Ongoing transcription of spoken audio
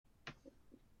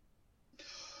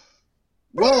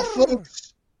Well,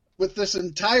 folks, with this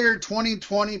entire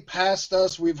 2020 past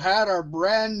us, we've had our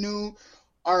brand new,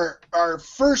 our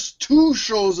first two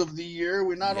shows of the year.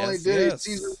 We not only did a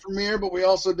season premiere, but we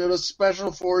also did a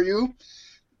special for you.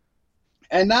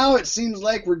 And now it seems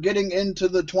like we're getting into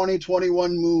the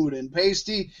 2021 mood. And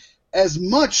Paystee, as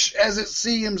much as it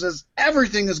seems as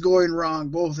everything is going wrong,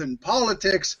 both in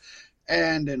politics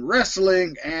and in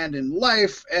wrestling and in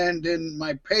life and in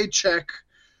my paycheck,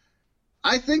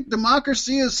 I think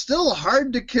democracy is still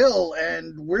hard to kill,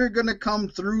 and we're going to come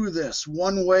through this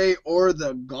one way or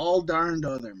the gall-darned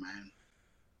other, man.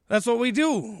 That's what we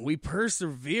do. We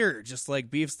persevere, just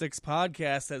like Beef Sticks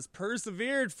Podcast has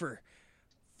persevered for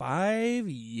 5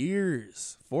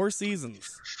 years. 4 seasons.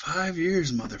 5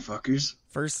 years, motherfuckers.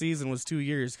 First season was 2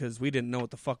 years because we didn't know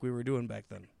what the fuck we were doing back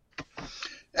then.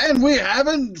 And we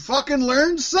haven't fucking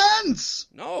learned since.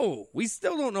 No, we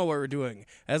still don't know what we're doing.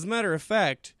 As a matter of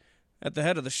fact, at the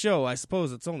head of the show, I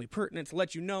suppose it's only pertinent to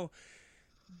let you know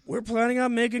we're planning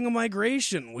on making a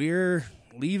migration. We're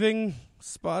leaving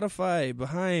Spotify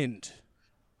behind.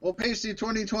 Well, Paystee,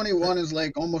 2021 is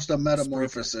like almost a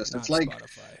metamorphosis. Spreaker, it's like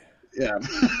Spotify. Yeah.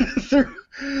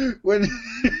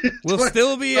 We'll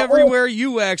still be everywhere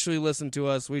you actually listen to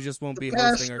us. We just won't be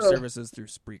hosting our services through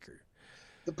Spreaker.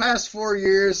 The past 4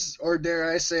 years, or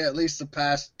dare I say at least the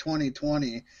past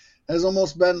 2020, has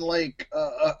almost been like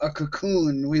a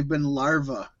cocoon. We've been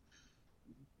larvae,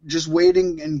 just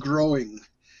waiting and growing.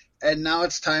 And now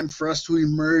it's time for us to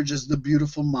emerge as the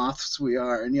beautiful moths we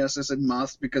are. And yes, I said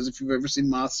moths because if you've ever seen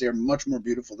moths, they are much more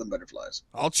beautiful than butterflies.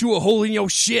 I'll chew a hole in your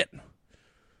shit.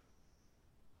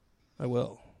 I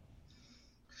will.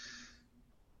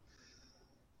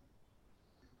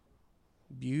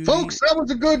 Beauty. Folks, that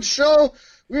was a good show.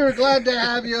 We were glad to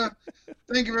have you.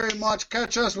 Thank you very much.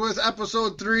 Catch us with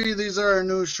episode 3. These are our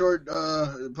new short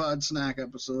pod snack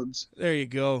episodes. There you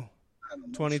go.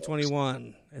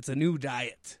 2021. It's a new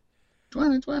diet.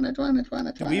 2020.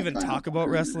 Did we even talk about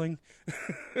wrestling?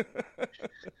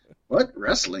 What?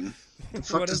 Wrestling? What the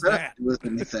fuck does that have to do with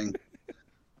anything?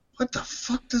 What the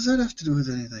fuck does that have to do with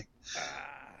anything?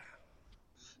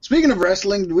 Speaking of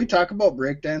wrestling, do we talk about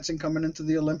breakdancing coming into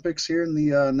the Olympics here in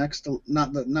the next,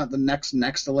 not the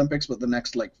next Olympics, but the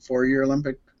next like 4-year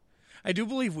Olympic? I do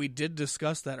believe we did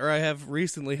discuss that, or I have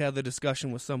recently had the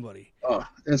discussion with somebody. Oh,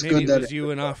 it's Maybe good that it was you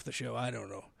and off the show. I don't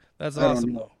know. That's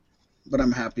awesome though. But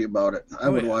I'm happy about it. I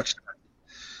would watch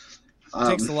that. It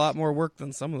takes a lot more work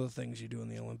than some of the things you do in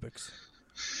the Olympics.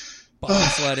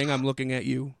 Bobsledding, I'm looking at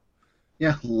you.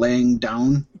 Yeah, laying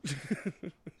down.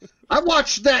 I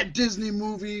watched that Disney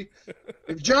movie.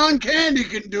 If John Candy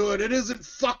can do it, it isn't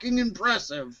fucking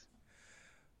impressive.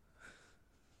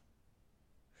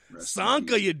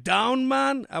 Sanka, you down,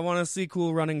 man? I want to see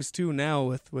Cool Runnings 2 now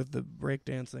with the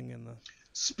breakdancing and the...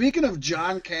 Speaking of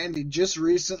John Candy, just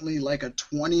recently, like a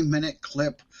 20-minute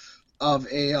clip of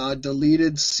a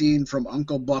deleted scene from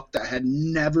Uncle Buck that had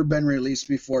never been released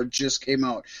before just came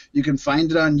out. You can find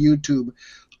it on YouTube.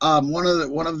 One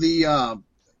of the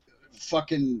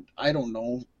fucking, I don't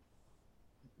know,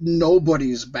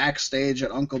 nobodies backstage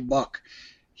at Uncle Buck,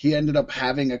 he ended up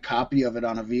having a copy of it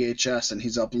on a VHS and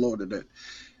he's uploaded it.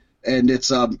 And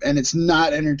it's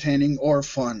not entertaining or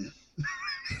fun.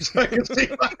 So I can see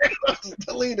why it was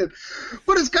deleted.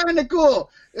 But it's kind of cool.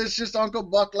 It's just Uncle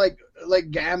Buck like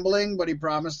gambling, but he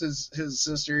promised his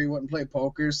sister he wouldn't play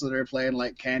poker, so they're playing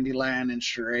like Candyland and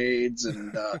charades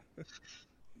and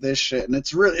this shit. And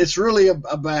it's really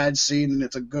a bad scene, and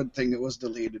it's a good thing it was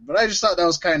deleted. But I just thought that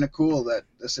was kind of cool that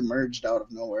this emerged out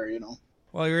of nowhere, you know.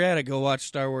 While you're at it, go watch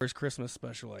Star Wars Christmas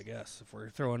Special, I guess, if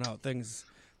we're throwing out things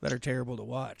that are terrible to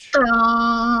watch.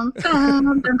 Not the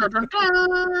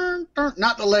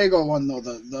Lego one, though,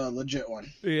 the legit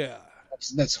one. Yeah.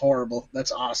 That's horrible.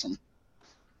 That's awesome.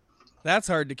 That's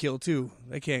hard to kill, too.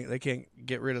 They can't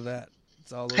get rid of that.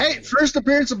 It's all over. Hey, first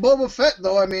appearance of Boba Fett,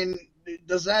 though, I mean,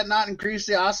 does that not increase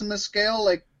the awesomeness scale,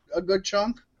 like, a good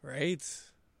chunk? Right.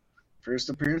 First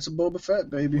appearance of Boba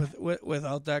Fett, baby.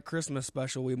 Without that Christmas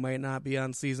special, we might not be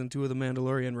on season 2 of The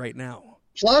Mandalorian right now.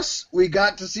 Plus, we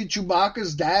got to see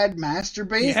Chewbacca's dad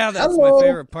masturbate. Yeah, that's my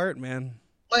favorite part, man.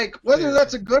 Like, whether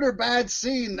that's a good or bad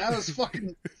scene, that was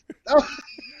fucking... that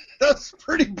was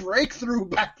pretty breakthrough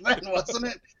back then, wasn't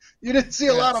it? You didn't see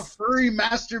a lot of furry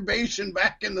masturbation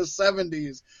back in the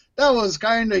 70s. That was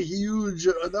kind of huge.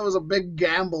 That was a big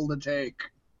gamble to take.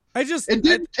 It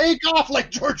didn't take off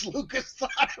like George Lucas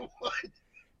thought it would.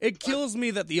 It kills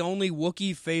me that the only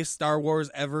Wookiee face Star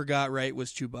Wars ever got right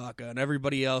was Chewbacca, and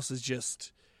everybody else is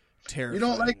just terrifying. You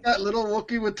don't like that little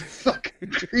Wookiee with the fucking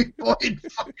creepoid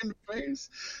fucking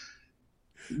face?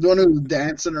 The one who's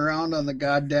dancing around on the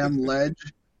goddamn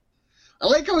ledge? I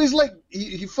like how he's like,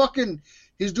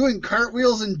 he's doing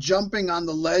cartwheels and jumping on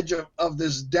the ledge of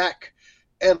this deck,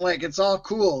 and like, it's all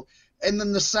cool. And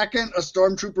then the second a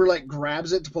stormtrooper like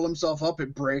grabs it to pull himself up,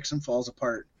 it breaks and falls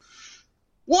apart.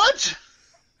 What?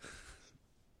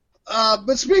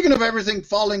 But speaking of everything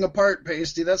falling apart,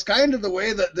 Paystee, that's kind of the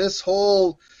way that this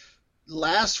whole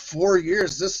last 4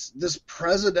 years, this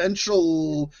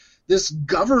presidential, this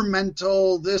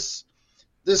governmental, this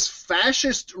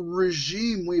fascist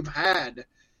regime we've had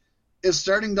is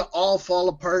starting to all fall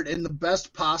apart in the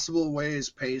best possible ways,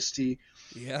 Paystee.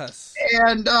 Yes.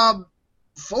 And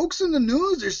folks in the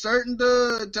news are starting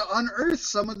to unearth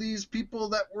some of these people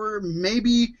that were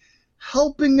maybe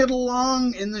helping it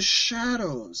along in the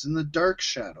shadows, in the dark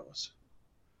shadows.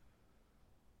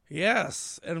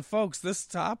 Yes, and folks, this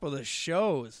top of the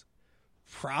show is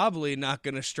probably not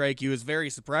going to strike you as very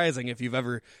surprising if you've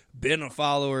ever been a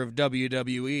follower of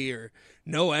WWE or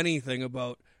know anything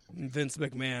about Vince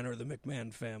McMahon or the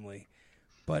McMahon family.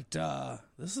 But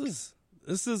this is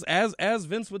as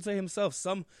Vince would say himself,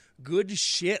 some good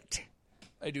shit,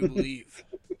 I do believe.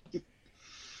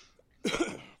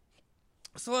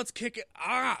 So let's kick it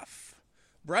off.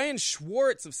 Brian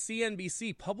Schwartz of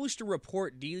CNBC published a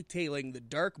report detailing the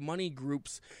dark money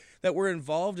groups that were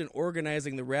involved in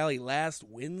organizing the rally last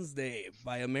Wednesday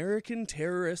by American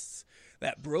terrorists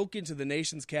that broke into the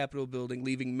nation's Capitol building,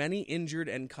 leaving many injured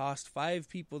and cost 5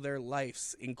 people their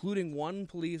lives, including 1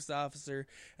 police officer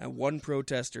and 1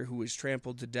 protester who was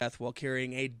trampled to death while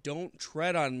carrying a "Don't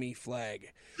Tread on Me"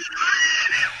 flag.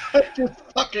 I just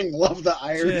fucking love the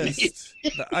irony.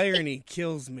 The irony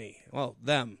kills me. Well,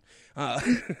 them.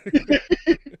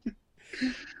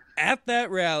 At that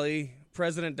rally,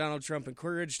 President Donald Trump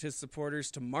encouraged his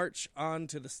supporters to march on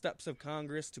to the steps of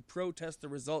Congress to protest the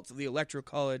results of the Electoral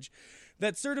College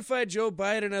that certified Joe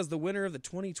Biden as the winner of the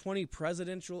 2020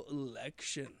 presidential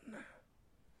election.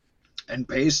 And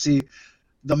Paystee,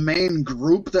 the main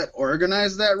group that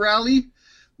organized that rally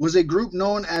was a group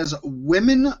known as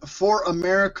Women for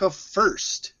America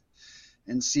First.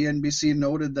 And CNBC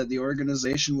noted that the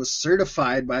organization was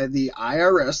certified by the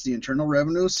IRS, the Internal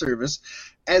Revenue Service,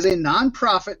 as a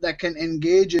nonprofit that can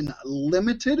engage in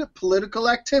limited political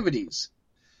activities.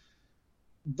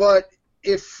 But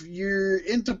if you're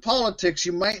into politics,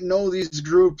 you might know these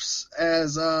groups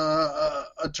as a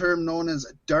term known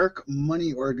as dark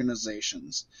money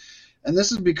organizations. And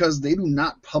this is because they do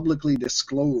not publicly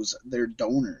disclose their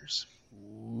donors.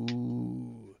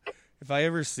 Ooh. If I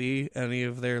ever see any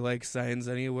of their like signs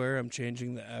anywhere, I'm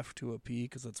changing the F to a P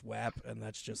because it's WAP, and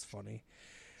that's just funny.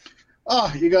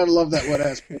 Oh, you gotta love that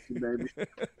wet-ass pussy, baby.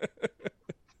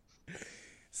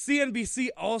 CNBC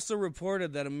also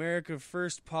reported that America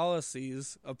First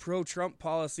Policies, a pro-Trump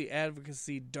policy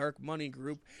advocacy dark money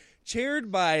group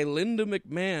chaired by Linda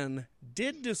McMahon,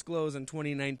 did disclose in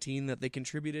 2019 that they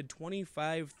contributed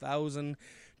 $25,000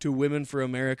 to Women for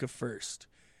America First.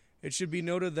 It should be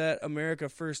noted that America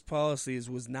First Policies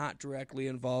was not directly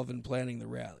involved in planning the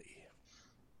rally.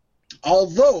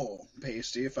 Although,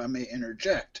 Paystee, if I may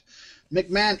interject,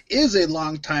 McMahon is a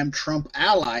longtime Trump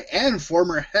ally and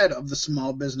former head of the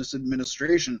Small Business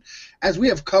Administration, as we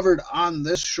have covered on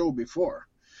this show before.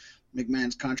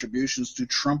 McMahon's contributions to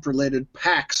Trump-related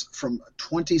PACs from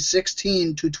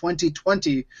 2016 to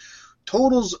 2020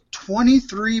 totals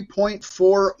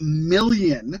 $23.4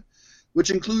 million, which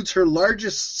includes her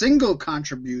largest single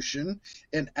contribution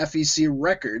in FEC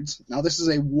records. Now, this is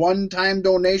a one-time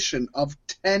donation of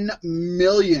 $10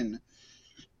 million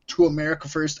to America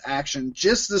First Action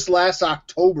just this last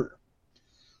October.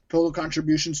 Total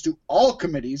contributions to all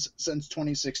committees since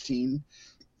 2016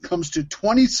 comes to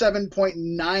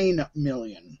 $27.9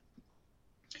 million.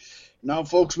 Now,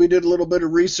 folks, we did a little bit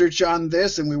of research on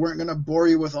this, and we weren't going to bore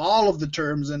you with all of the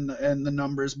terms and the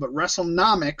numbers, but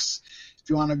WrestleNomics, if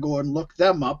you want to go and look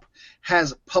them up,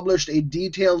 has published a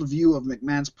detailed view of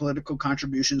McMahon's political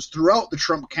contributions throughout the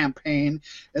Trump campaign,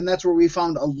 and that's where we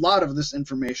found a lot of this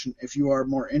information. If you are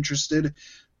more interested,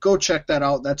 go check that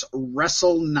out. That's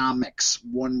WrestleNomics,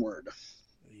 one word.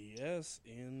 Yes,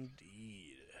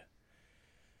 indeed.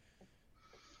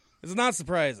 It's not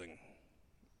surprising.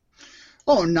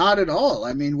 Oh, not at all.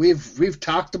 I mean, we've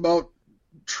talked about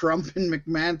Trump and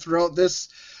McMahon throughout this.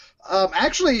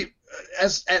 Actually,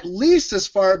 at least as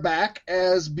far back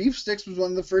as Beef Sticks was one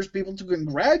of the first people to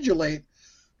congratulate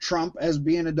Trump as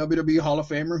being a WWE Hall of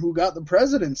Famer who got the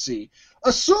presidency,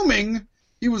 assuming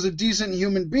he was a decent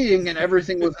human being and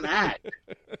everything was an act.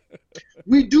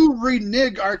 We do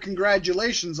renege our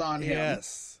congratulations on him at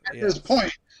this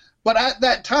point. But at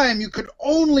that time, you could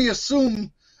only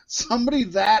assume somebody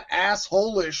that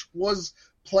asshole-ish was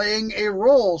playing a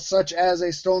role such as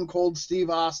a Stone Cold Steve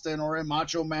Austin or a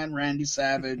Macho Man Randy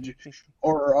Savage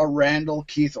or a Randall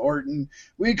Keith Orton.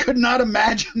 We could not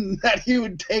imagine that he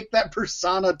would take that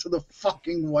persona to the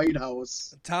fucking White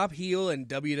House. Top heel in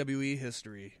WWE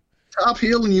history. Top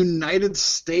heel in United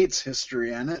States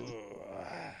history, ain't it?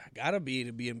 Gotta be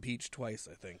to be impeached twice,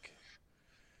 I think.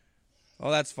 Oh,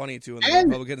 that's funny, too. And the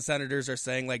Republican senators are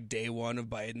saying, like, day one of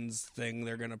Biden's thing,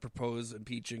 they're going to propose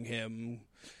impeaching him.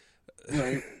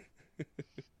 Right.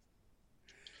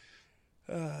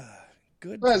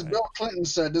 Good. As Bill Clinton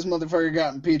said, this motherfucker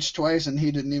got impeached twice and he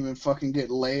didn't even fucking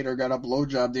get laid or got a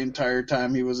blowjob the entire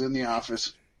time he was in the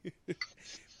office.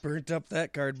 Burnt up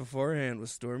that card beforehand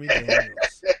with Stormy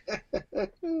Daniels.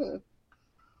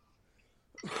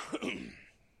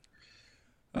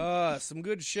 Some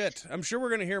good shit. I'm sure we're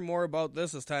going to hear more about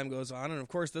this as time goes on. And, of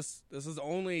course, this is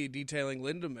only detailing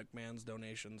Linda McMahon's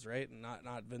donations, right? And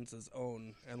not Vince's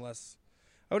own, unless...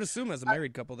 I would assume as a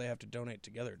married couple they have to donate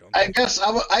together, don't they? I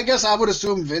guess I would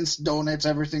assume Vince donates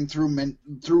everything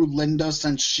through Linda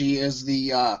since she is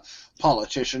the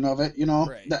politician of it, you know?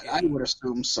 Right, I would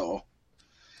assume so.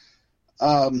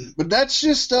 But that's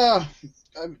just...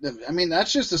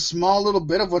 that's just a small little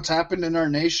bit of what's happened in our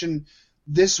nation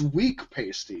this week,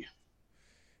 Paystee.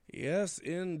 Yes,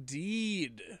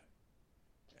 indeed.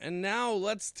 And now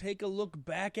let's take a look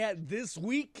back at this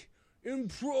week in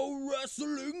pro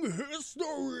wrestling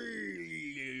history.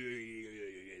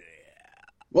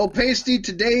 Well, Paystee,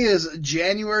 today is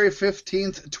January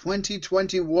 15th,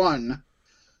 2021.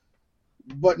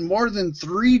 But more than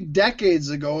 3 decades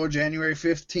ago, January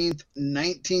 15th,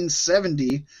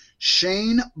 1970,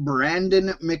 Shane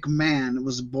Brandon McMahon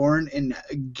was born in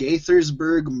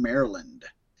Gaithersburg, Maryland.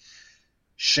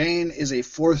 Shane is a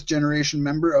 4th-generation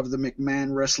member of the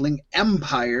McMahon Wrestling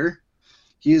Empire.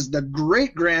 He is the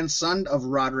great-grandson of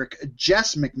Roderick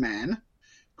Jess McMahon,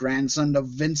 grandson of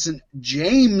Vincent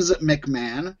James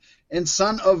McMahon, and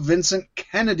son of Vincent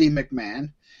Kennedy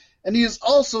McMahon. And he is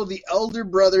also the elder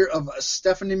brother of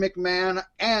Stephanie McMahon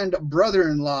and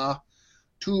brother-in-law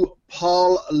to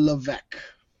Paul Levesque.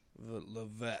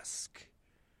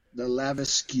 The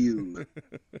Lavesque.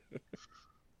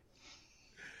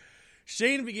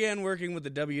 Shane began working with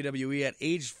the WWE at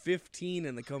age 15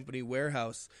 in the company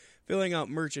warehouse, filling out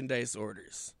merchandise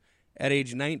orders. At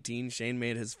age 19, Shane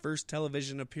made his first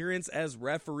television appearance as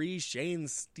referee Shane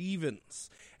Stevens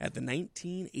at the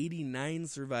 1989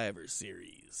 Survivor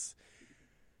Series.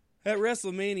 At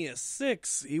WrestleMania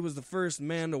 6, he was the first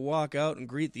man to walk out and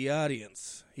greet the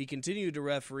audience. He continued to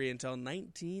referee until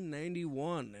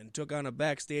 1991 and took on a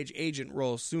backstage agent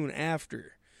role soon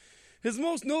after. His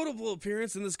most notable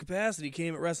appearance in this capacity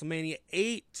came at WrestleMania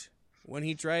 8, when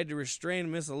he tried to restrain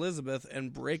Miss Elizabeth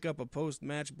and break up a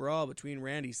post-match brawl between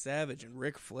Randy Savage and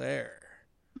Ric Flair.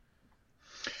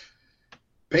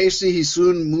 Paystee, he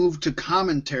soon moved to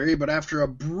commentary, but after a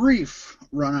brief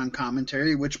run on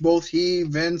commentary, which both he,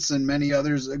 Vince, and many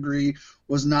others agree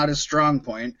was not his strong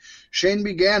point, Shane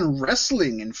began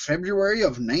wrestling in February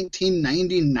of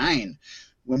 1999,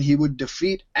 when he would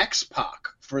defeat X-Pac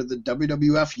for the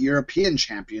WWF European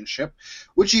Championship,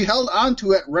 which he held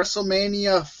onto at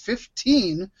WrestleMania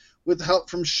 15 with help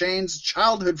from Shane's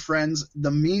childhood friends,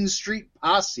 the Mean Street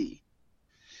Posse,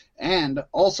 and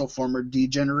also former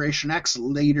D-Generation X,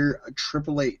 later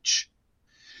Triple H.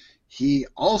 He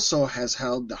also has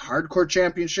held the Hardcore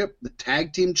Championship, the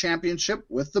Tag Team Championship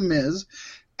with The Miz,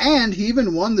 and he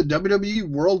even won the WWE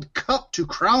World Cup to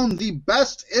crown the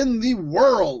best in the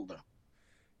world.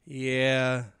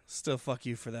 Yeah, still fuck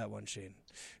you for that one, Shane.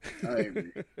 I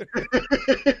agree.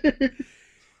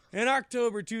 In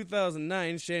October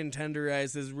 2009, Shane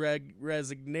tenderized his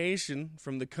resignation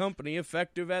from the company,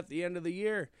 effective at the end of the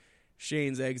year.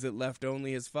 Shane's exit left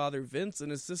only his father Vince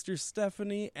and his sister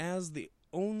Stephanie as the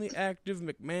only active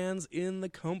McMahons in the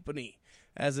company,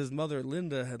 as his mother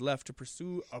Linda had left to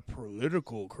pursue a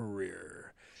political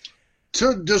career.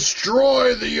 To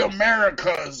destroy the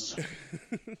Americas,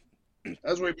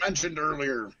 as we mentioned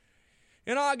earlier.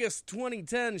 In August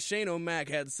 2010, Shane O'Mac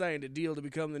had signed a deal to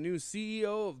become the new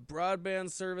CEO of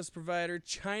broadband service provider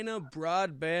China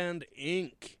Broadband,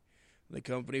 Inc. The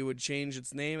company would change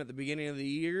its name at the beginning of the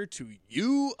year to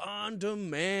You On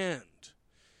Demand.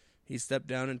 He stepped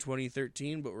down in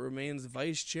 2013 but remains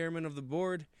vice chairman of the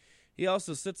board. He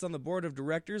also sits on the board of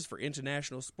directors for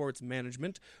International Sports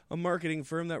Management, a marketing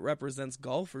firm that represents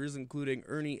golfers including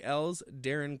Ernie Els,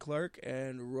 Darren Clark,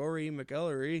 and Rory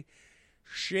McIlroy.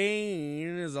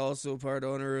 Shane is also part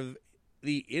owner of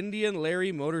the Indian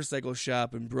Larry Motorcycle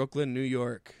Shop in Brooklyn, New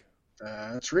York.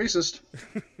 That's racist.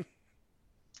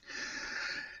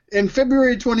 In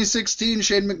February 2016,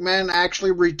 Shane McMahon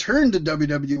actually returned to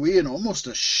WWE in almost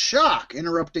a shock,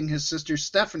 interrupting his sister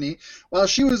Stephanie while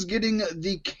she was getting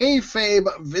the kayfabe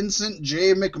Vincent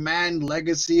J. McMahon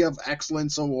Legacy of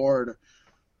Excellence Award.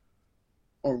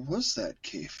 Or was that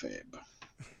kayfabe?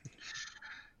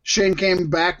 Shane came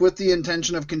back with the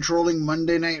intention of controlling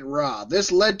Monday Night Raw.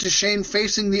 This led to Shane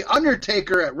facing The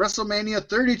Undertaker at WrestleMania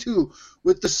 32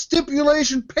 with the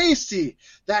stipulation Paystee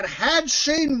that had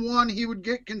Shane won, he would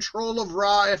get control of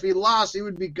Raw. If he lost, he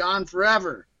would be gone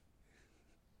forever.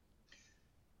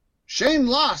 Shane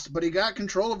lost, but he got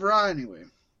control of Raw anyway.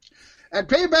 At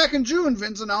Payback in June,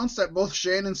 Vince announced that both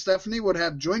Shane and Stephanie would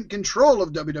have joint control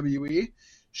of WWE.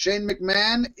 Shane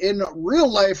McMahon, in real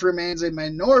life, remains a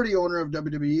minority owner of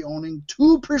WWE, owning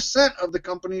 2% of the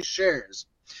company's shares.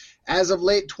 As of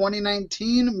late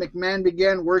 2019, McMahon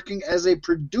began working as a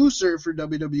producer for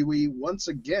WWE once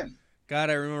again. God,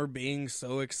 I remember being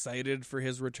so excited for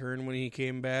his return when he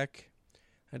came back.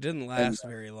 It didn't last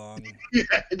very long. Yeah,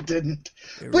 it didn't.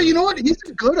 But you know what? He's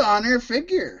a good on-air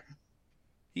figure.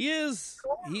 He is.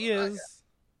 He is.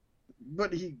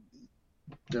 But he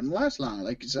didn't last long,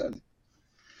 like you said.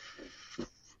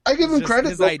 I give him credit.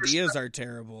 His ideas are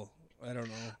terrible. I don't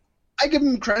know. I give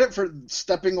him credit for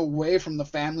stepping away from the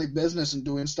family business and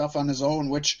doing stuff on his own,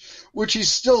 which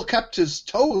he's still kept his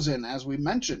toes in, as we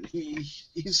mentioned. He's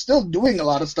still doing a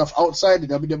lot of stuff outside the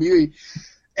WWE.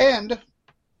 And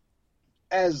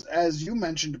as you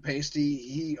mentioned, Paystee,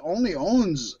 he only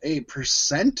owns a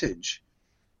percentage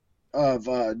of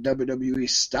WWE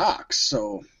stocks,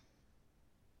 so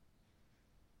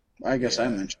I guess I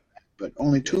mentioned that, but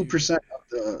only 2%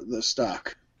 of the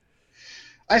stock.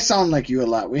 I sound like you a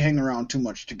lot. We hang around too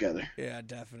much together. Yeah,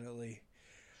 definitely.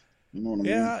 You know what I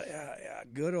mean? Yeah.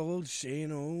 Good old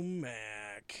Shane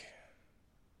O'Mac.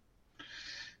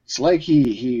 It's like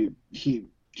he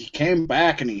came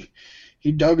back and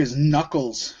he dug his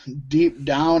knuckles deep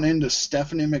down into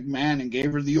Stephanie McMahon and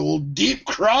gave her the old deep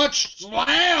crotch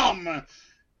slam,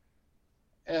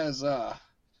 as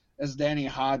Danny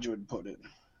Hodge would put it.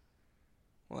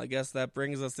 Well, I guess that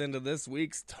brings us into this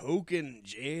week's Token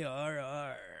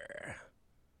JRR.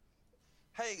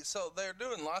 Hey, so they're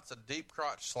doing lots of deep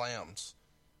crotch slams,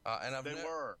 and I've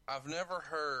never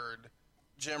heard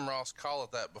Jim Ross call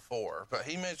it that before, but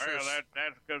he made sure. Well,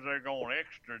 that's because they're going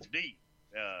extra deep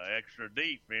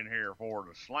in here for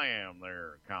the slam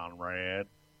there, Conrad.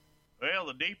 Well,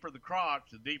 the deeper the crotch,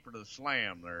 the deeper the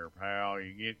slam there, pal.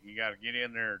 You got to get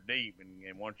in there deep,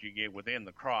 and once you get within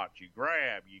the crotch, you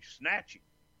grab, you snatch it.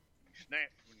 You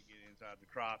snatch when you get inside the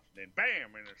crotch, then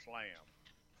bam, in a slam.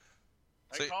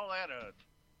 They call that a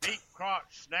deep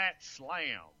crotch snatch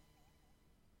slam.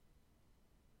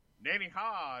 Danny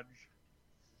Hodge,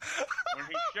 when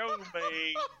he showed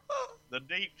me the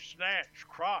deep snatch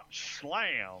crotch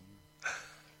slam,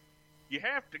 you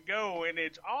have to go, and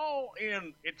it's all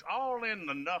in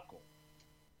the knuckle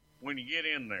when you get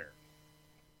in there.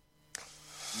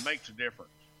 It makes a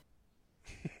difference.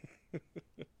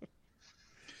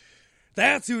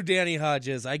 That's who Danny Hodge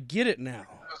is. I get it now.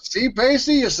 See,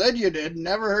 Paystee, you said you did.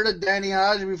 Never heard of Danny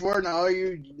Hodge before. Now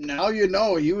you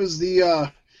know. He was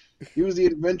the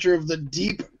inventor of the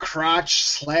deep crotch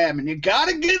slam, and you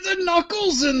gotta get the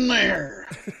knuckles in there.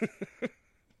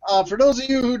 For those of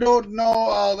you who don't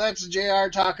know, that's JR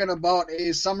talking about a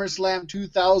SummerSlam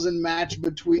 2000 match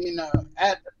between,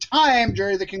 at the time,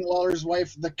 Jerry the King Lawler's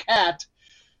wife, the Cat,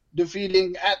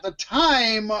 defeating, at the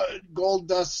time,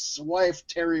 Goldust's wife,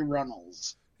 Terry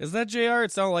Runnels. Is that JR?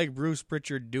 It sounded like Bruce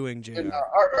Pritchard doing JR.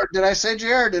 Or did I say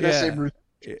JR or did I say Bruce?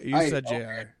 You said JR.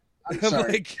 Okay. I'm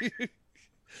sorry.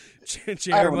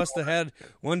 JR must have had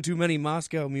one too many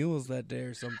Moscow mules that day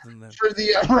or something. Then. For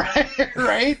the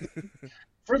right.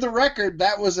 For the record,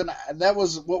 that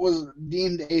was what was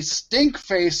deemed a stink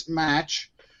face match,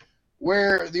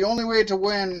 where the only way to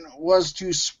win was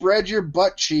to spread your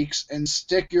butt cheeks and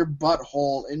stick your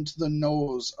butthole into the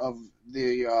nose of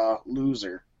the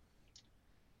loser.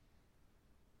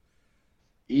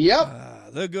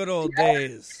 Yep. The good old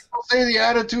days. I'll say the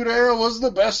Attitude Era was the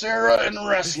best era in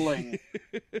wrestling.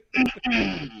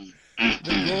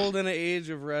 The golden age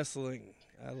of wrestling.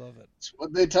 I love it. That's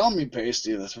what they tell me,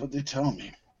 Paystee. That's what they tell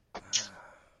me.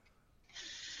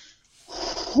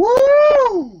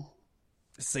 Woo!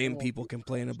 The same people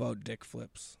complain about dick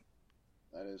flips.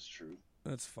 That is true.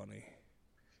 That's funny.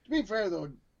 To be fair,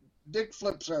 though, dick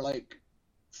flips are, like,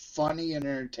 funny and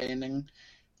entertaining.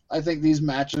 I think these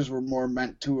matches were more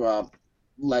meant to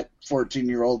let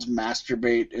 14-year-olds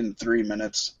masturbate in 3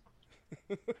 minutes.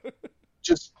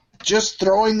 Just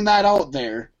throwing that out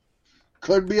there.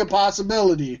 Could be a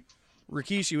possibility.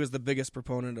 Rikishi was the biggest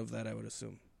proponent of that, I would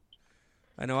assume.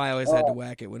 I know I always had to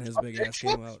whack it when his big ass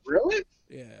came out. Really?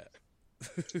 Yeah.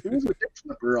 He was a dick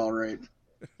flipper, all right.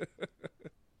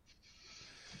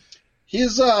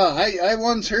 His I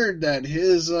once heard that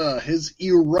his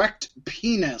erect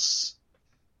penis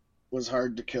was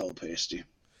hard to kill, Paystee.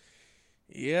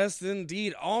 Yes,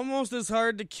 indeed. Almost as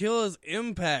hard to kill as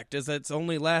Impact, as it's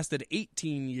only lasted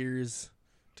 18 years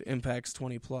to Impact's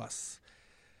 20 plus.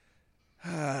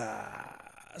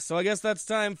 So I guess that's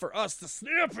time for us to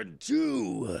snap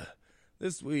into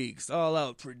this week's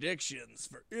all-out predictions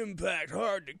for Impact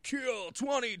Hard to Kill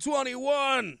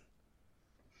 2021.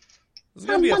 This is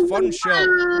going to be a fun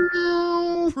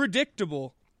show.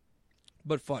 Predictable,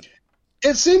 but fun.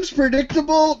 It seems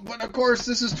predictable, but of course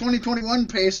this is 2021,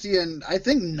 Paystee, and I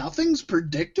think nothing's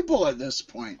predictable at this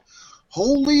point.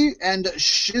 Holy and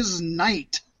shiz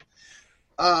night.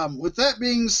 With that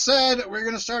being said, we're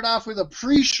going to start off with a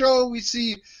pre-show. We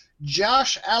see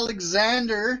Josh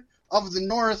Alexander of the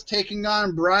North taking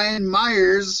on Brian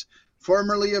Myers,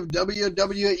 formerly of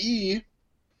WWE.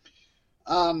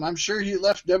 I'm sure he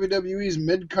left WWE's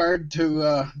mid-card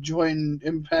to join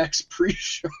Impact's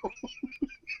pre-show.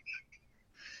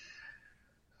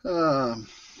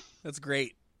 That's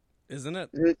great, isn't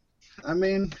it?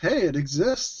 Hey, it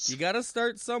exists. You got to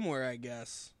start somewhere, I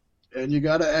guess. And you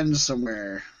got to end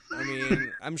somewhere. I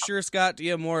mean, I'm sure Scott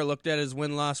D'Amore looked at his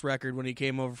win-loss record when he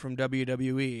came over from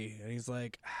WWE, and he's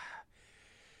like,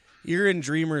 you're in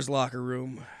Dreamer's locker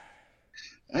room.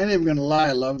 I ain't even gonna lie,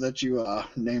 I love that you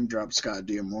name dropped Scott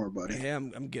D'Amore, buddy. Yeah,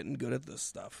 I'm getting good at this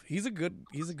stuff. He's a good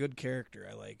character.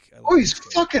 I like he's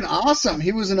fucking awesome.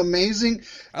 He was an amazing.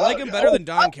 I like him better than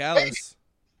Don Callis.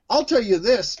 I'll tell you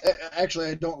this. Actually,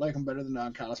 I don't like him better than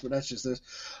Don Callis, but that's just this.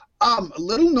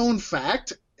 Little known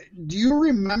fact. Do you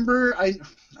remember? I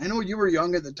know you were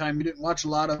young at the time. You didn't watch a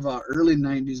lot of early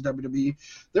 '90s WWE.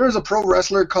 There was a pro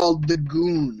wrestler called The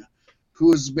Goon, who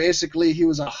was he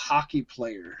was a hockey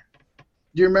player.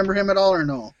 Do you remember him at all or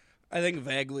no? I think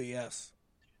vaguely, yes.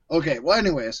 Okay, well,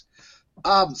 anyways,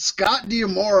 Scott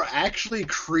D'Amore actually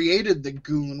created the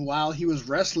Goon while he was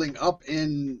wrestling up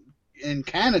in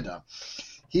Canada.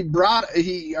 He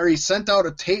sent out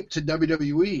a tape to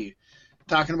WWE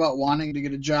talking about wanting to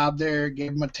get a job there,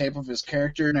 gave him a tape of his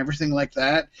character and everything like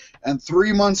that. And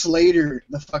 3 months later,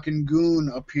 the fucking Goon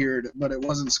appeared, but it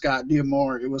wasn't Scott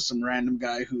D'Amore. It was some random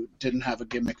guy who didn't have a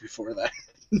gimmick before that.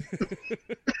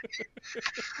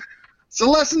 So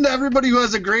lesson to everybody who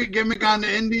has a great gimmick on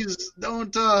the indies,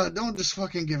 don't just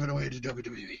fucking give it away to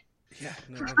WWE. Yeah,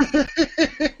 no.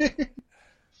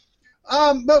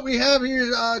 But we have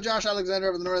here Josh Alexander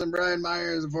of the Northern Brian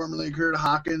Myers, formerly Kurt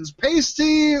Hawkins.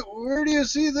 Paystee, where do you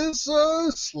see this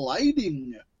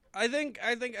sliding? I think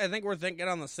we're thinking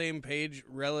on the same page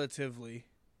relatively,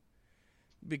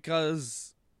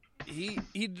 because he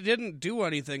didn't do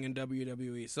anything in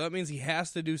WWE, so that means he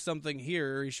has to do something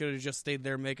here, or he should have just stayed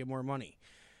there making more money.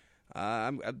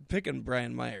 I'm picking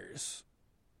Brian Myers.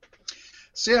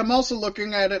 See, I'm also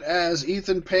looking at it as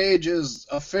Ethan Page is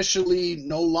officially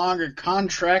no longer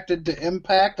contracted to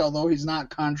Impact, although he's not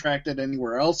contracted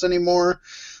anywhere else anymore.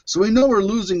 So we know we're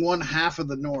losing one half of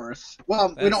the North.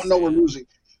 Well, we don't know we're losing.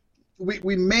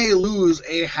 We may lose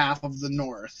a half of the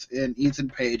North in Ethan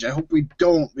Page. I hope we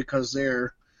don't, because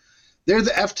they're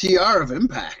the FTR of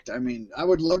Impact. I mean, I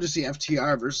would love to see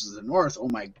FTR versus the North. Oh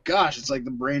my gosh, it's like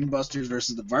the Brainbusters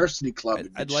versus the Varsity Club.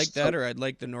 I'd like that, or I'd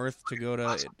like the North to go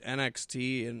to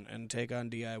NXT and take on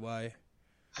DIY.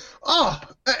 Oh,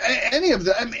 any of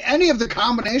the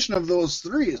combination of those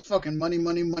three is fucking money,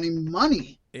 money, money,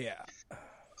 money. Yeah.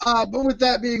 But with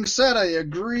that being said, I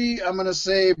agree. I'm going to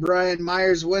say Brian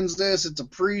Myers wins this. It's a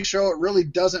pre-show. It really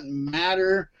doesn't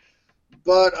matter.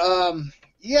 But,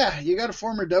 yeah, you got a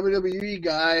former WWE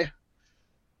guy.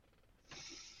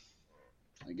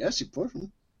 I guess you push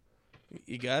him.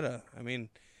 You gotta. I mean,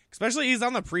 especially he's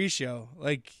on the pre-show.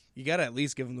 Like, you gotta at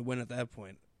least give him the win at that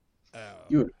point.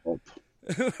 You would hope.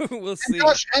 We'll see.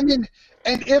 Gosh, I mean,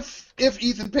 and if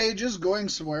Ethan Page is going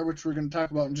somewhere, which we're going to talk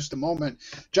about in just a moment,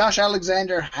 Josh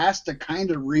Alexander has to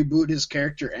kind of reboot his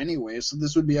character anyway, so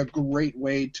this would be a great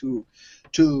way to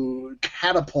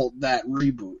catapult that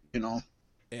reboot, you know?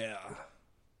 Yeah.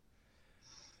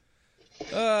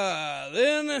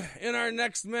 Then, in our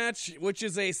next match, which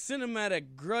is a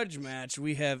cinematic grudge match,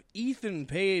 we have Ethan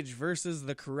Page versus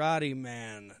the Karate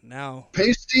Man. Now,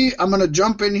 Paystee, I'm going to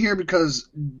jump in here because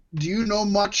do you know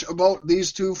much about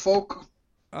these two folk?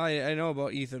 I know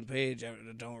about Ethan Page. I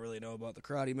don't really know about the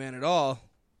Karate Man at all.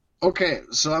 Okay,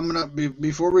 so I'm going to,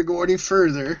 before we go any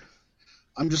further,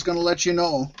 I'm just going to let you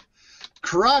know.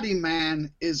 Karate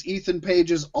Man is Ethan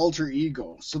Page's alter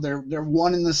ego, so they're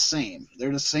one and the same.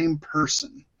 They're the same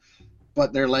person.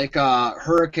 but they're like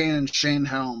Hurricane and Shane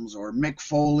Helms, or Mick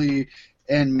Foley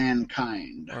and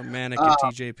Mankind, or Manic and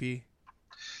TJP.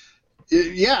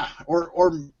 Yeah,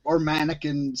 or Manic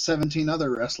and 17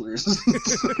 other wrestlers.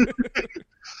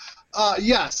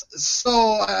 Yes. So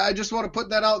I just want to put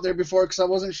that out there before, because I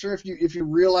wasn't sure if you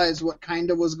realized what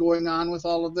kind of was going on with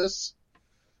all of this.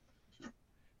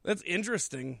 That's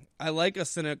interesting. I like a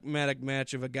cinematic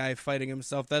match of a guy fighting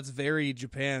himself. That's very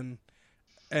Japan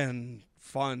and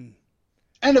fun.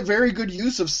 And a very good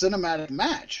use of cinematic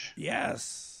match.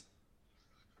 Yes.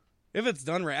 If it's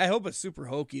done right. I hope it's super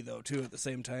hokey, though, too, at the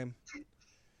same time.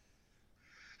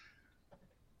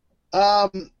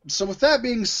 So with that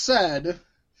being said,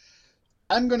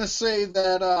 I'm going to say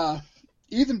that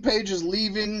Ethan Page is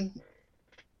leaving.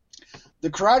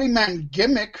 The Karate Man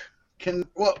gimmick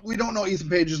we don't know Ethan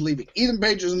Page is leaving. Ethan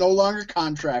Page is no longer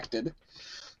contracted.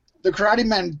 The Karate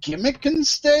Man gimmick can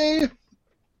stay.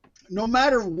 No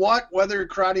matter what, whether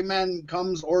Karate Man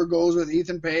comes or goes with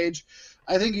Ethan Page,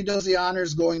 I think he does the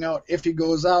honors going out if he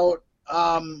goes out.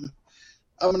 I'm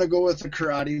going to go with the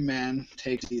Karate Man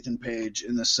takes Ethan Page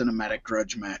in the cinematic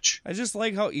grudge match. I just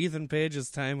like how Ethan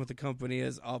Page's time with the company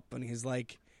is up, and he's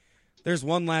like, there's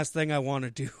one last thing I want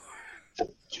to do.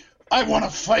 I want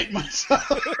to fight myself.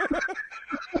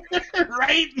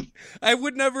 Right? I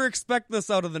would never expect this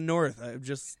out of the North.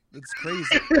 It's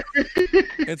crazy.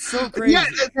 It's so crazy. Yeah,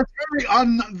 it's very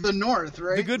on the North,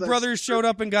 right? The Good Brothers showed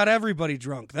up and got everybody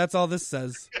drunk. That's all this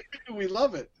says. We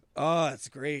love it. Oh, it's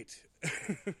great.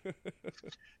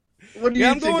 What do you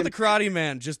I'm going with the Karate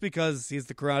Man just because he's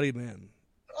the Karate Man.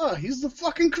 Oh, he's the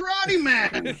fucking Karate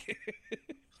Man.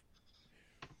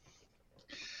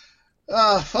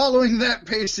 Following that,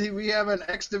 Paystee, we have an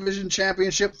X Division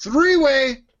Championship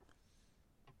 3-way.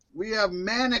 We have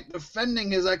Manic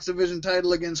defending his X Division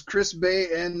title against Chris Bay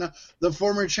and the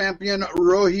former champion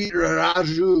Rohit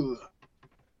Raju.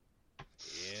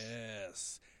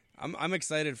 Yes. I'm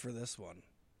excited for this one.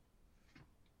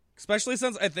 Especially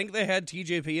since I think they had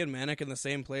TJP and Manic in the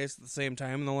same place at the same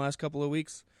time in the last couple of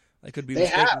weeks. I could be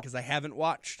mistaken because I haven't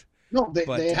watched. No,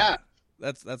 they have.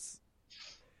 That's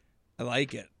I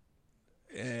like it.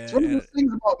 It's one of the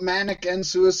things about Manic and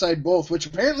Suicide both, which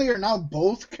apparently are now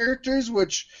both characters,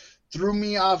 which threw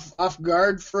me off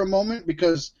guard for a moment,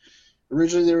 because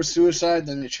originally they were Suicide,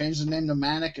 then they changed the name to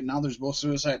Manic, and now there's both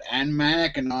Suicide and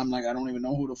Manic, and now I'm like, I don't even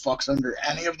know who the fuck's under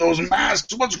any of those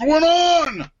masks. What's going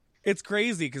on? It's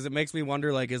crazy because it makes me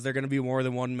wonder, like, is there going to be more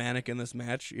than one Manic in this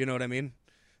match? You know what I mean?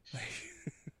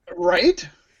 Right?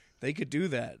 They could do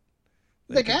that.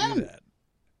 They can. Do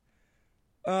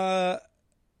that.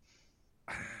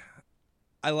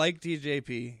 I like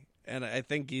TJP, and I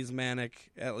think he's Manic,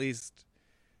 at least.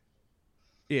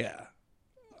 Yeah.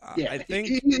 Yeah, I think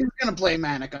he's going to play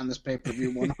Manic on this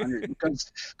pay-per-view 100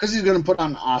 because he's going to put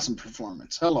on an awesome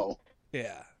performance. Hello.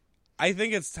 Yeah. I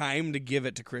think it's time to give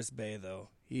it to Chris Bay, though.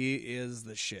 He is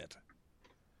the shit.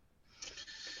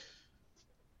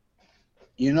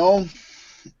 You know,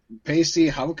 Paystee,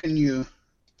 how can you...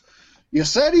 You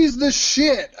said he's the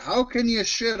shit. How can you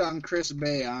shit on Chris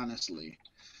Bay, honestly?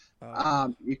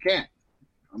 You can't.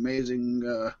 Amazing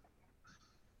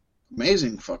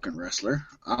fucking wrestler,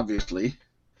 obviously.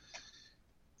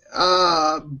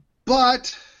 But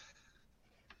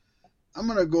I'm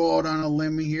going to go out on a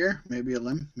limb here. Maybe a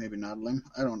limb, maybe not a limb.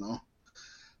 I don't know.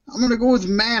 I'm going to go with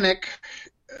Manic.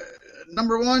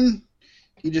 Number one,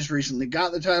 he just recently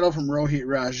got the title from Rohit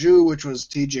Raju, which was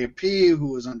TJP, who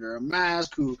was under a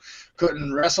mask, who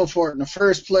couldn't wrestle for it in the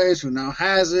first place, who now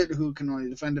has it, who can only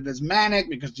defend it as Manic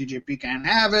because TJP can't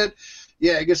have it.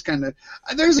 Yeah, I guess kind of.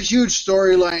 There's a huge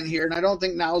storyline here, and I don't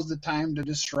think now's the time to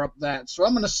disrupt that. So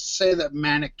I'm going to say that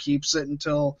Manic keeps it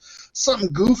until something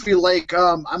goofy like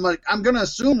I'm going to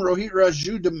assume Rohit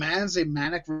Raju demands a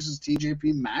Manic versus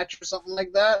TJP match or something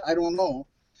like that. I don't know.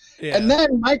 Yeah. And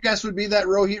then my guess would be that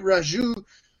Rohit Raju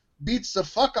beats the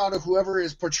fuck out of whoever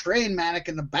is portraying Manic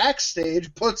in the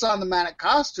backstage, puts on the Manic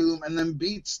costume, and then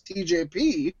beats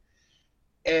TJP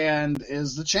and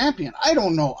is the champion. I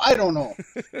don't know. I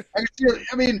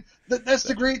mean, that's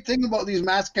the great thing about these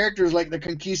masked characters, like the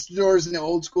Conquistadors in the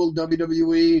old school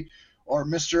WWE or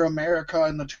Mr. America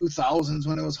in the 2000s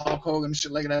when it was Hulk Hogan and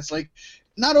shit like that. It's like,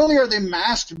 not only are they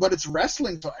masked, but it's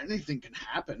wrestling, so anything can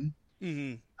happen.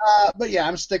 Mm-hmm. But yeah,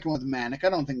 I'm sticking with Manic. I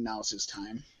don't think now's his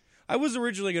time. I was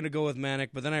originally going to go with Manic,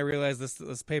 but then I realized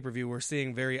this pay-per-view we're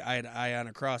seeing very eye-to-eye on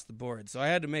across the board. So I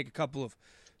had to make a couple of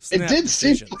snap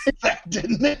decisions. Seem like that,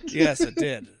 didn't it? Yes, it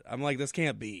did. I'm like, this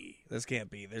can't be. There's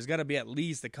got to be at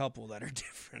least a couple that are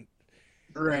different.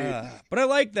 Right. But I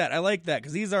like that.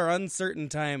 Because these are uncertain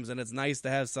times, and it's nice to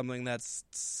have something that's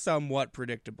somewhat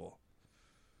predictable.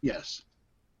 Yes.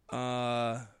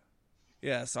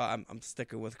 Yeah, so I'm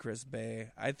sticking with Chris Bay.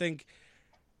 I think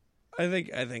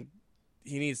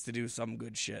he needs to do some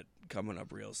good shit coming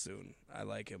up real soon. I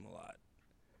like him a lot.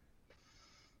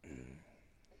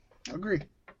 Agree.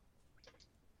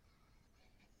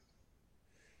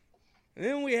 And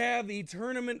then we have the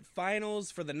tournament finals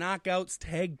for the Knockouts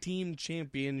Tag Team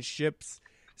Championships,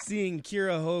 seeing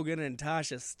Kiera Hogan and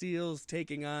Tasha Steelz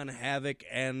taking on Havoc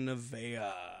and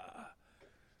Nevaeh.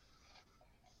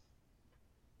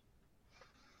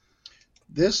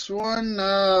 This one,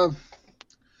 I'm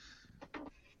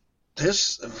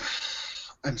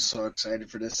so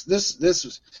excited for this. This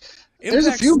was. There's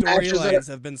a few storylines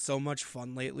have been so much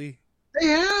fun lately. They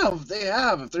have.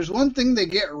 If there's one thing they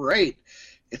get right,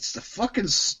 it's the fucking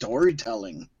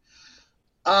storytelling.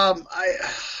 I'm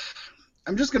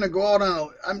just gonna go out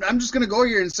on. I'm just gonna go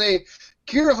here and say,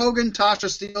 Kiera Hogan, Tasha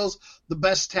Steelz, the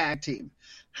best tag team.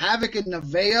 Havoc and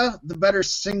Nevaeh, the better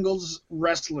singles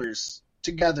wrestlers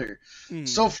together.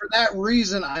 So for that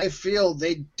reason, I feel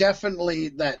they definitely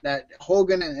that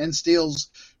Hogan and Steelz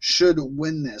should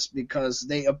win this because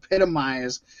they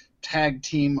epitomize tag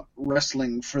team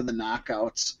wrestling for the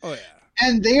Knockouts. Oh yeah,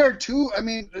 and they are too. I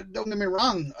mean, don't get me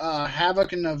wrong.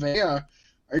 Havoc and Nevaeh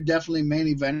are definitely main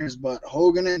eventers, but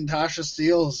Hogan and Tasha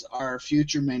Steelz are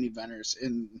future main eventers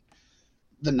in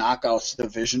the Knockouts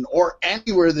division or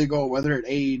anywhere they go, whether at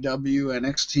AEW,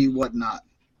 NXT, whatnot.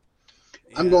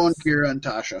 Yes. I'm going Kiera and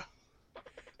Tasha.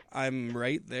 I'm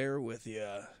right there with you.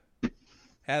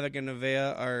 Havoc and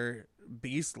Nevaeh are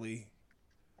beastly,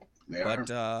 but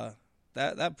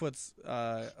that puts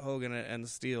Hogan and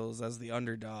Steelz as the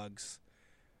underdogs,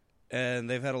 and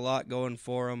they've had a lot going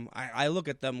for them. I look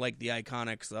at them like the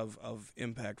Iconics of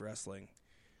Impact Wrestling,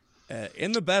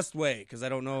 in the best way, because I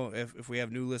don't know if we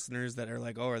have new listeners that are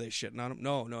like, oh, are they shitting on them?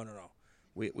 No.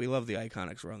 We love the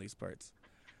Iconics around these parts.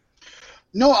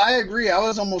 No, I agree. I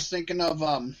was almost thinking of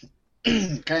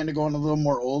kind of going a little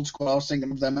more old school. I was thinking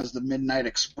of them as the Midnight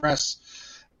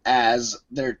Express, as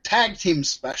their tag team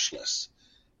specialists.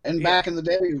 And back in the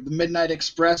day, the Midnight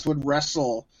Express would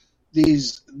wrestle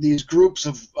these groups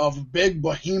of big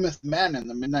behemoth men, and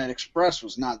the Midnight Express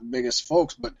was not the biggest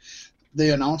folks, but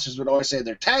the announcers would always say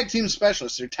they're tag team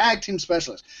specialists. They're tag team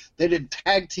specialists. They did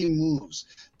tag team moves.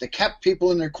 They kept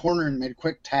people in their corner and made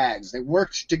quick tags. They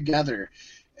worked together.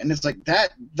 And it's like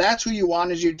that's who you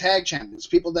want as your tag champions,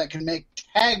 people that can make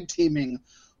tag teaming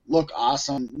look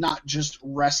awesome, not just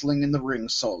wrestling in the ring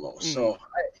solo. So,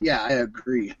 I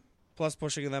agree. Plus,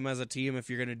 pushing them as a team, if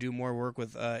you're going to do more work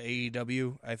with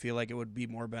AEW, I feel like it would be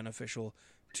more beneficial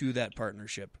to that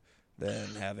partnership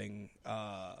than having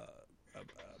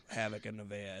Havoc and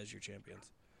Nevaeh as your champions.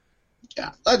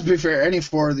 Yeah, let's be fair. Any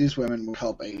four of these women would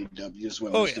help AEW's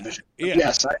women's division. Yeah.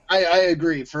 Yes, I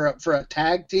agree. For a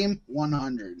tag team,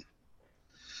 100.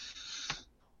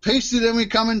 Paystee, then we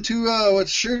come into what's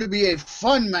sure to be a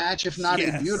fun match, if not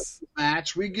a beautiful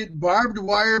match. We get Barbed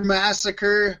Wire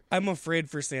Massacre. I'm afraid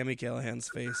for Sami Callihan's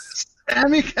face.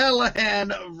 Sami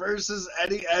Callihan versus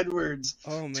Eddie Edwards.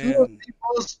 Oh, man. Two of the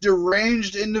most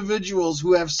deranged individuals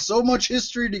who have so much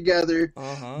history together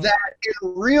that in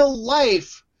real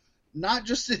life, not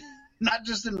just in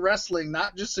wrestling,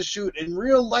 not just to shoot. In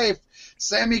real life,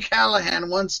 Sami Callihan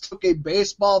once took a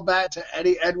baseball bat to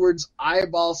Eddie Edwards'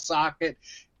 eyeball socket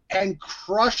and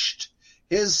crushed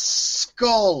his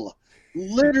skull.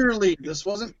 Literally, this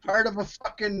wasn't part of a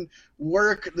fucking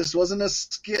work. This wasn't a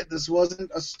skit. This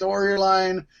wasn't a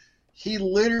storyline. He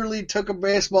literally took a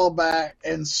baseball bat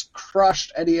and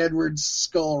crushed Eddie Edwards'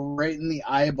 skull right in the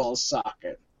eyeball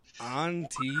socket. On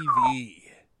TV.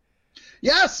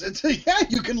 Yes,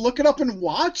 you can look it up and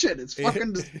watch it. It's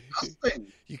fucking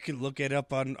disgusting. You can look it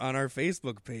up on our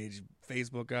Facebook page,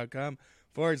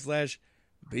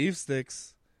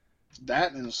 facebook.com/beefsticks.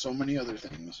 That and so many other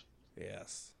things.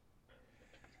 Yes.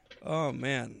 Oh,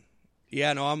 man.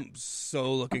 Yeah, no, I'm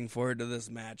so looking forward to this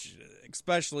match,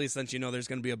 especially since, there's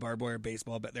going to be a barbed wire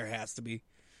baseball bet. There has to be.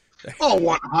 Oh,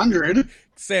 100.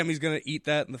 Sammy's going to eat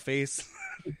that in the face.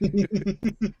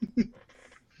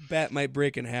 Bat might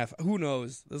break in half. Who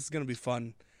knows? This is going to be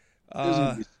fun. There's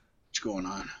going to be so much going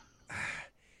on.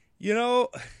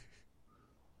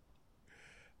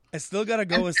 I still got to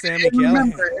go with Sami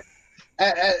Callihan.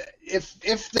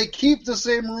 If they keep the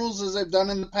same rules as they've done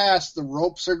in the past, the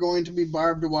ropes are going to be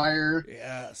barbed wire.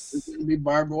 Yes. It's going to be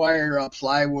barbed wire,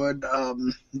 plywood.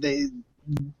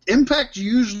 Impact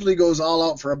usually goes all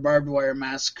out for a barbed wire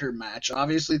massacre match.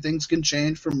 Obviously, things can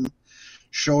change from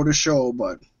show to show,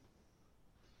 but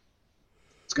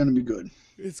it's going to be good.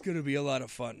 It's gonna be a lot of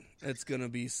fun. It's gonna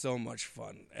be so much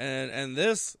fun. And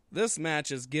this match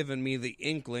has given me the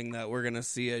inkling that we're gonna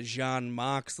see a Jon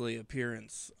Moxley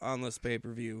appearance on this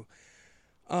pay-per-view.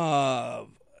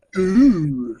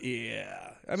 Ooh.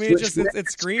 Yeah. I mean, it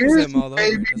screams him all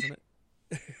over, doesn't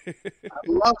it? I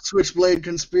love Switchblade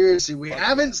Conspiracy. We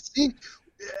haven't seen,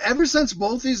 ever since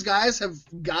both these guys have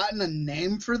gotten a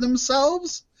name for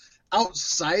themselves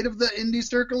outside of the indie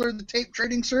circle or the tape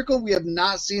trading circle, we have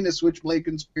not seen a Switchblade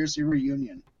Conspiracy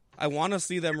reunion. I want to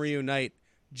see them reunite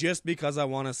just because I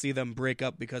want to see them break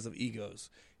up because of egos.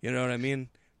 You know what I mean?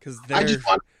 Because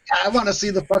I want to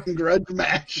see the fucking grudge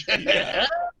match. Yeah.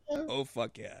 Oh,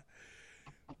 fuck yeah.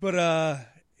 But,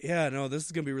 yeah, no, this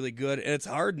is going to be really good. And it's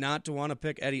hard not to want to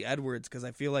pick Eddie Edwards because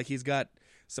I feel like he's got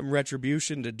some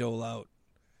retribution to dole out.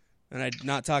 And I'm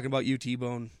not talking about you,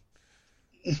 T-Bone.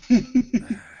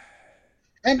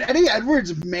 And Eddie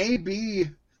Edwards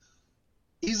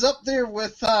he's up there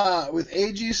with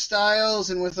AG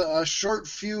Styles and with a short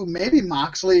few, maybe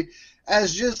Moxley,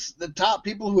 as just the top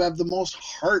people who have the most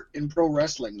heart in pro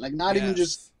wrestling. Like, even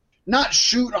just, not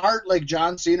shoot heart like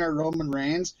John Cena or Roman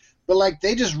Reigns, but like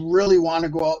they just really want to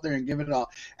go out there and give it all.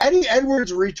 Eddie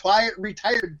Edwards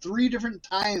retired 3 different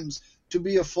times to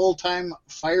be a full-time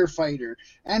firefighter,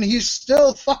 and he's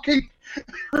still fucking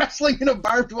wrestling in a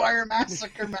barbed wire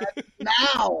massacre match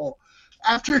now,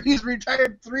 after he's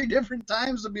retired 3 different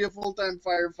times to be a full-time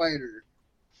firefighter.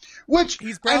 Which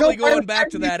he's probably going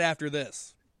back to that after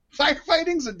this.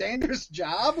 Firefighting's a dangerous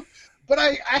job, but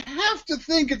I have to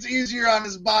think it's easier on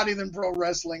his body than pro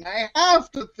wrestling. I have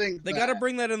to think they got to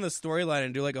bring that in the storyline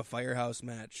and do like a firehouse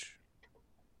match.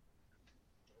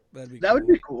 That would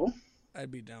be cool. I'd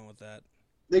be down with that.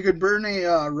 They could burn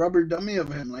a rubber dummy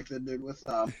of him like they did with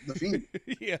The Fiend.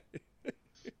 Yeah.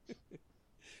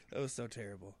 That was so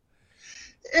terrible.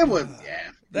 It was,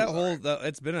 yeah.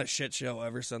 It's been a shit show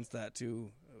ever since that,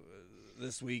 too.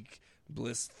 This week,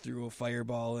 Bliss threw a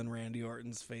fireball in Randy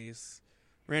Orton's face.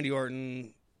 Randy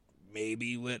Orton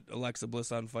maybe lit Alexa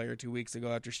Bliss on fire 2 weeks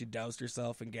ago after she doused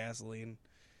herself in gasoline.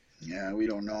 Yeah, we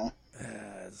don't know.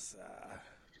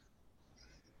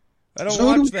 I don't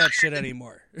watch that shit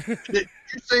anymore. Did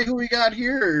you say who we got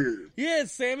here? Yeah,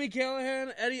 it's Sami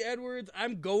Callihan, Eddie Edwards.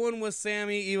 I'm going with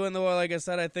Sami, even though, like I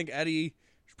said, I think Eddie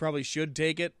probably should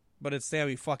take it, but it's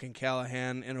Sami fucking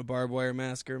Callihan in a barbed wire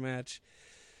massacre match.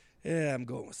 Yeah, I'm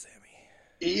going with Sami.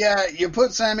 Yeah, you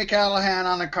put Sami Callihan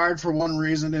on a card for one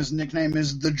reason. His nickname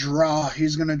is The Draw.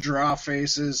 He's going to draw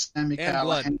faces. Sami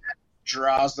Callihan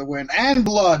draws the win. And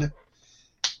blood.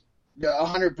 Yeah,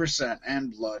 100%.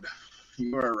 And blood.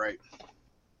 You are right.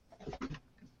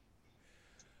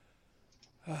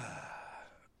 What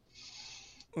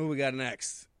do we got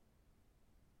next?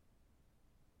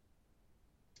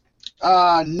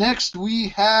 Next we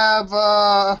have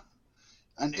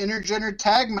an intergender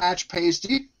tag match,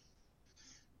 Paystee.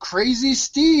 Crazy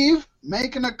Steve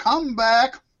making a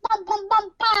comeback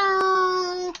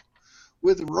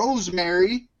with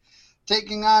Rosemary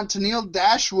taking on Tennille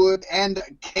Dashwood and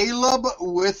Caleb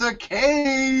with a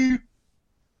K.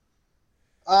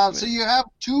 So you have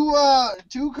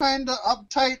two kind of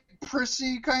uptight,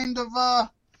 prissy kind of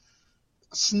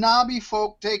snobby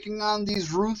folk taking on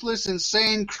these ruthless,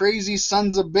 insane, crazy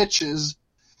sons of bitches.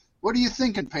 What are you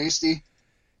thinking, Paystee?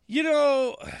 You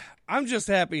know, I'm just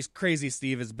happy Crazy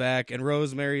Steve is back and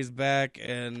Rosemary's back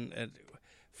and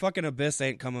fucking Abyss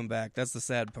ain't coming back. That's the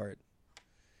sad part.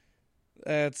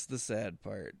 That's the sad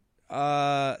part.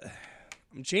 I'm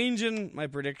changing my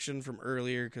prediction from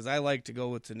earlier because I like to go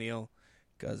with Tennille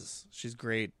because she's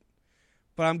great.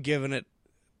 But I'm giving it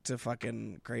to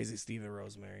fucking Crazy Steve and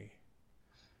Rosemary.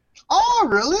 Oh,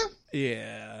 really?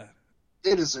 Yeah.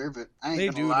 They deserve it. They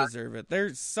do deserve it.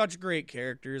 They're such great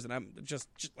characters, and I'm just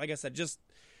like I said, just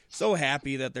so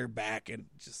happy that they're back, and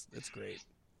just it's great.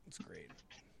 It's great.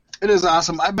 It is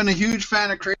awesome. I've been a huge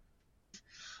fan of Crazy.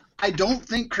 I don't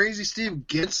think Crazy Steve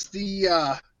gets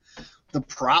the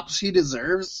props he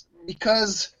deserves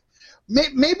because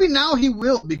maybe now he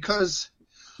will because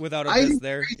without Abyss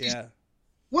there, yeah.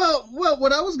 Well,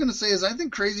 what I was gonna say is I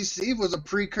think Crazy Steve was a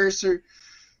precursor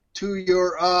to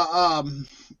your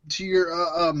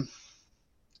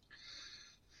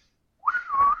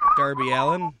Darby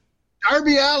Allin.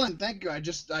 Darby Allin, thank you. I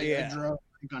drew a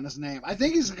blank on his name. I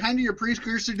think he's kind of your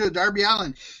precursor to Darby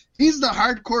Allin. He's the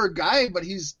hardcore guy, but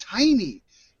he's tiny.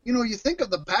 You know, you think of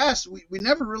the past, we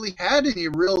never really had any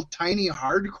real tiny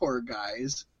hardcore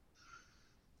guys.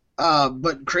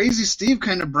 But Crazy Steve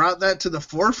kind of brought that to the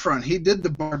forefront. He did the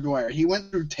barbed wire. He went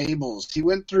through tables. He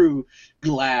went through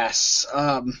glass.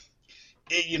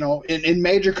 In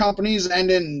major companies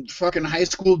and in fucking high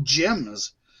school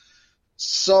gyms.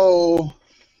 So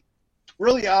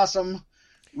really awesome,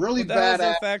 really what the hell is badass.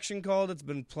 that faction called? It's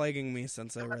been plaguing me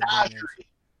since I read the names.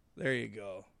 There you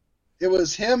go. It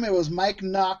was him. It was Mike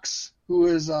Knox, who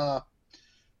is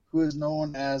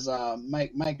known as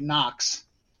Mike Knox.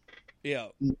 Yeah.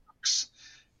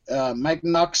 Mike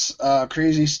Knox,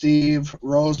 Crazy Steve,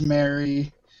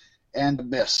 Rosemary, and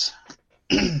Abyss.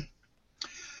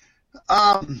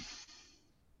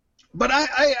 But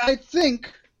I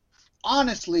think,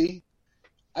 honestly,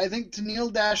 I think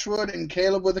Tennille Dashwood and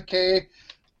Caleb with a K,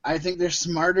 I think they're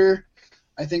smarter.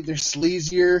 I think they're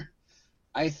sleazier.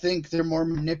 I think they're more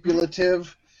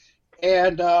manipulative.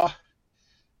 And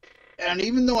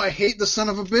even though I hate the son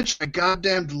of a bitch, I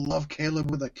goddamn love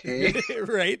Caleb with a K.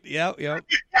 Right? Yep.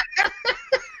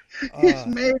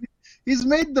 He's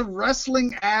made the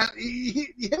wrestling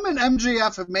him and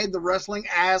MJF have made the wrestling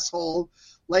asshole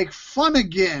like fun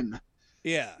again.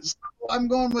 Yeah. So I'm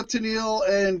going with Tennille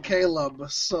and Caleb.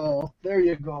 So there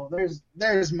you go.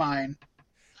 There's mine.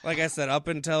 Like I said, up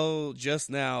until just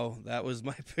now, that was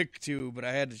my pick too, but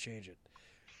I had to change it.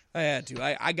 I had to.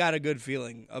 I got a good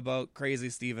feeling about Crazy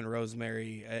Steve and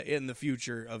Rosemary in the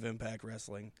future of Impact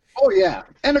Wrestling. Oh yeah,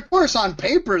 and of course on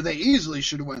paper they easily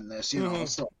should win this, you know.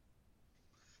 So.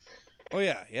 Oh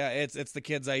yeah. It's the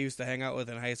kids I used to hang out with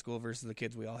in high school versus the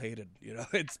kids we all hated. You know,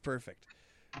 it's perfect.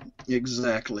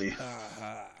 Exactly.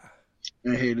 I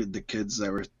hated the kids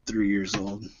that were 3 years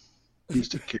old. I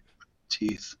used to kick their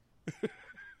teeth.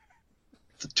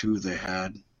 The two they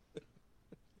had.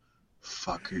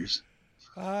 Fuckers.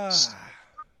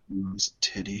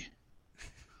 Titty.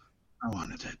 I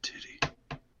wanted that titty.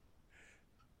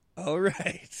 All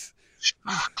right.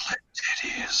 Chocolate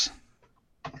titties.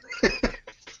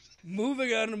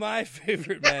 Moving on to my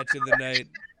favorite match of the night.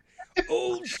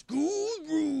 Old School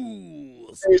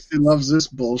Rules. Paystee loves this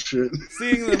bullshit.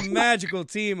 Seeing the magical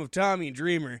team of Tommy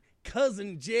Dreamer,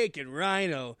 Cousin Jake, and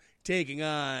Rhino taking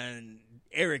on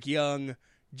Eric Young,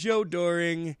 Joe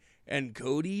Doring, and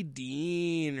Cody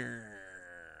Deaner.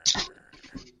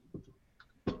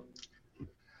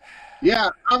 Yeah,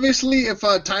 obviously, if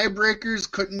tiebreakers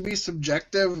couldn't be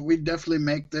subjective, we'd definitely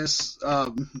make this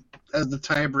as the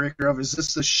tiebreaker of, is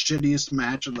this the shittiest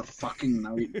match of the fucking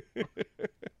night?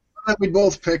 We'd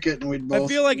both pick it, and we'd both... I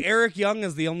feel like Eric Young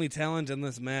is the only talent in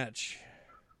this match.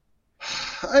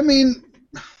 I mean,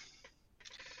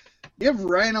 give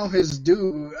Rhino his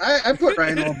due. I put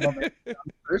Rhino above it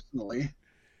personally,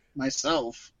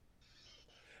 myself.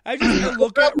 I just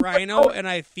look at Rhino and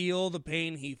I feel the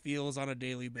pain he feels on a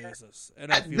daily basis,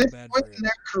 and I feel bad for him. In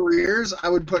their careers, I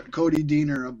would put Cody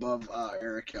Deaner above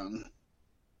Eric Young.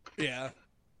 Yeah.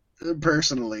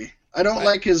 Personally. I don't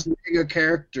like his mega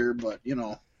character, but, you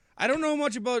know. I don't know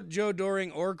much about Joe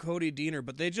Doring or Cody Deaner,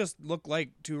 but they just look like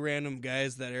two random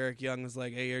guys that Eric Young was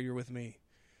like, hey, you're with me.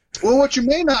 Well, what you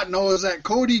may not know is that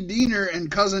Cody Deaner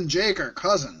and Cousin Jake are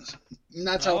cousins. And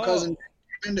that's how Cousin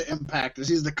Jake came into Impact, is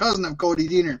he's the cousin of Cody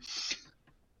Deaner.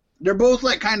 They're both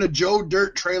like kind of Joe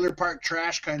Dirt Trailer Park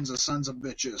Trash kinds of sons of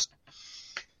bitches.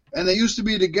 And they used to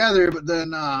be together, but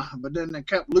then they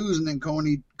kept losing, and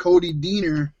Cody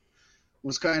Deaner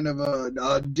was kind of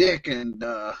a dick and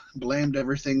blamed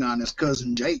everything on his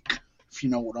cousin Jake, if you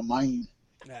know what I mean.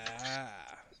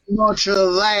 Much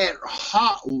of that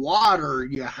hot water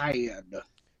you had.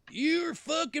 You're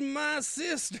fucking my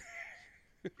sister.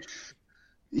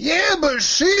 Yeah, but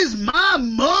she's my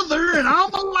mother and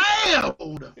I'm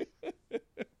allowed.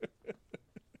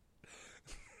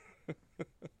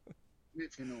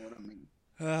 If you know what I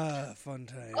mean. Fun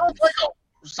time.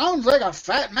 Sounds like a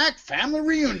Fat Mack family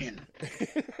reunion.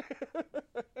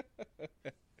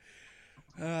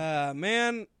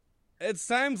 Man, it's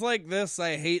times like this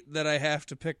I hate that I have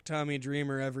to pick Tommy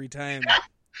Dreamer every time.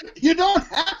 You don't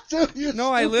have to.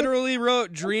 No, I literally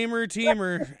wrote Dreamer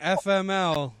Teamer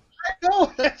FML. I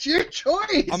know, that's your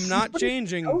choice. I'm not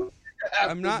changing.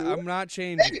 I'm not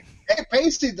changing. Hey,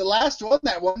 Paystee, the last one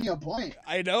that won you a point.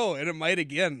 I know, and it might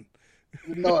again.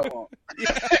 No, it won't.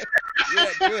 Yeah,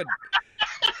 good.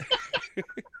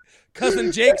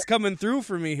 Cousin Jake's coming through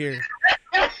for me here.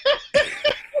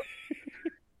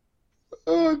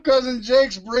 Oh, Cousin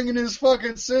Jake's bringing his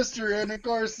fucking sister, and of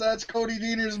course that's Cody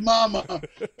Deaner's mama.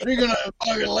 She's gonna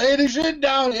fucking lay the shit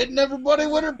down, hitting everybody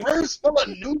with her purse full of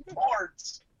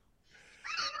Newports.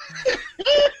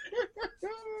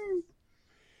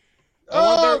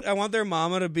 I want their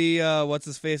mama to be what's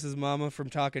his face's mama from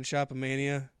Talking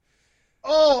Shop-A-Mania.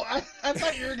 Oh, I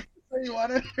thought you were gonna say you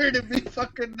wanted her to be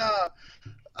fucking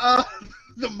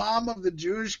the mom of the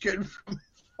Jewish kid from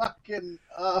fucking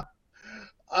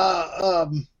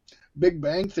Big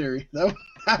Bang Theory. That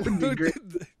would be great.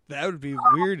 That would be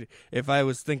weird if I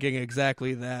was thinking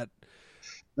exactly that.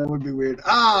 That would be weird.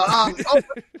 I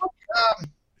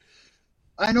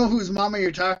know whose mama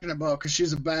you're talking about because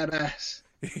she's a badass.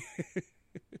 I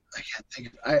can't think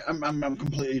of I'm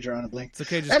completely drawing a blank. It's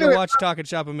okay, just go watch Talkin'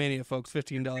 Shop-A-Mania, folks.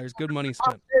 $15. Good money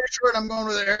spent. Short, I'm going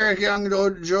with Eric Young,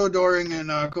 Joe Doring, and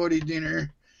Cody Deaner.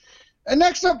 And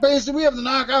next up, basically, we have the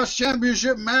Knockouts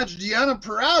Championship match. Deonna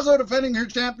Purrazzo defending her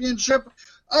championship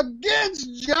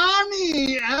against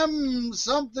Johnny M.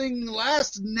 something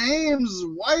last name's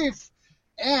wife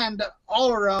and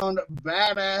all-around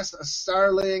badass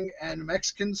starling and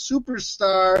Mexican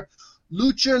superstar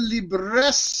Lucha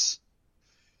Libres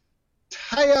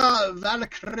Taya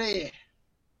Valkyrie.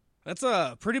 That's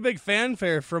a pretty big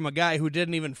fanfare from a guy who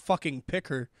didn't even fucking pick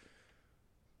her.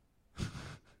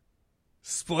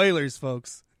 Spoilers,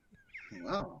 folks.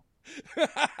 Wow.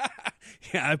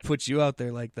 Yeah, I put you out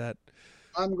there like that.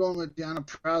 I'm going with Deonna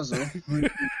Purrazzo.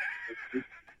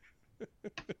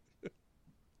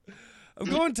 I'm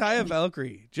going Taya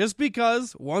Valkyrie. Just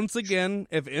because, once again,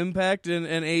 if Impact and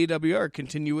AEW are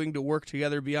continuing to work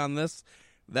together beyond this,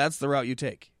 that's the route you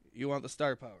take. You want the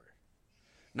star power.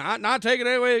 Not taking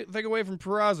anything away from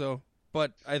Purrazzo,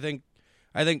 but I think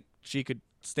she could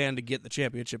stand to get the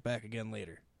championship back again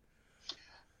later.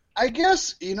 I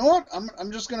guess, you know what?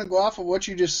 I'm just going to go off of what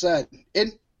you just said.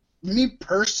 Me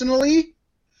personally,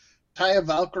 Taya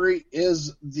Valkyrie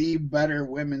is the better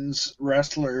women's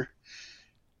wrestler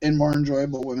and more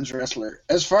enjoyable women's wrestler.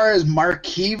 As far as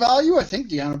marquee value, I think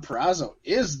Deonna Purrazzo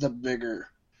is the bigger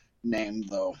name,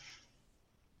 though.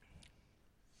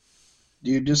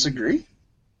 Do you disagree?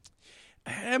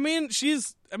 I mean,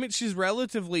 she's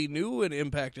relatively new in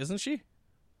Impact, isn't she?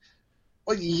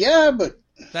 Well, yeah, but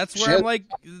that's where I'm like,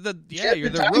 you're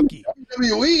the rookie.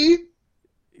 WWE.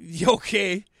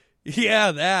 Okay,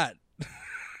 yeah, that.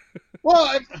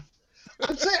 Well,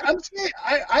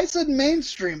 I said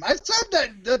mainstream. I said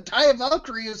that the Taya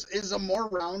Valkyrie is a more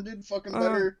rounded, fucking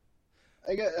better.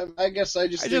 I guess I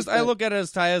look at it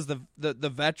as Taya as the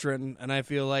veteran, and I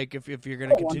feel like if you're going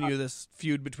to continue this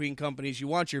feud between companies, you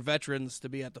want your veterans to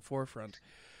be at the forefront.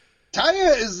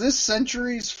 Taya is this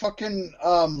century's fucking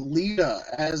Lita,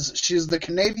 as she's the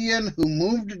Canadian who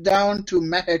moved down to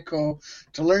Mexico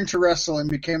to learn to wrestle and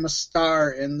became a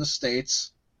star in the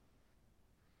States.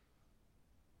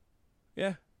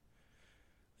 Yeah.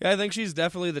 Yeah, I think she's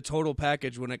definitely the total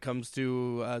package when it comes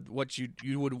to what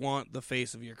you would want the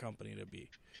face of your company to be.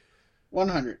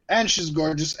 100. And she's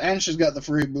gorgeous, and she's got the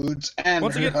free boots, and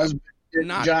her husband,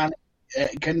 John,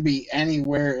 can be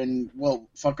anywhere and will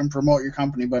fucking promote your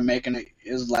company by making it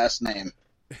his last name.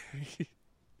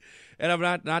 And I'm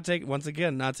not taking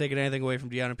anything away from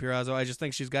Deonna Purrazzo. I just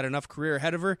think she's got enough career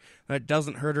ahead of her that it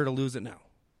doesn't hurt her to lose it now.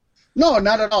 No,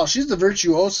 not at all. She's the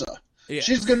virtuosa. Yeah.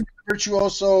 She's going to be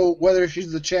virtuoso whether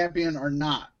she's the champion or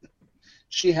not.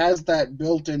 She has that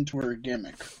built into her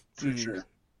gimmick, for sure.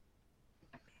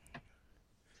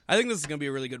 I think this is going to be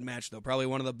a really good match, though. Probably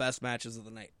one of the best matches of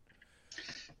the night.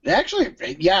 Actually,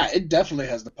 yeah, it definitely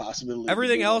has the possibility.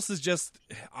 Everything else is just,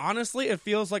 honestly, it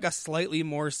feels like a slightly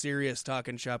more serious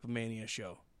Talkin' Shop-A-Mania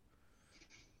show.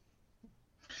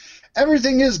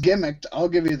 Everything is gimmicked, I'll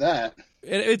give you that.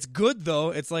 It's good, though.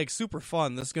 It's like super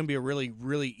fun. This is going to be a really,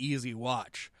 really easy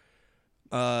watch.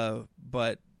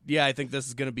 But yeah, I think this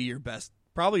is going to be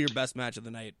probably your best match of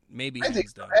the night. Maybe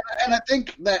hands down. And I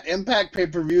think that Impact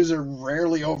pay-per-views are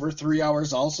rarely over 3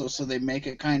 hours also, so they make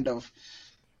it kind of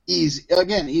easy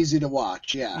to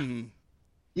watch, yeah. Mm-hmm.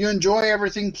 You enjoy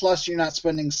everything, plus you're not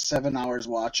spending 7 hours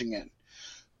watching it.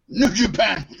 New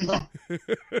Japan!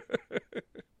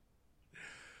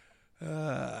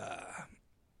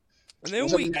 And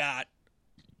then we got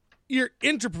your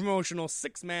interpromotional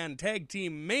 6-man tag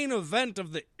team main event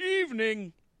of the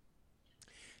evening.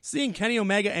 Seeing Kenny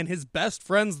Omega and his best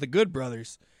friends, the Good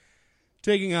Brothers,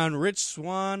 taking on Rich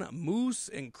Swann, Moose,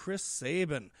 and Chris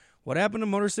Sabin. What happened to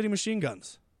Motor City Machine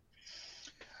Guns?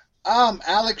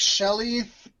 Alex Shelley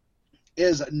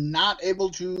is not able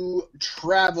to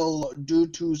travel due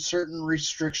to certain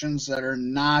restrictions that are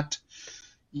not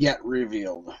yet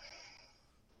revealed.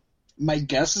 My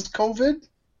guess is COVID.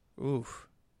 Oof.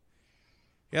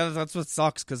 Yeah, that's what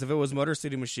sucks, because if it was Motor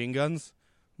City Machine Guns,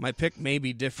 my pick may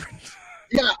be different.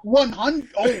 Yeah, 100.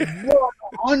 Oh,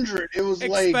 100. It was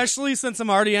especially since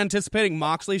I'm already anticipating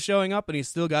Moxley showing up, and he's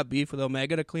still got beef with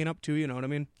Omega to clean up too, you know what I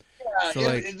mean? Yeah,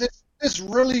 so this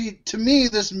really, to me,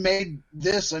 this made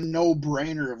this a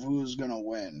no-brainer of who's going to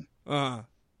win.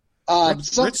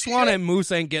 Rich Swann and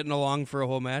Moose ain't getting along for a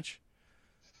whole match.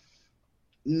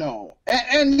 No.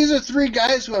 And these are three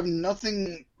guys who have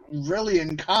nothing really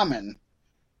in common.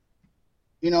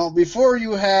 You know, before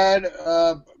you had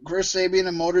Chris Sabin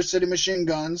and Motor City Machine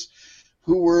Guns,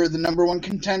 who were the number one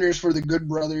contenders for the Good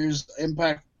Brothers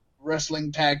Impact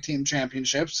Wrestling Tag Team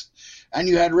Championships. And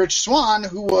you had Rich Swann,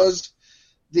 who was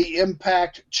the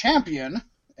Impact Champion.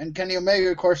 And Kenny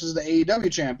Omega, of course, is the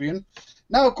AEW Champion.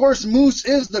 Now, of course, Moose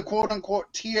is the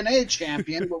quote-unquote TNA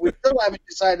Champion, but we still haven't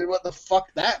decided what the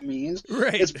fuck that means.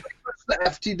 Right. It's pretty much the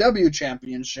FTW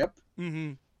Championship.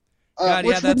 Mm-hmm. God,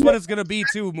 yeah, that's what it's going to be,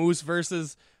 too. Moose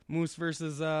versus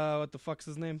what the fuck's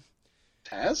his name?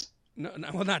 Taz? No,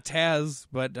 well, not Taz,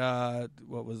 but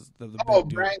what was the Oh, big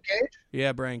dude? Brian Cage?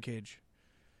 Yeah, Brian Cage.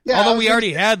 Yeah, although we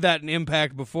already had that in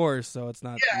Impact before, so it's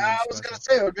not. Yeah, I was going to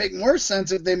say it would make more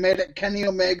sense if they made it Kenny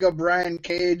Omega, Brian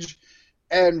Cage,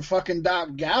 and fucking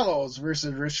Doc Gallows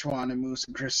versus Rich Swann and Moose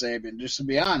and Chris Sabin. Just to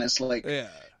be honest, like, yeah,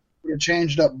 we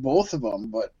changed up both of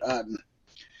them, but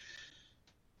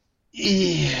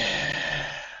yeah,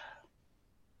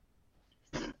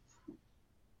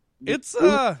 it's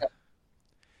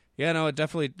yeah, no, it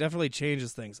definitely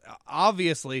changes things.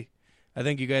 Obviously, I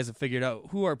think you guys have figured out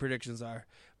who our predictions are,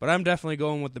 but I'm definitely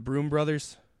going with the Broom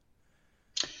Brothers.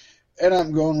 And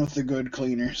I'm going with the Good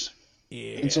Cleaners.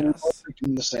 Yes. And so we're both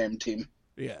picking the same team.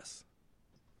 Yes.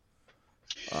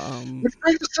 Which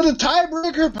brings us to the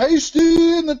tiebreaker,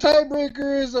 Paystee, and the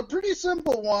tiebreaker is a pretty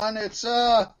simple one. It's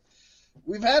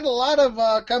we've had a lot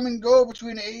of come and go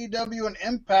between AEW and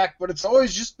Impact, but it's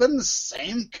always just been the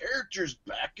same characters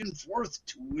back and forth,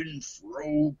 to and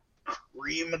fro.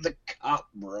 Cream of the cock,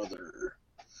 brother.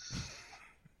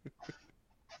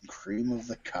 Cream of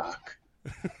the cock.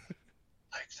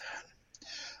 Like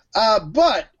that.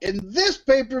 But in this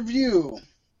pay-per-view,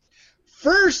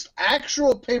 first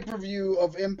actual pay-per-view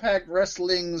of Impact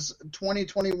Wrestling's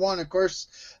 2021, of course,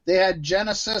 they had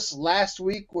Genesis last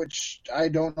week, which I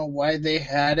don't know why they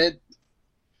had it,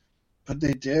 but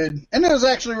they did. And it was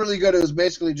actually really good. It was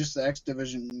basically just the X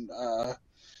Division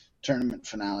tournament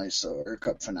finale, or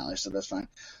cup finale, so that's fine.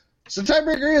 So the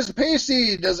tiebreaker is,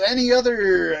 Paystee, does any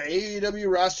other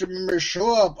AEW roster member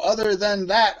show up other than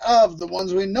that of the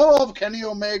ones we know of, Kenny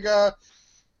Omega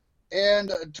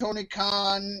and Tony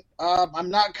Khan? I'm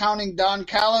not counting Don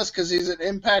Callis because he's an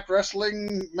Impact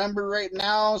Wrestling member right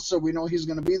now, so we know he's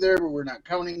going to be there, but we're not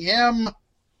counting him.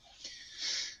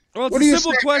 Well, it's a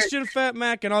simple question, Fat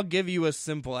Mack, and I'll give you a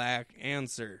simple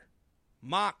answer.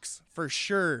 Mox, for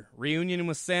sure. Reunion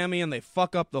with Sammy, and they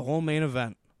fuck up the whole main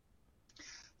event.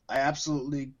 I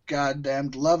absolutely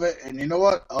goddamn love it, and you know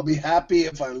what? I'll be happy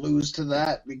if I lose to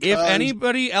that. Because if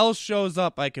anybody else shows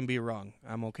up, I can be wrong.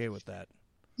 I'm okay with that.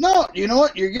 No, you know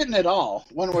what? You're getting it all,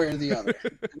 one way or the other.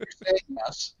 You're saying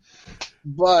yes.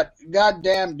 But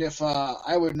goddamned if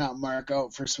I would not mark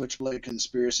out for Switchblade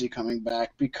Conspiracy coming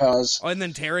back, because... Oh, and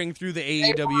then tearing through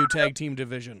the AEW tag team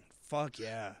division. Fuck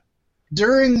yeah.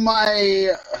 During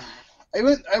my...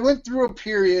 I went through a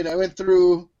period. I went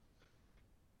through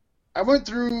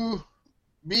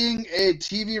being a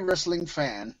TV wrestling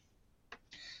fan,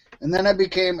 and then I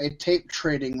became a tape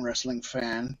trading wrestling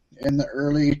fan in the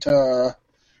early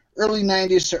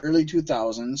 90s to early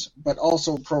 2000s, but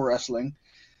also pro wrestling.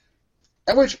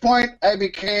 At which point I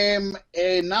became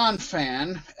a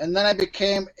non-fan, and then I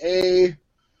became a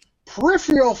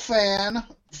peripheral fan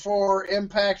for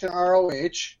Impact and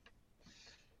ROH.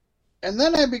 And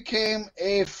then I became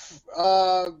a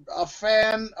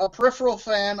peripheral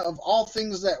fan of all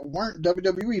things that weren't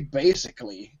WWE,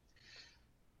 basically.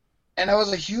 And I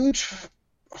was a huge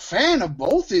fan of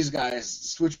both these guys,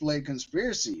 Switchblade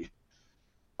Conspiracy,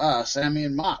 Sammy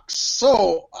and Mox.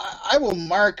 So I will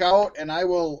mark out, and I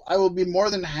will be more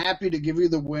than happy to give you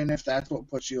the win if that's what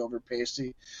puts you over,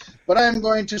 Paystee. But I'm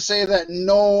going to say that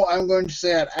I'm going to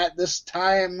say that at this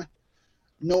time,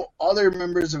 no other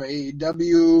members of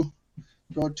AEW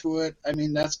go to it. I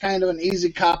mean, that's kind of an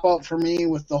easy cop-out for me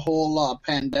with the whole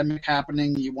pandemic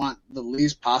happening. You want the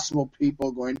least possible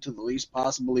people going to the least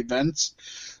possible events.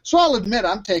 So I'll admit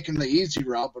I'm taking the easy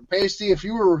route. But Paystee, if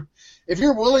you're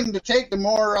willing to take the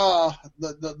more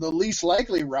the least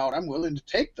likely route, I'm willing to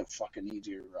take the fucking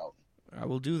easier route. I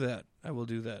will do that.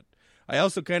 I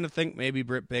also kind of think maybe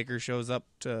Britt Baker shows up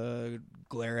to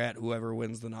glare at whoever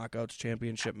wins the Knockouts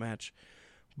Championship match.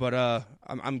 But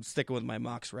I'm sticking with my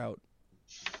Mox route.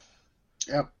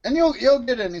 Yep, and you'll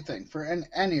get anything for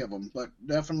any of them, but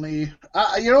definitely,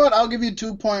 you know what? I'll give you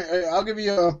 2 points.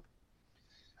 I'll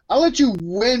let you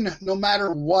win no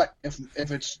matter what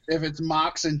if it's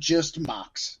Mox and just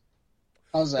Mox.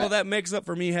 How's that? Well, that makes up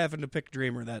for me having to pick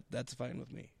Dreamer. That's fine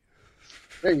with me.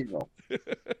 There you go. If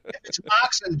it's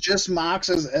Mox and just Mox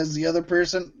as the other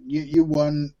person, you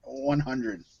won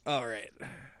 100. All right. I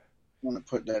want to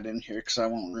put that in here because I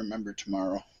won't remember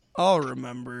tomorrow. I'll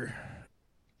remember.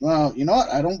 Well, you know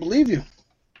what? I don't believe you.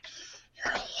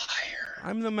 You're a liar.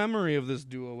 I'm the memory of this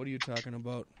duo. What are you talking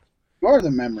about? You're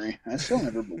the memory. I still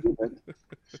never believe it.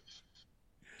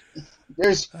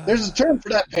 There's a term for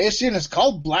that, Paystee, and it's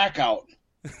called blackout.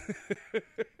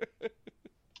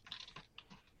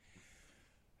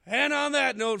 And on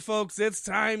that note, folks, it's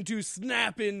time to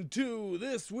snap into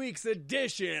this week's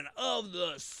edition of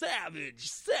the Savage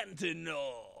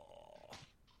Sentinel.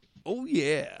 Oh,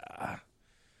 yeah.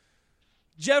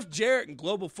 Jeff Jarrett and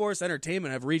Global Force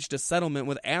Entertainment have reached a settlement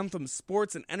with Anthem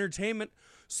Sports and Entertainment,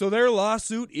 so their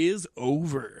lawsuit is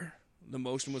over. The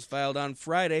motion was filed on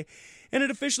Friday, and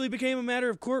it officially became a matter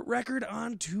of court record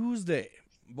on Tuesday.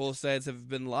 Both sides have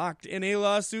been locked in a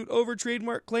lawsuit over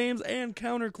trademark claims and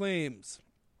counterclaims.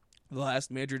 The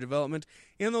last major development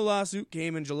in the lawsuit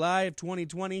came in July of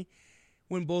 2020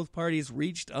 when both parties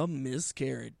reached a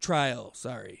trial.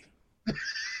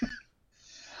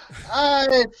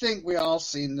 I think we all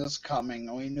seen this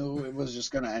coming. We knew it was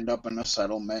just going to end up in a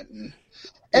settlement.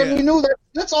 And we knew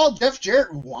that's all Jeff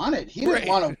Jarrett wanted. He didn't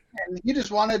want to win. He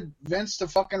just wanted Vince to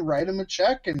fucking write him a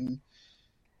check and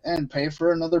pay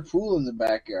for another pool in the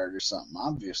backyard or something,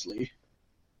 obviously.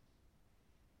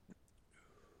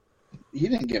 He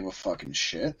didn't give a fucking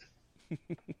shit.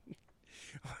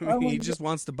 I mean, he just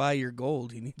wants to buy your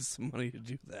gold. He needs some money to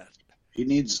do that. He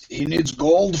needs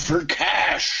gold for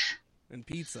cash. And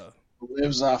pizza.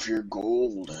 Lives off your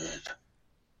gold.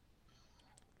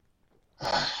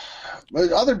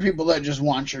 But other people that just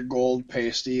want your gold,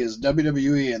 Paystee, is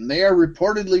WWE, and they are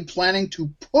reportedly planning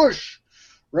to push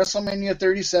WrestleMania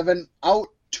 37 out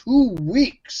 2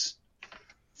 weeks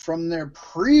from their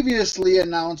previously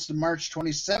announced March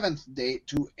 27th date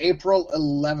to April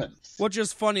 11th. Which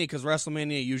is funny because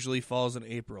WrestleMania usually falls in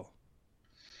April.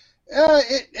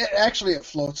 It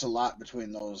floats a lot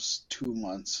between those 2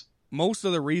 months. Most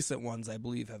of the recent ones, I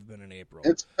believe, have been in April.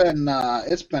 It's been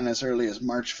as early as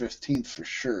March 15th for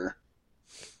sure.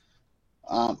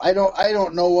 I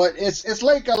don't know what it's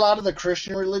like. A lot of the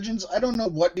Christian religions, I don't know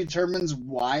what determines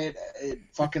why it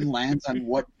fucking lands on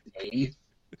what day.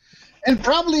 And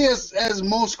probably as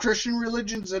most Christian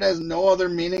religions, it has no other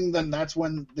meaning than that's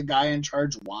when the guy in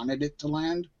charge wanted it to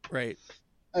land. Right.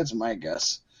 That's my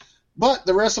guess. But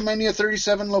the WrestleMania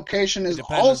 37 location is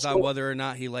depends on whether or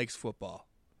not he likes football.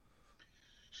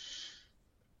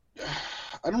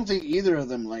 I don't think either of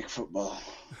them like football.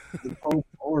 The Pope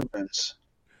or Vince.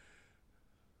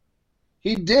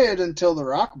 He did until The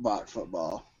Rock bought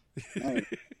football.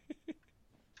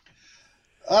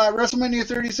 WrestleMania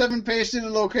 37 Paystee, the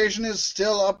location is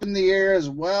still up in the air as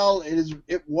well.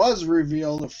 It was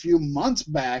revealed a few months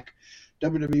back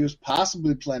WWE was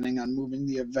possibly planning on moving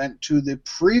the event to the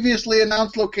previously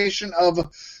announced location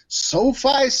of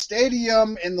SoFi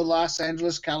Stadium in the Los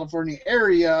Angeles, California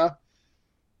area,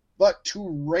 but to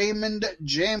Raymond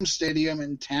James Stadium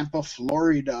in Tampa,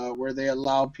 Florida, where they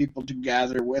allow people to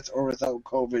gather with or without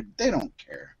COVID. They don't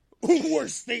care.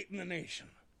 Worst state in the nation.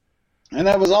 And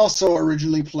that was also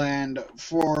originally planned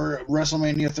for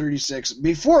WrestleMania 36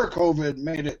 before COVID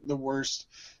made it the worst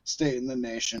state in the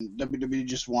nation. WWE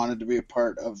just wanted to be a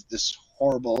part of this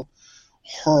horrible,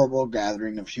 horrible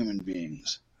gathering of human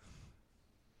beings.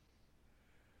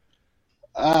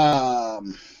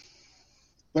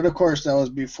 But of course, that was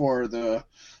before the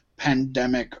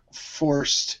pandemic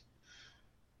forced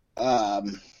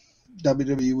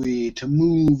WWE to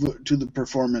move to the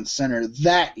Performance Center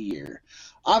that year.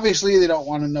 Obviously, they don't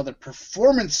want another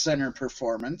Performance Center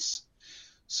performance.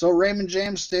 So Raymond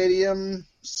James Stadium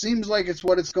seems like it's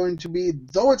what it's going to be,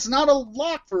 though it's not a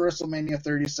lock for WrestleMania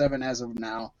 37 as of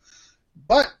now.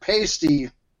 But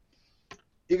Paystee,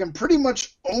 you can pretty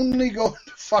much only go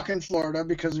to fucking Florida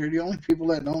because they're the only people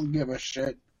that don't give a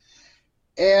shit.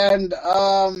 And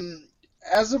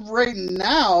as of right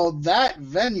now, that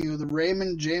venue, the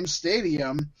Raymond James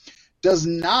Stadium, does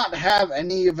not have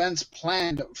any events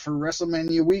planned for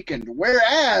WrestleMania weekend.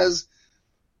 Whereas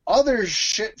other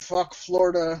shitfuck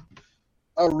Florida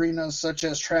arenas such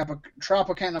as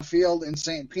Tropicana Field in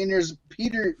St. Petersburg.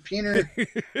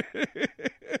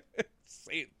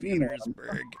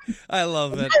 I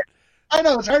love it. I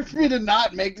know, it's hard for me to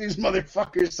not make these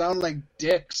motherfuckers sound like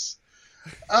dicks.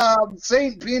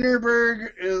 St.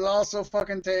 Petersburg is also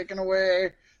fucking taken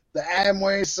away. The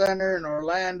Amway Center in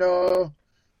Orlando.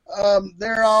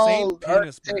 They're all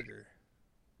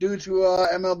due to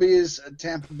MLB's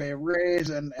Tampa Bay Rays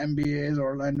and NBA's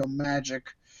Orlando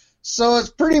Magic. So it's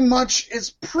pretty much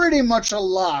a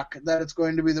lock that it's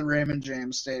going to be the Raymond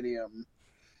James Stadium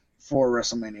for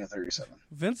WrestleMania 37.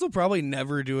 Vince will probably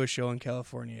never do a show in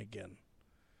California again.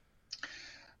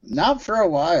 Not for a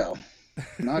while.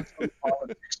 Not for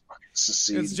politics.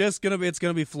 It's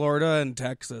gonna be Florida and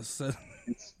Texas.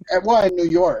 Well, in New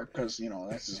York, because,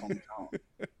 that's his hometown.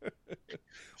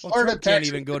 Well, Trump can't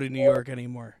even go to New York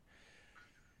anymore.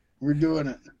 We're doing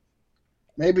it.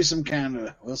 Maybe some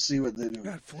Canada. We'll see what they do.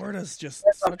 God, Florida's just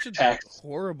such a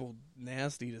horrible,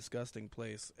 nasty, disgusting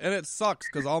place. And it sucks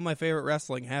because all my favorite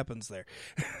wrestling happens there.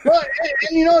 Well, and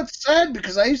it's sad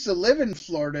because I used to live in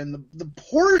Florida, and the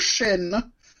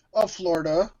portion of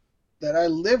Florida that I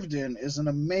lived in is an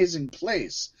amazing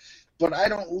place. But I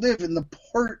didn't live in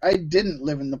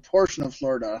the portion of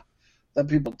Florida that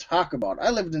people talk about. I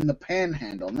lived in the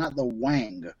Panhandle, not the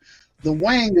Wang. The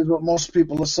Wang is what most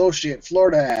people associate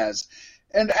Florida as.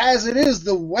 And as it is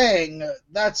the Wang,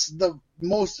 that's the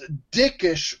most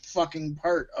dickish fucking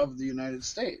part of the United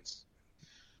States.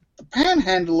 The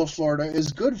Panhandle of Florida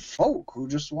is good folk who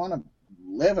just want to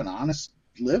live an honest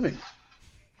living.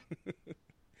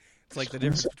 It's like the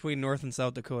difference between North and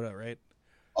South Dakota, right?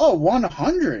 Oh,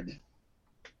 100.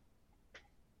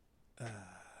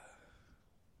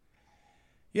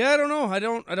 Yeah, I don't know.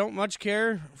 I don't much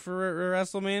care for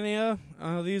WrestleMania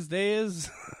these days.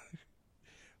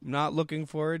 I'm not looking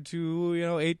forward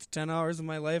to 8 to 10 hours of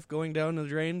my life going down the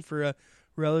drain for a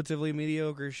relatively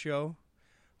mediocre show.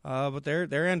 But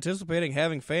they're anticipating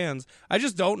having fans. I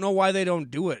just don't know why they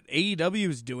don't do it.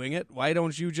 AEW's doing it. Why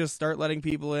don't you just start letting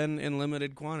people in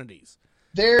limited quantities?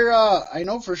 I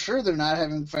know for sure they're not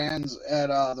having fans at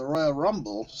the Royal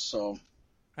Rumble. So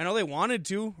I know they wanted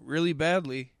to really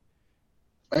badly.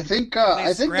 I think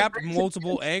they scrapped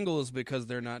multiple angles because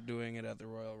they're not doing it at the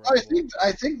Royal Rumble.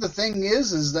 I think the thing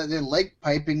is that they like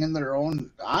piping in their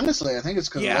own. Honestly, I think it's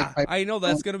because they like piping. I know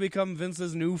that's going to become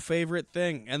Vince's new favorite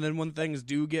thing. And then when things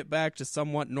do get back to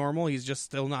somewhat normal, he's just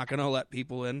still not going to let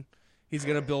people in. He's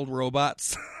going to build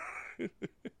robots.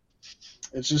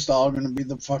 It's just all going to be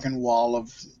the fucking wall of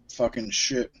fucking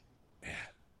shit.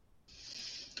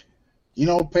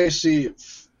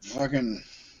 Paystee, fucking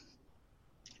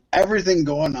everything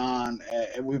going on.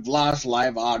 We've lost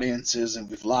live audiences and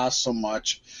we've lost so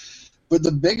much. But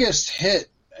the biggest hit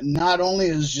not only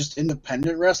is just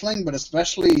independent wrestling, but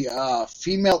especially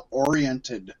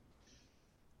female-oriented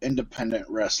independent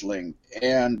wrestling.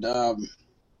 And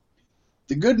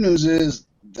the good news is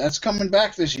that's coming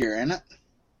back this year, ain't it?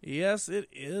 Yes, it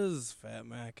is, Fat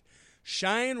Mack.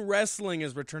 Shine Wrestling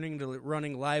is returning to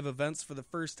running live events for the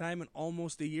first time in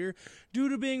almost a year due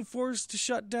to being forced to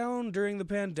shut down during the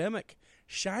pandemic.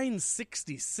 Shine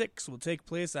 66 will take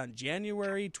place on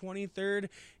January 23rd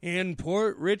in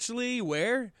Port Richey,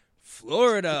 where?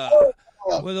 Florida,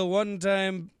 with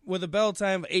a bell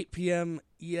time of 8 p.m.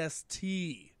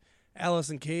 EST.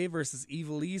 Allison Kay versus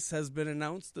Evilise has been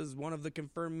announced as one of the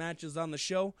confirmed matches on the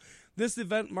show. This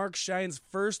event marks Shine's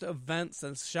first event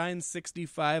since Shine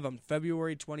 65 on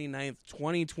February 29th,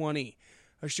 2020,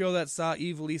 a show that saw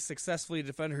Evilise successfully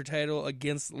defend her title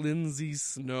against Lindsay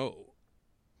Snow.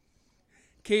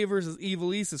 Kay versus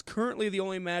Evilise is currently the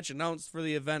only match announced for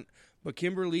the event, but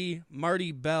Kimberly,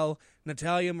 Marty Bell,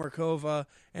 Natalia Markova,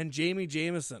 and Jamie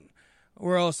Jameson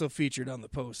were also featured on the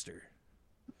poster.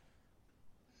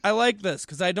 I like this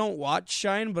because I don't watch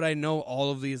Shine, but I know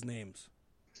all of these names.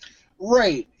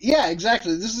 Right. Yeah,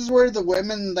 exactly. This is where the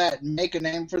women that make a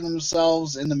name for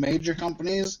themselves in the major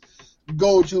companies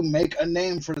go to make a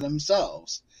name for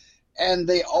themselves. And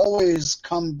they always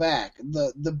come back.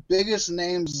 The biggest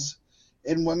names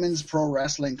in women's pro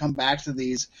wrestling come back to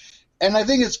these. And I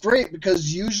think it's great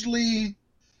because usually,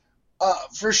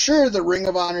 for sure, the Ring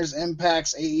of Honor's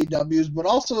Impacts, AEW's, but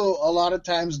also a lot of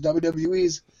times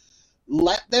WWE's,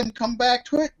 let them come back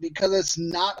to it because it's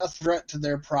not a threat to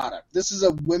their product. This is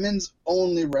a women's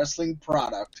only wrestling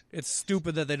product. It's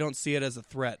stupid that they don't see it as a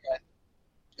threat.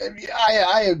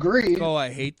 I agree. Oh, I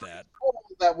hate that.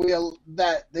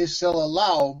 That they still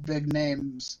allow big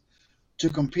names to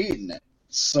compete in it.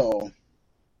 So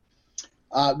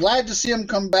glad to see them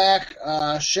come back.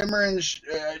 Shimmer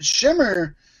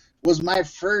was my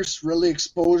first really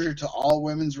exposure to all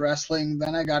women's wrestling.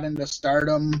 Then I got into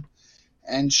Stardom.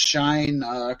 And Shine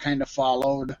kind of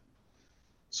followed.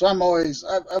 So I've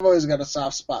always got a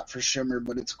soft spot for Shimmer,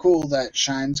 but it's cool that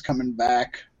Shine's coming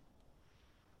back.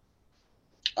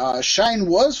 Shine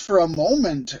was for a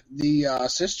moment the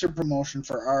sister promotion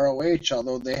for ROH,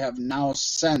 although they have now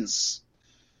since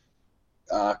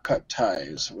cut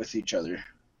ties with each other.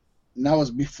 And that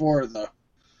was before the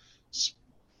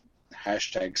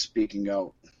hashtag speaking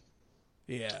out.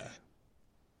 Yeah.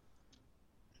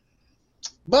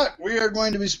 But we are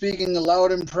going to be speaking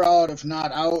loud and proud, if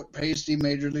not out. Paystee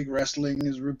Major League Wrestling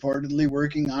is reportedly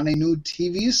working on a new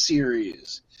TV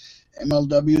series.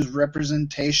 MLW's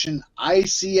representation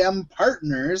ICM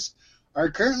partners are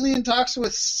currently in talks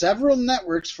with several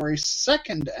networks for a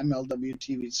second MLW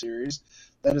TV series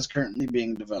that is currently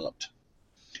being developed.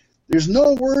 There's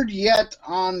no word yet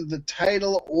on the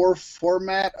title or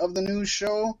format of the new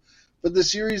show, but the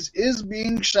series is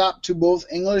being shopped to both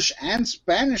English and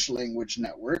Spanish language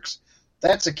networks.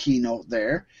 That's a keynote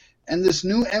there. And this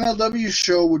new MLW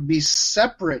show would be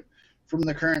separate from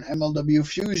the current MLW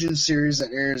Fusion series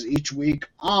that airs each week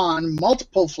on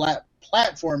multiple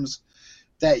platforms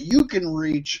that you can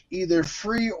reach either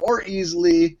free or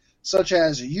easily, such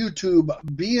as YouTube,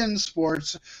 BN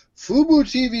Sports, Fubo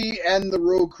TV, and the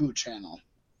Roku channel.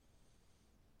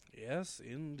 Yes,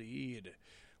 indeed.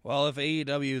 Well, if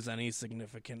AEW is any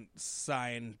significant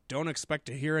sign, don't expect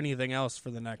to hear anything else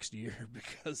for the next year,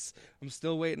 because I'm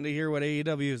still waiting to hear what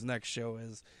AEW's next show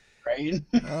is. Right?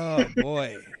 Oh,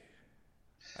 boy.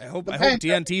 I hope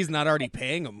TNT's not already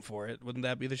paying them for it. Wouldn't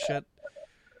that be the shit?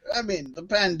 I mean, the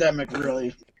pandemic really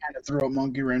kind of threw a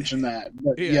monkey wrench in that.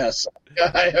 But yes,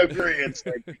 I agree. It's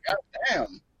like,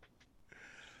 goddamn.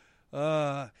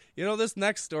 This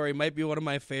next story might be one of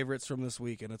my favorites from this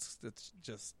week, and it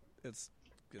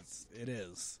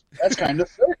is. That's kind of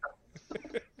sick.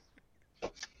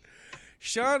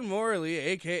 Sean Morley,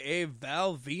 a.k.a.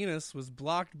 Val Venis, was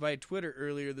blocked by Twitter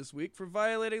earlier this week for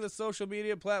violating the social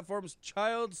media platform's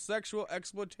child sexual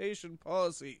exploitation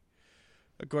policy.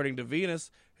 According to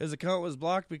Venis, his account was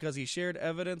blocked because he shared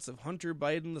evidence of Hunter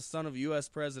Biden, the son of U.S.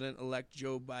 President-elect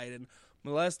Joe Biden,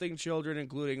 molesting children,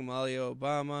 including Malia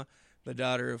Obama, the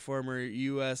daughter of former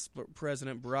U.S.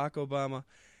 President Barack Obama.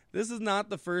 This is not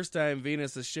the first time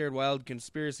Venis has shared wild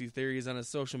conspiracy theories on his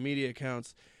social media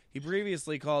accounts. He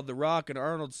previously called The Rock and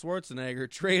Arnold Schwarzenegger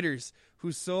traitors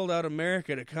who sold out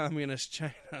America to communist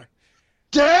China.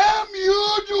 Damn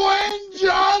you, Dwayne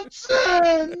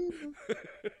Johnson!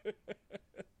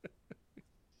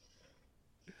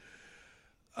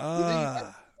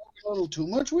 A little too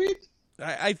much weed?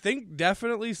 I think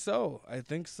definitely so. I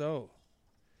think so.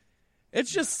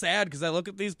 It's just sad because I look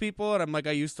at these people and I'm like,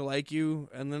 I used to like you,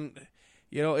 and then,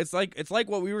 it's like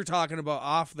what we were talking about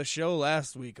off the show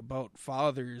last week about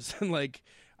fathers, and like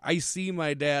I see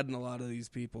my dad in a lot of these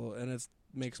people, and it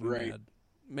makes me mad,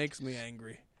 makes me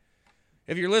angry.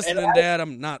 If you're listening, Dad,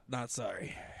 I'm not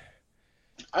sorry.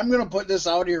 I'm gonna put this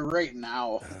out here right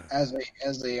now as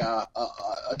a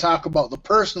talk about the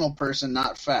personal person,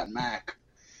 not Fat Mack.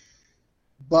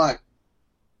 But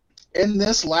in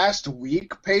this last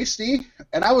week, Paystee,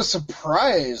 and I was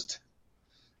surprised.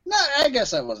 No, I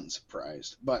guess I wasn't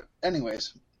surprised. But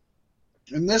anyways,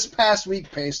 in this past week,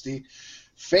 Paystee,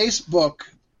 Facebook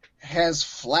has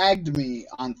flagged me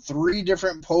on 3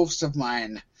 different posts of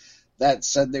mine that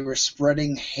said they were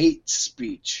spreading hate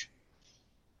speech.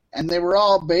 And they were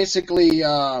all basically,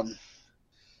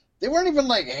 they weren't even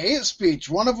like hate speech.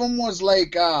 One of them was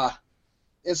like,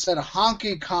 it said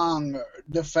Honky Kong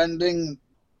defending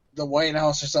the White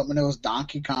House or something. It was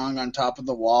Donkey Kong on top of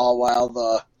the wall while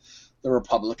the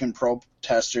Republican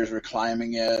protesters were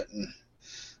climbing it. And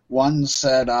one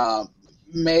said,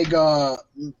 mega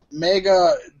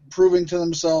proving to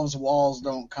themselves walls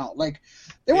don't count. Like,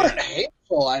 they weren't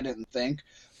hateful, I didn't think.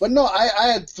 But no, I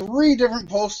had 3 different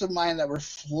posts of mine that were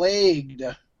flagged.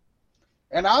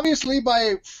 And obviously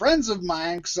by friends of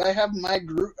mine, because I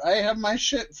have my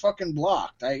shit fucking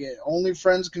blocked. Only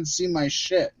friends can see my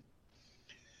shit.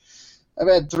 I've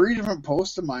had 3 different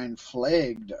posts of mine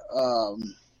flagged.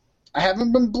 I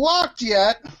haven't been blocked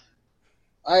yet.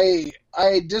 I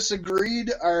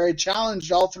disagreed, or I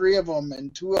challenged all 3 of them,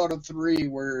 and 2 out of 3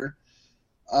 were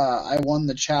I won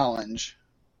the challenge.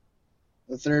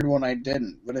 The 3rd one I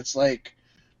didn't. But it's like,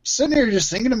 I'm sitting here just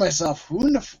thinking to myself,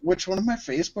 which one of my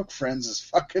Facebook friends is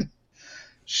fucking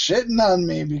shitting on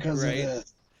me because of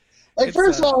this? Like,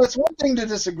 first of all, it's one thing to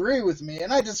disagree with me,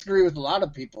 and I disagree with a lot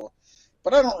of people,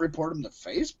 but I don't report them to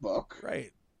Facebook.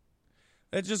 Right.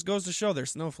 It just goes to show they're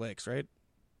snowflakes, right?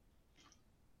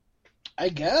 I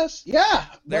guess, yeah.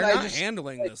 They're not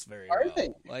handling this very well. They?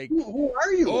 Like, who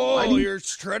are you? Oh, you're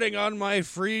treading on my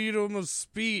freedom of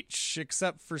speech.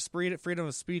 Except for freedom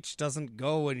of speech doesn't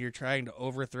go when you're trying to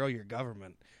overthrow your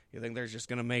government. You think they're just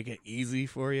going to make it easy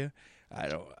for you? I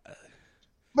don't.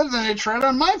 But then they tread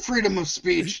on my freedom of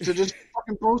speech to just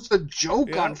fucking post a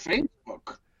joke on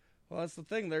Facebook. Well, that's the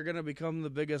thing. They're going to become the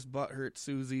biggest butthurt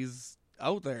Susies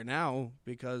out there now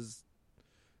because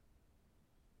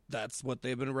that's what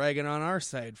they've been ragging on our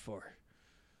side for.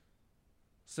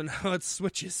 So now it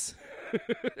switches.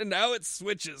 Now it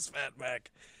switches, Fat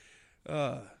Mack.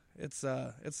 It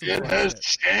has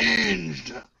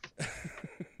changed.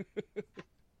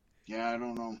 Yeah, I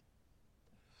don't know.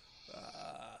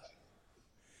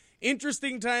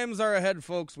 Interesting times are ahead,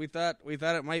 folks. We thought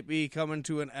it might be coming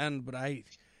to an end, but I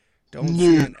don't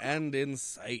see an end in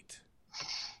sight.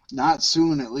 Not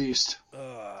soon, at least.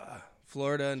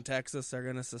 Florida and Texas are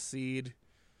going to secede.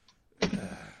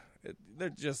 They're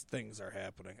just, things are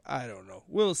happening. I don't know.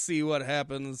 We'll see what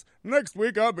happens next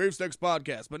week on Beef Sticks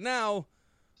Podcast. But now,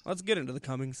 let's get into the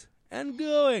comings and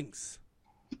goings.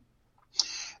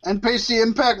 And Paystee,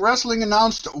 Impact Wrestling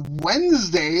announced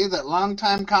Wednesday that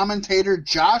longtime commentator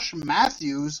Josh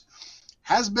Matthews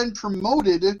has been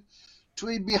promoted to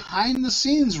a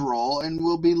behind-the-scenes role and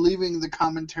will be leaving the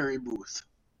commentary booth.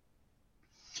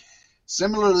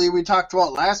 Similarly, we talked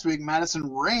about last week,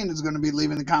 Madison Rayne is going to be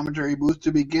leaving the commentary booth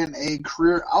to begin a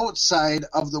career outside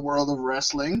of the world of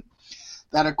wrestling.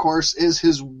 That, of course, is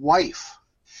his wife.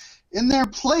 In their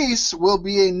place will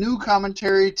be a new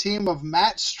commentary team of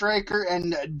Matt Stryker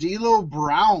and D'Lo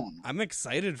Brown. I'm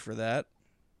excited for that.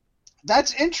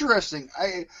 That's interesting.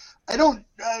 I don't.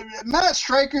 Matt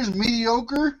Stryker's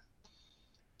mediocre.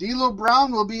 D'Lo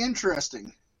Brown will be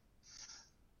interesting.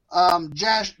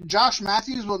 Josh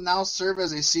Matthews will now serve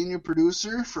as a senior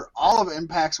producer for all of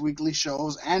Impact's weekly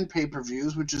shows and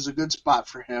pay-per-views, which is a good spot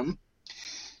for him.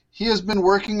 He has been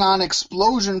working on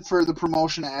Explosion for the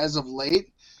promotion as of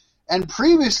late. And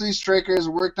previously, Stryker has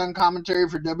worked on commentary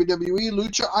for WWE,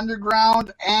 Lucha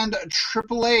Underground, and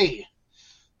AAA.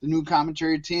 The new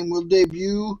commentary team will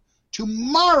debut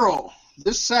tomorrow,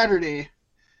 this Saturday,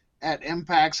 at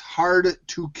Impact's Hard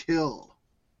to Kill.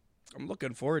 I'm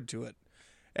looking forward to it.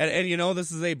 And you know,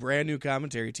 this is a brand new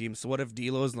commentary team, so what if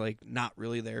D'Lo's like not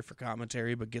really there for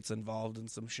commentary but gets involved in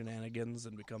some shenanigans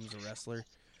and becomes a wrestler?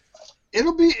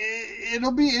 It'll be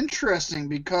interesting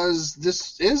because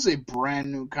this is a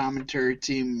brand new commentary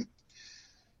team,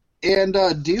 and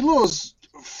D'Lo's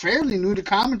fairly new to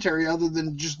commentary, other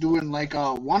than just doing like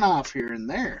a one-off here and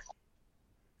there.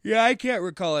 Yeah, I can't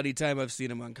recall any time I've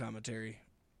seen him on commentary.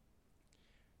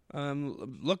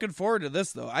 I'm looking forward to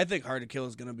this though. I think Hard to Kill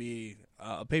is going to be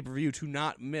a pay-per-view to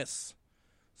not miss.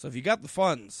 So if you got the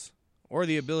funds or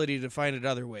the ability to find it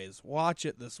other ways, watch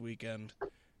it this weekend.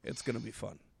 It's going to be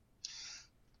fun.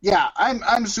 Yeah,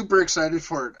 I'm super excited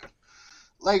for it.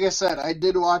 Like I said, I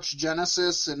did watch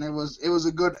Genesis, and it was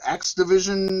a good X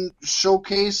Division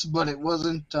showcase, but it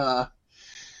wasn't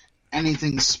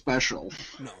anything special.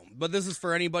 No, but this is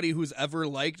for anybody who's ever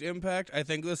liked Impact. I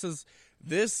think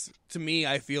this to me,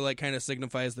 I feel like kind of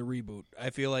signifies the reboot.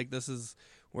 I feel like this is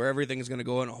where everything is going to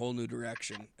go in a whole new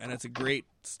direction, and it's a great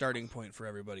starting point for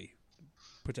everybody,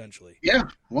 potentially. Yeah,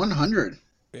 100.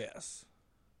 Yes.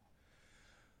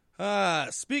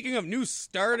 Speaking of new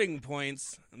starting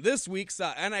points, this week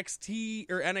saw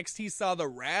NXT saw the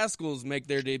Rascals make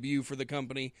their debut for the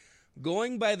company,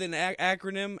 going by the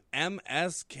acronym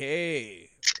MSK.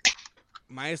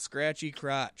 My Scratchy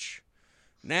Crotch.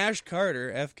 Nash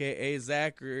Carter, FKA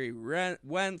Zachary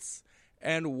Wentz,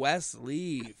 and Wes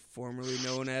Lee, formerly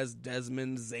known as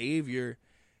Desmond Xavier,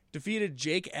 defeated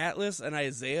Jake Atlas and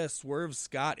Isaiah Swerve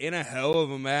Scott in a hell of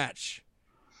a match.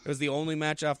 It was the only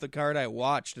match off the card I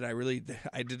watched, and I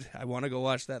want to go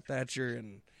watch that Thatcher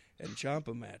and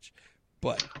Ciampa match.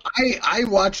 But I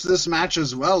watched this match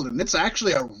as well, and it's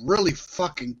actually a really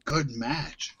fucking good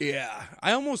match. Yeah,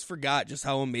 I almost forgot just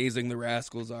how amazing the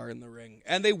Rascals are in the ring.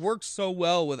 And they work so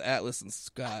well with Atlas and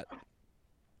Scott.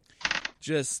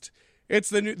 Just,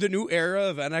 it's the new era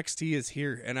of NXT is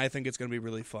here, and I think it's going to be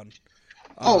really fun.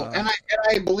 And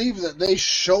I believe that they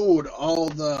showed all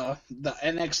the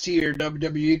NXT or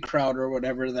WWE crowd or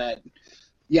whatever that,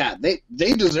 yeah,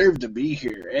 they deserve to be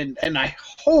here. And I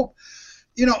hope,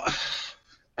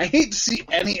 I hate to see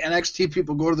any NXT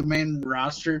people go to the main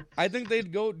roster. I think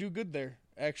they'd go do good there,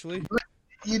 actually. But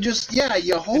you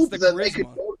hope that they could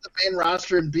go to the main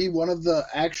roster and be one of the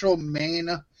actual main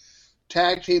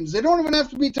tag teams. They don't even have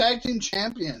to be tag team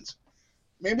champions.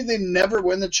 Maybe they never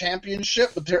win the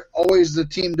championship, but they're always the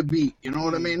team to beat. You know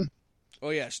what I mean? Oh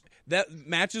yeah, that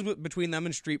matches between them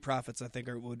and Street Profits, I think,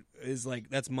 is like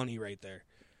that's money right there.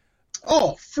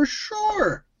 Oh, for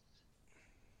sure.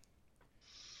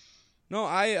 No,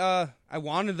 I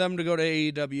wanted them to go to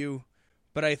AEW,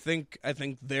 but I think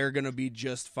they're gonna be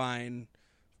just fine.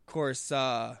 Of course,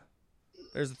 there's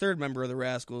a third member of the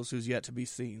Rascals who's yet to be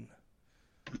seen.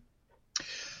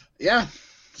 Yeah.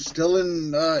 Still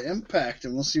in Impact,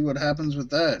 and we'll see what happens with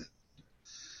that.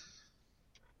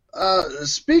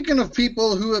 Speaking of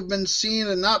people who have been seen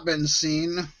and not been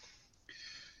seen,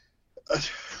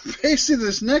 basically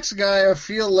this next guy, I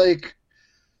feel like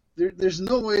there's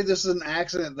no way this is an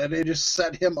accident that they just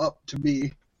set him up to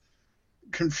be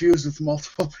confused with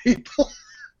multiple people.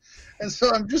 And so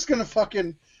I'm just going to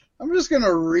I'm just going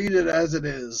to read it as it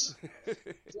is.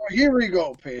 So here we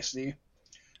go, Paystee.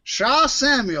 Shaw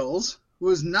Samuels, who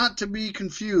is not to be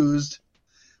confused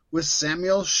with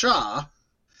Samuel Shaw,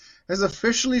 has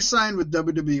officially signed with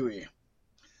WWE.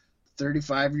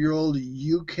 35-year-old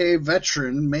UK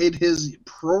veteran made his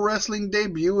pro wrestling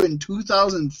debut in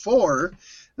 2004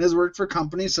 and has worked for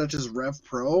companies such as Rev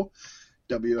Pro,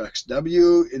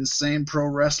 WXW, Insane Pro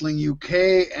Wrestling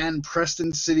UK, and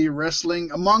Preston City Wrestling,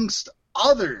 amongst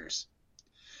others.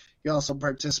 He also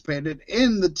participated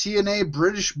in the TNA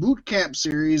British Boot Camp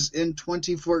Series in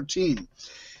 2014.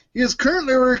 He is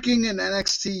currently working in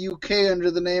NXT UK under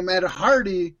the name Ed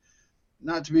Hardy,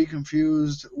 not to be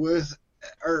confused with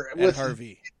Ed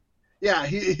Harvey. Yeah,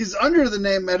 he's under the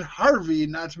name Ed Harvey,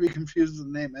 not to be confused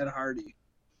with the name Ed Hardy.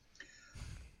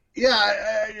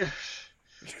 Yeah,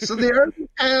 so they already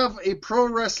have a pro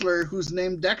wrestler who's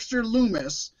named Dexter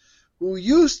Loomis, who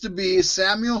used to be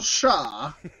Samuel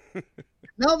Shaw.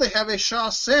 Now they have a Shaw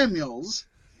Samuels.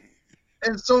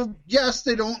 And so, yes,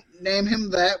 they don't name him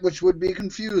that, which would be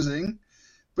confusing.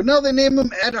 But now they name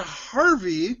him Ed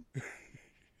Harvey.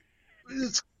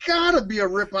 It's got to be a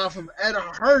ripoff of Ed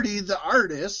Hardy, the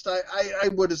artist, I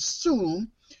would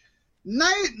assume.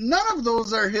 None of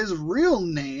those are his real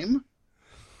name.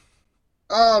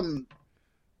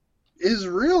 His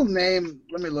real name,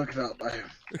 let me look it up. I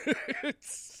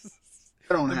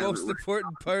don't the have most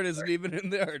important part isn't even in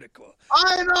the article.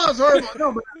 I know, it's horrible.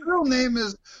 No, but his real name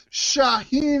is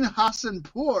Shaheen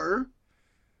Hassanpour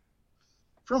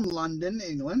from London,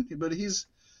 England. But he's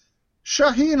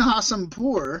Shaheen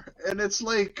Hassanpour, and it's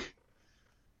like,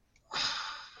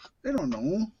 I don't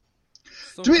know.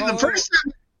 So to me, the first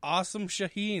time, Awesome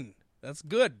Shaheen. That's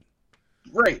good.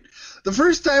 right. The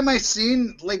first time I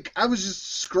seen, like, I was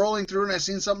just scrolling through and I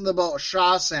seen something about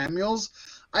Shaw Samuels.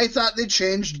 I thought they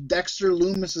changed Dexter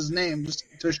Loomis's name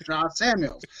to Shaw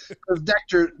Samuels. Because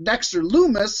Dexter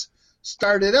Loomis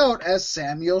started out as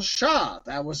Samuel Shaw.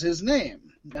 That was his name.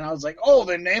 And I was like, oh,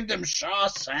 they named him Shaw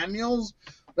Samuels?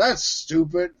 That's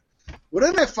stupid. Well,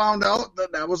 then I found out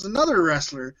that was another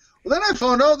wrestler. Well, then I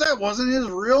found out that wasn't his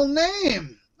real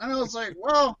name. And I was like,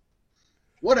 well,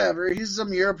 whatever. He's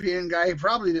some European guy. He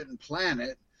probably didn't plan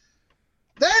it.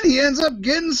 Then he ends up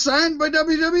getting signed by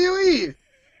WWE.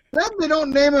 Then they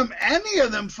don't name him any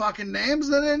of them fucking names.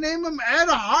 Then they name him Ed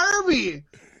Harvey.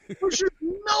 Which there's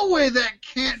no way that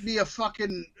can't be a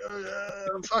fucking...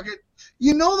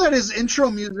 You know that his intro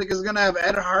music is going to have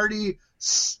Ed Hardy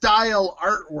style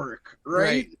artwork,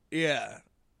 right? Yeah.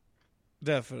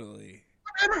 Definitely.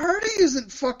 Ed Hardy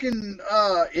isn't fucking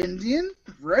Indian,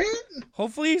 right?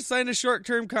 Hopefully he signed a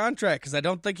short-term contract, because I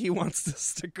don't think he wants to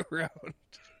stick around.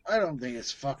 I don't think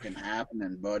it's fucking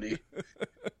happening, buddy.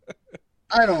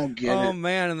 I don't get it. Oh,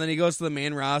 man, and then he goes to the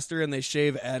main roster, and they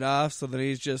shave Ed off, so that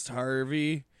he's just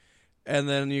Harvey. And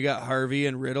then you got Harvey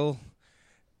and Riddle.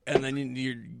 And then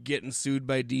you're getting sued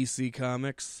by DC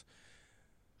Comics.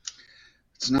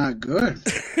 It's not good.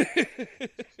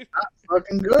 Not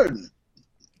fucking good.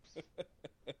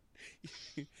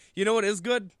 You know what is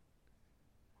good?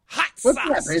 Hot What's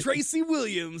Sauce that, Tracy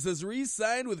Williams has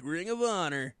re-signed with Ring of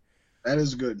Honor. That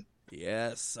is good.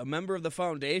 Yes, a member of the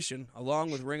Foundation,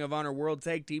 along with Ring of Honor World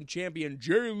Tag Team Champion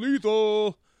Jay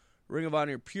Lethal, Ring of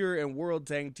Honor Pure and World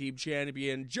Tag Team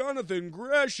Champion Jonathan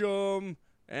Gresham,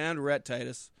 and Rhett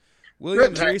Titus.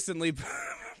 Williams recently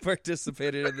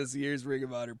participated in this year's Ring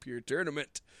of Honor Pure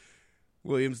tournament.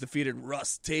 Williams defeated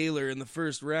Russ Taylor in the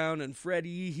first round and Fred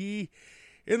Yeehee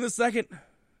in the second,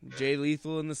 Jay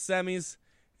Lethal in the semis,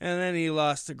 and then he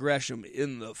lost to Gresham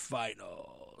in the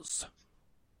finals.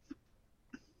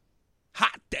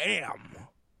 Hot damn.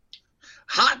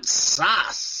 Hot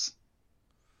sauce.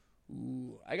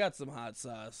 Ooh, I got some hot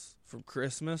sauce from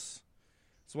Christmas.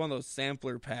 It's one of those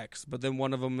sampler packs, but then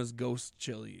one of them is ghost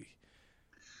chili.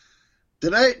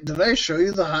 Did I show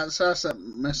you the hot sauce that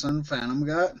my son Phantom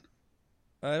got?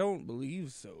 I don't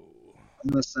believe so. I'm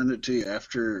gonna send it to you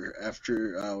after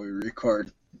we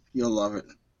record. You'll love it.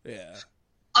 Yeah.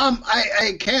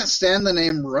 I can't stand the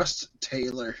name Rust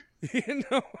Taylor. You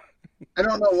know, I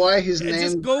don't know why his name.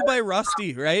 Just go by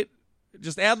Rusty, right?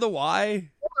 Just add the Y.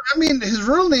 I mean, his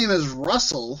real name is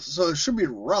Russell, so it should be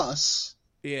Russ.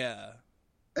 Yeah.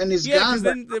 And he's gone.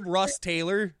 Then Russ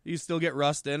Taylor, you still get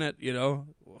Rust in it, you know.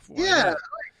 Yeah.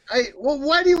 Well,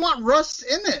 why do you want Rust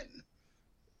in it?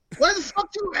 Why the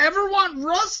fuck do you ever want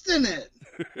Rust in it?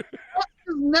 Rust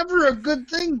is never a good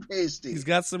thing, Paystee. He's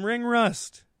got some ring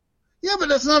rust. Yeah, but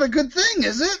that's not a good thing,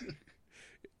 is it?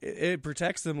 It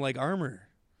protects him like armor.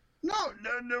 No.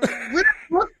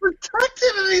 What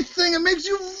protected anything? It makes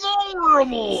you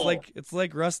vulnerable. It's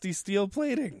like rusty steel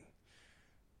plating.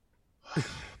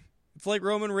 It's like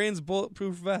Roman Reigns'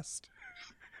 bulletproof vest.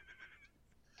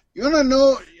 You want to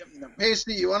know,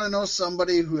 Paystee, you want to know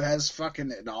somebody who has fucking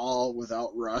it all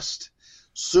without rust?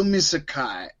 Sumi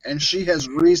Sakai, and she has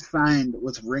re-signed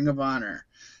with Ring of Honor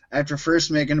after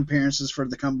first making appearances for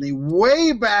the company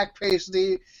way back,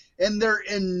 Paystee, in their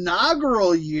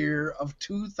inaugural year of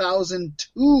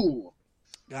 2002.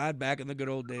 God, back in the good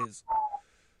old days.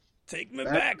 Take me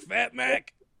back, Fat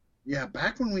Mack. Yeah,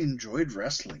 back when we enjoyed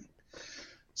wrestling.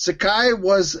 Sakai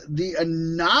was the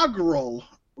inaugural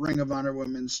Ring of Honor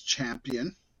Women's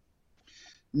Champion,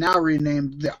 now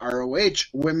renamed the ROH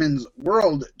Women's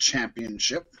World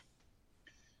Championship.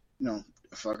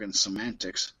 Fucking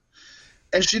semantics.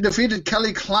 And she defeated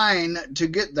Kelly Klein to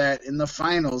get that in the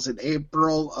finals in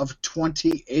April of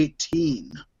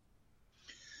 2018.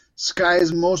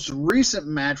 Sky's most recent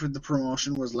match with the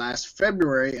promotion was last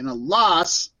February in a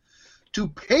loss to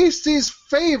Paystee's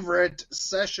favorite,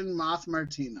 Session Moth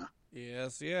Martina.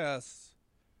 Yes.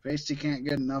 Paystee can't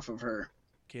get enough of her.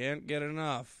 Can't get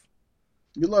enough.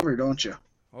 You love her, don't you?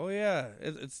 Oh, yeah.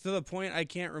 It's to the point I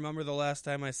can't remember the last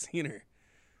time I seen her.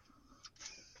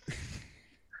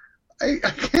 I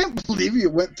can't believe you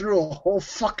went through a whole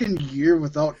fucking year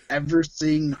without ever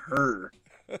seeing her.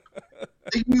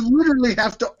 You literally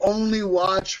have to only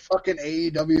watch fucking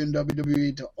AEW and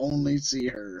WWE to only see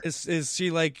her. Is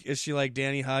she like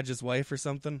Danny Hodge's wife or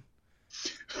something?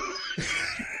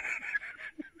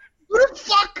 Who the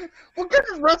fuck? What kind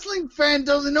of wrestling fan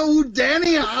doesn't know who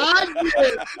Danny Hodge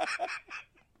is?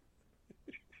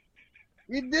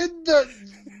 We did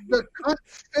the cut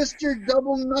fister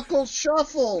double knuckle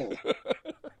shuffle.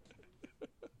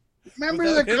 Remember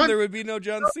Without the him, cut there would be no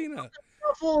John Cena.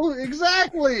 shuffle?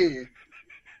 Exactly.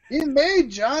 He made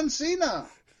John Cena.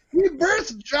 He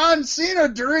birthed John Cena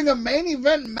during a main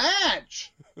event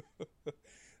match.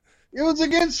 It was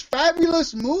against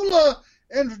Fabulous Moolah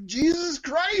and Jesus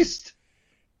Christ.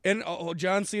 And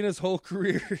John Cena's whole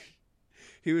career,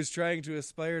 he was trying to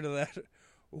aspire to that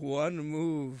one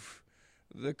move,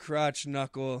 the crotch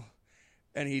knuckle,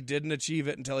 and he didn't achieve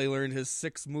it until he learned his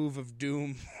sixth move of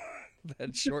doom,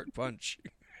 that short punch.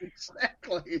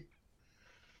 Exactly.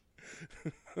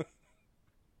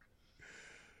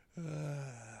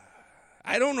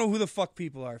 I don't know who the fuck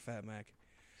people are, Fat Mac.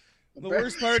 The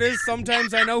worst part is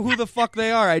sometimes I know who the fuck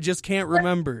they are. I just can't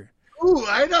remember. Ooh,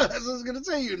 I know. That's what I was going to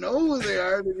say. You know who they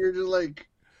are, but you're just like,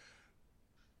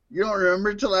 you don't remember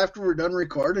until after we're done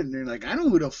recording. And you're like, I know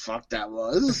who the fuck that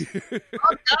was. Oh,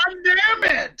 God damn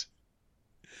it.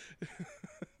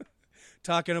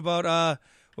 Talking about,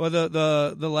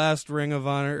 the last Ring of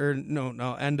Honor, or no,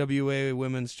 NWA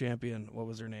Women's Champion. What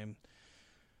was her name?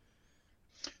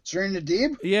 Serena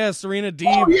Deeb? Yeah, Serena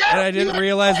Deeb. Oh, yeah, and I didn't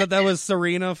realize that was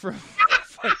Serena from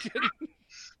fucking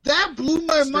that blew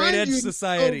my Straight mind. Edge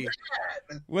Society.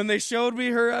 When they showed me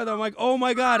her, I'm like, oh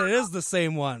my God, it is the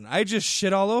same one. I just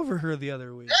shit all over her the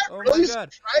other week. That Oh really my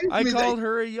God. surprised I me called that-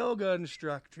 her a yoga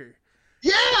instructor.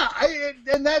 Yeah,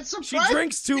 and that surprised She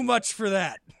drinks too much for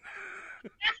that.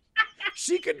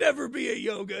 She could never be a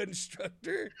yoga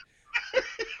instructor.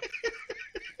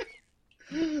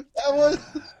 That was...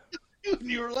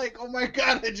 You were like, oh my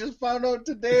God, I just found out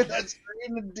today that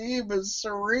Serena Deeb is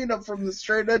Serena from the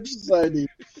Straight Edge Society.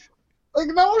 Like,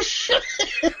 no shit.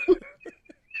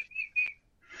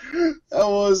 That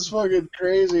was fucking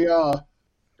crazy, huh?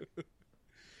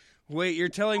 Wait, you're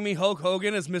telling me Hulk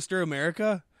Hogan is Mr.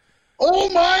 America? Oh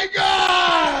my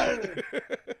God!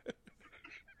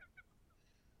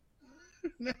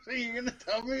 Are you gonna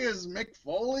tell me is Mick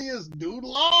Foley is Dude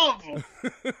Love?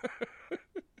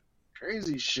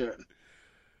 Crazy shit.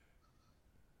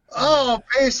 Oh,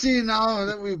 Paystee, now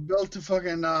that we've built a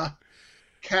fucking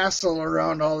castle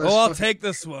around all this. Oh, I'll take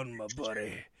this one, my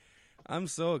buddy. I'm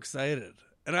so excited.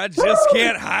 And I just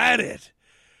can't hide it.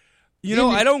 You know,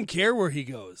 I don't care where he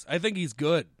goes. I think he's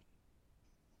good.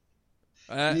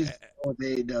 He's with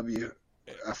AEW.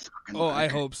 I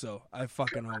hope so. I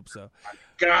fucking hope so.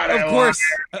 God,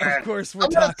 Of course, we're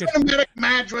talking. I'm gonna cinematic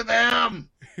match with him.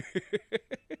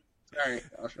 Sorry,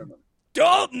 I'll shut up.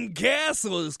 Dalton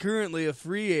Castle is currently a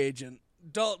free agent.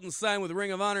 Dalton signed with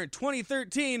Ring of Honor in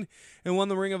 2013 and won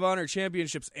the Ring of Honor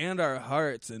championships and our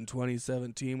hearts in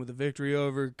 2017 with a victory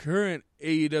over current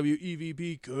AEW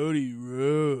EVP Cody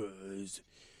Rhodes.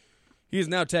 He is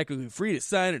now technically free to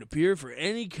sign and appear for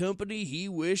any company he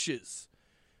wishes.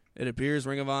 It appears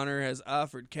Ring of Honor has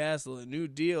offered Castle a new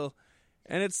deal,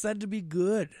 and it's said to be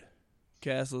good.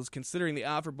 Castle is considering the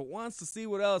offer, but wants to see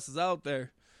what else is out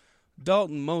there.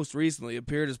 Dalton most recently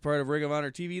appeared as part of Ring of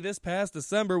Honor TV this past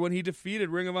December when he defeated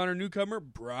Ring of Honor newcomer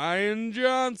Brian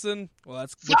Johnson. Well,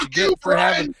 that's what you get for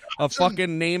having a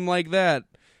fucking name like that.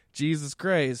 Jesus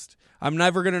Christ. I'm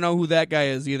never going to know who that guy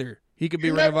is either. He could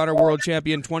be Ring of Honor world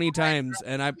champion 20 times,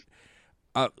 and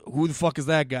who the fuck is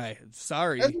that guy?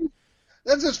 Sorry.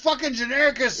 That's as fucking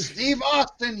generic as Steve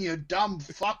Austin, you dumb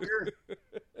fucker.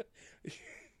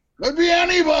 Could be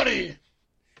anybody.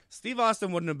 Steve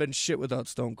Austin wouldn't have been shit without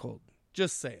Stone Cold.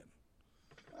 Just saying.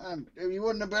 He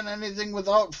wouldn't have been anything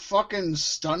without fucking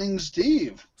Stunning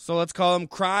Steve. So let's call him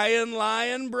Crying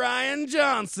Lion Brian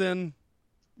Johnson.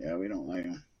 Yeah, we don't like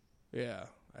him. Yeah,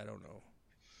 I don't know.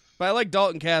 But I like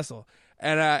Dalton Castle.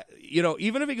 And,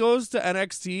 even if he goes to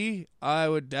NXT, I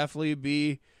would definitely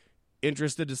be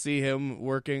interested to see him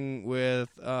working with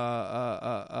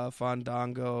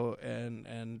Fandango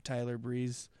and Tyler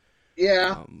Breeze.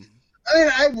 Yeah.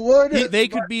 I would. They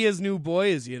could be his new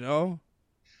boys,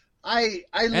 I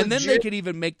and then they could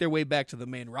even make their way back to the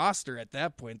main roster at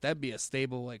that point. That'd be a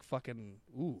stable, like, fucking,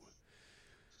 ooh.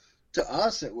 To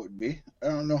us, it would be. I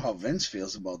don't know how Vince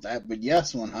feels about that, but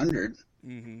yes, 100.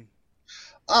 Mm-hmm.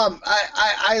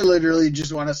 I literally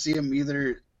just want to see him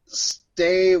either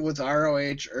stay with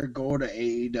ROH or go to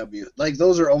AEW. Like,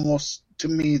 those are almost, to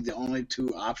me, the only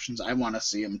two options I want to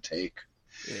see him take.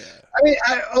 Yeah. I mean,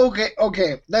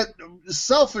 okay. That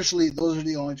selfishly, those are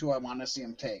the only two I want to see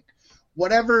him take.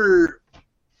 Whatever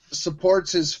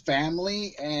supports his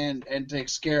family and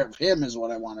takes care of him is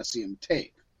what I want to see him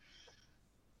take.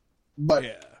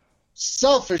 But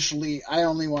selfishly, I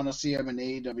only want to see him in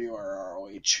AEW or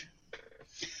ROH.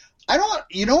 I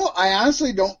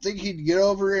honestly don't think he'd get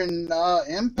over in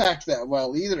Impact that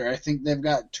well either. I think they've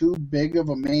got too big of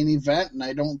a main event, and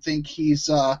I don't think he's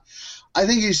I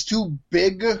think he's too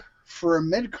big for a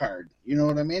mid-card. You know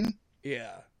what I mean?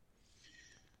 Yeah.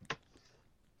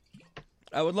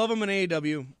 I would love him in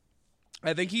AEW.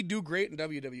 I think he'd do great in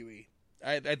WWE.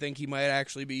 I think he might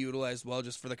actually be utilized well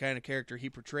just for the kind of character he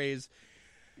portrays.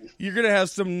 You're going to have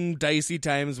some dicey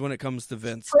times when it comes to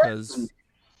Vince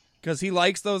because he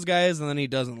likes those guys and then he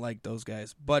doesn't like those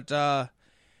guys. But, God,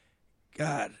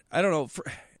 I don't know.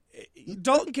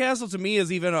 Dalton Castle to me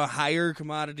is even a higher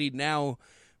commodity now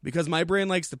because my brain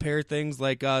likes to pair things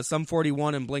like Sum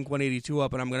 41 and Blink 182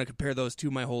 up, and I'm going to compare those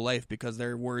two my whole life because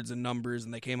they're words and numbers,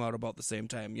 and they came out about the same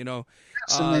time,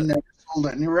 So they never sold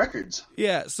any records.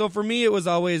 Yeah, so for me, it was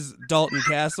always Dalton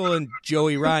Castle and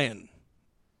Joey Ryan.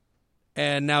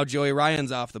 And now Joey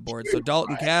Ryan's off the board, so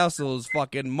Dalton Castle's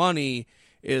fucking money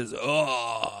is,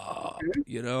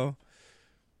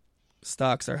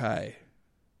 stocks are high.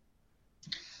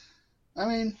 I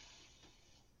mean,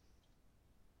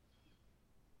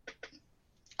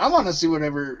 I want to see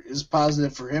whatever is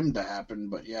positive for him to happen,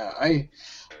 but yeah,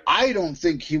 I don't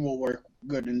think he will work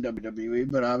good in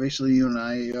WWE, but obviously you and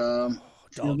I...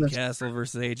 Dalton Castle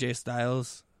versus AJ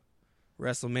Styles,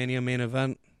 WrestleMania main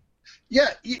event. Yeah.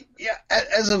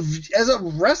 As a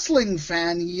wrestling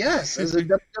fan, yes. As a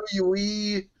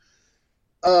WWE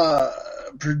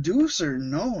producer,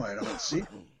 no, I don't see.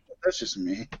 That's just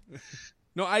me.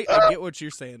 No, I get what you're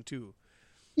saying too.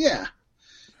 Yeah.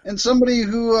 And somebody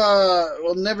who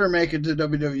will never make it to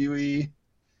WWE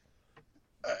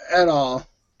at all.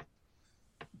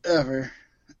 Ever.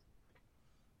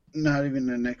 Not even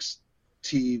the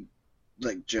NXT,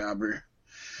 jobber.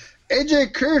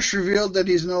 AJ Kirsch revealed that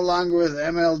he's no longer with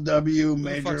MLW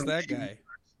Major Who the fuck's that guy?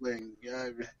 Wrestling.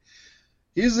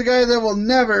 He's the guy that will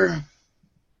never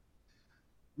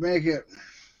make it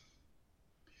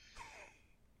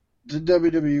to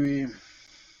WWE.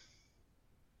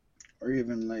 Or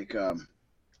even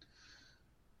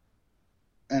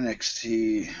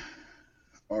NXT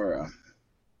or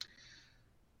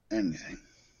anything.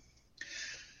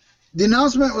 The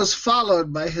announcement was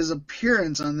followed by his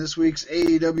appearance on this week's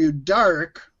AEW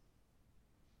Dark,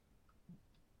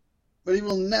 but he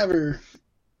will never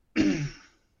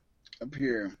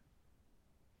appear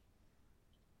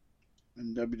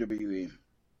in WWE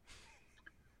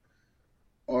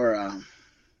or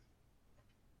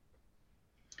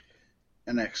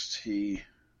NXT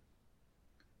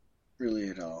really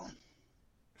at all.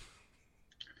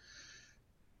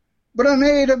 But on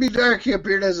AEW Dark, he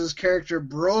appeared as his character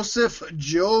Broseph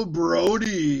Joe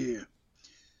Brody.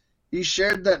 He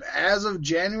shared that as of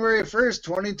January 1st,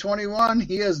 2021,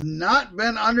 he has not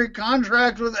been under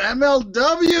contract with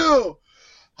MLW.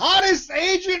 Hottest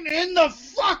agent in the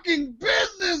fucking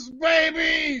business,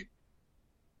 baby!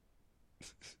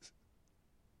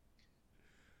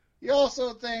 He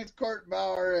also thanked Court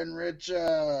Bauer and Rich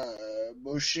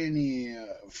Boschini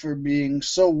for being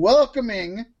so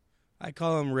welcoming. I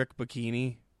call him Rick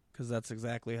Bikini because that's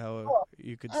exactly how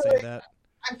you could say that.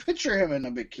 I picture him in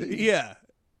a bikini. Yeah,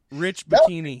 Rich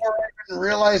Bikini. Before I even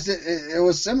realized it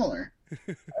was similar.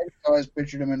 I always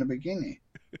pictured him in a bikini.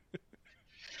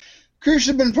 Kirsch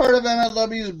has been part of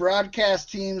MLW's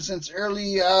broadcast team since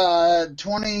early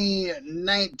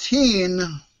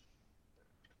 2019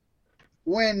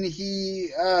 when he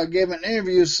gave an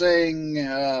interview saying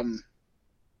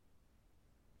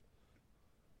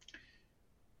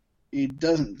he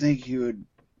doesn't think he would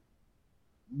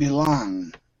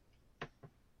belong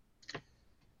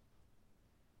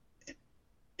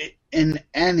in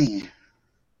any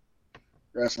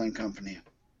wrestling company.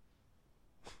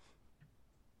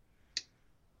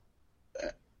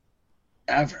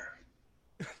 Ever.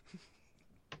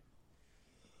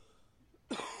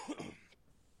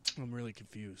 I'm really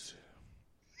confused.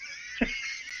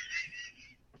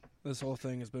 This whole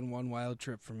thing has been one wild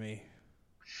trip for me.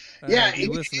 Yeah,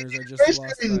 listeners are just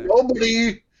lost by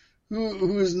nobody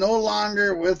who is no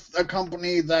longer with a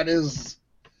company that is.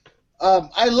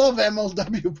 I love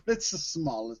MLW, but it's the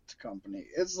smallest company.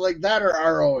 It's like that or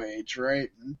ROH, right?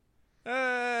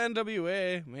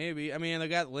 NWA, maybe. I mean, they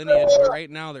got Lineage, but right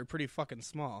now they're pretty fucking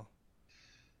small.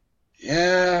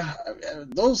 Yeah,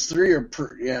 those three are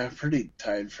pretty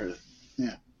tied for.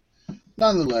 Yeah,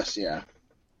 nonetheless, yeah.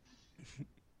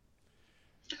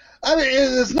 I mean,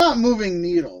 it's not moving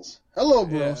needles. Hello,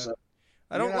 Brosa. Yeah.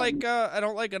 I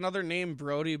don't like another name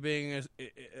Brody being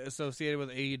associated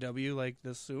with AEW like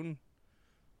this soon.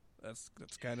 That's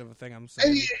kind of a thing I'm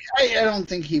saying. I don't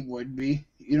think he would be.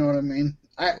 You know what I mean?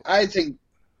 I think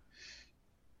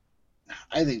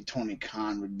Tony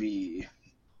Khan would be.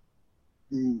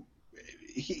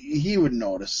 He would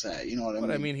notice that. You know what I mean?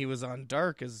 But I mean, he was on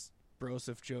Dark as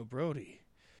Broseph Joe Brody.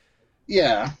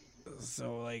 Yeah.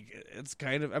 So like, it's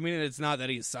kind of. I mean, it's not that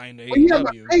he's signed to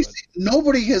AEW. But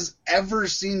nobody has ever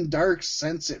seen Dark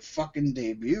since it fucking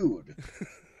debuted.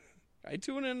 I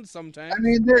tune in sometimes. I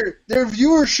mean, their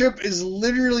viewership is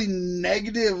literally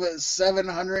negative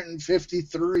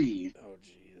 753. Oh,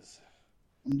 jeez.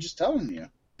 I'm just telling you.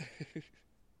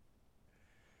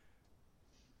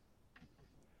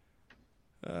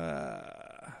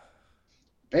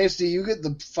 Paystee, you get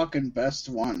the fucking best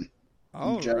one.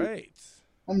 All right.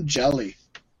 I'm jelly.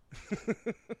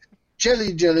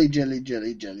 Jelly, jelly, jelly,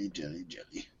 jelly, jelly, jelly,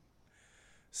 jelly.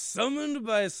 Summoned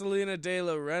by Selena De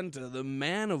La Renta, the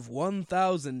man of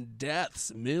 1,000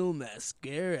 deaths, Mil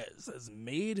Mascaras, has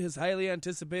made his highly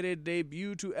anticipated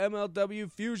debut to MLW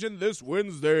Fusion this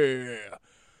Wednesday.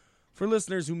 For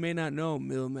listeners who may not know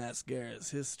Mil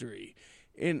Mascaras' history,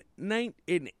 in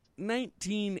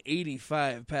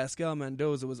 1985, Pascal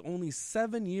Mendoza was only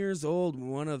 7 years old when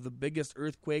one of the biggest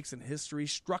earthquakes in history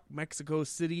struck Mexico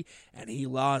City, and he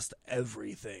lost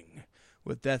everything.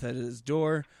 With death at his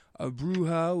door, a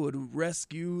bruja would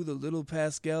rescue the little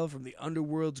Pascal from the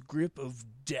underworld's grip of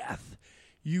death.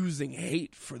 Using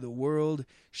hate for the world,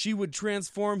 she would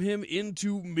transform him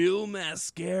into Mil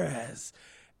Mascaras,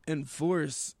 and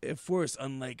a force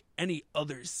unlike any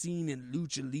other seen in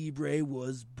Lucha Libre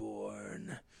was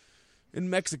born. In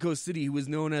Mexico City, he was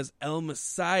known as El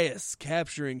Messias,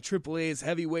 capturing AAA's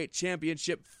heavyweight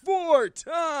championship 4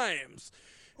 times.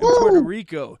 In Puerto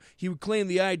Rico, he would claim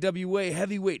the IWA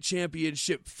heavyweight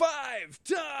championship 5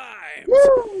 times.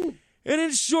 Woo! And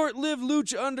in short-lived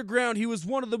Lucha Underground, he was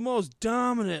one of the most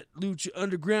dominant Lucha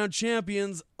Underground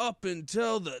champions up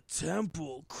until the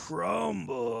temple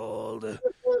crumbled. And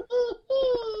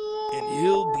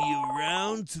he'll be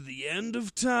around to the end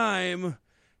of time.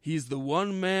 He's the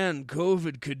one man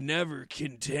COVID could never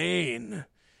contain.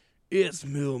 It's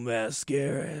Mil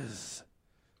Mascaras.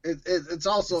 It's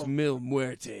also it's Mil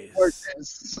Muertes.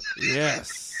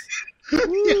 Yes.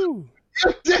 Woo!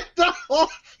 You did the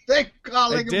whole thing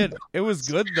calling I did. It was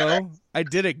good, though. I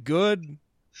did it good.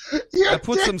 I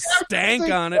put some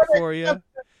stank on it for you.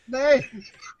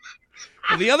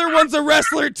 The other one's a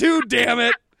wrestler, too, damn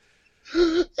it.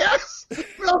 Yes!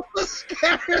 Mil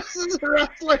Mascaras is a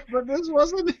wrestler, but this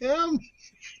wasn't him.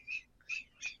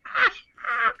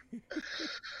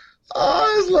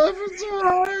 Oh, he's laughing so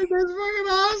hard. That's fucking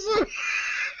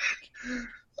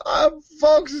awesome.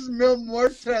 Folks, it's Mil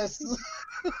Muertes.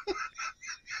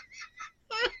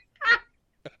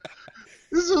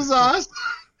 This was awesome.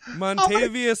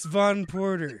 Montavious Von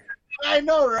Porter. I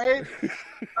know, right?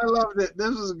 I loved it.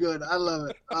 This was good. I love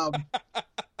it.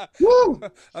 Woo!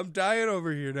 I'm dying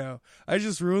over here now. I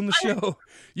just ruined the show.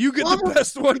 You get the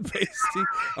best one, Paystee.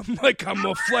 I'm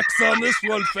gonna flex on this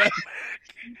one, Fat Mack.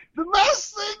 The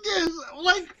best thing is,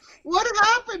 like, what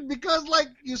happened? Because, like,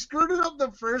 you screwed it up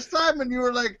the first time, and you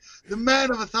were like, the man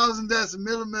of 1,000 deaths,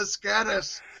 Mil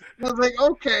Mascaras. And I was like,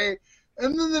 okay.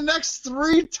 And then the next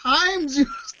 3 times, you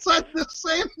said the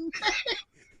same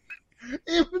name,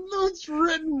 even though it's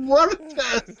written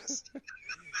Muertes.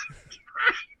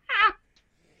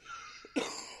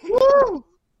 Woo!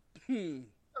 I'm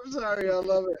sorry.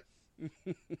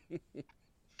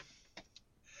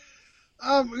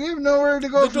 We have nowhere to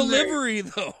go. The delivery,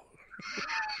 though.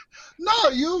 No,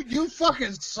 you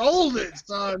fucking sold it,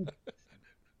 son.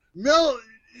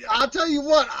 I'll tell you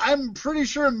what, I'm pretty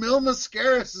sure Mil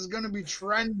Mascaras is going to be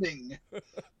trending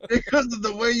because of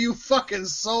the way you fucking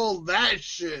sold that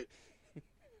shit.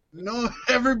 No,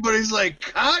 everybody's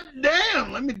like, God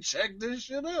damn, let me check this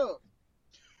shit out.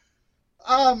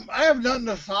 I have nothing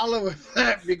to follow with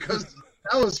that because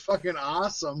that was fucking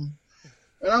awesome.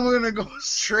 And I'm going to go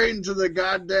straight into the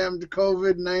goddamn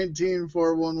COVID-19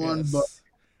 411 book.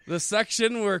 The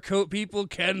section where people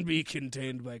can be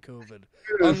contained by COVID.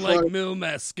 Unlike Mil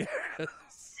Mascaras.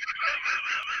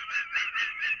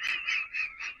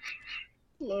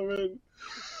 Love it.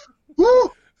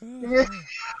 Woo!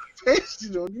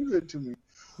 Paystee, don't do that to me.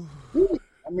 Woo!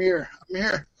 I'm here.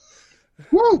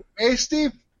 Woo!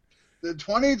 Paystee, the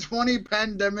 2020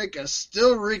 pandemic is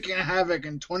still wreaking havoc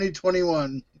in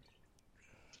 2021.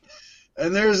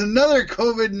 And there's another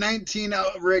COVID-19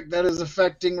 outbreak that is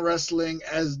affecting wrestling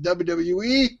as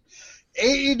WWE,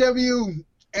 AEW,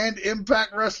 and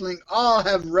Impact Wrestling all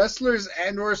have wrestlers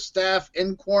and or staff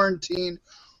in quarantine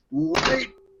right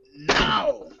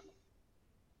now.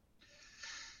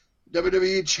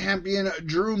 WWE champion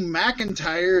Drew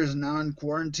McIntyre is now in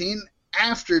quarantine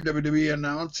after WWE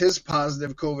announced his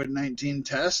positive COVID-19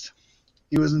 test.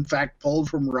 He was in fact pulled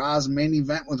from Raw's main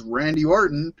event with Randy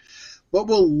Orton, but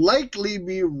will likely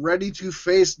be ready to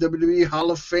face WWE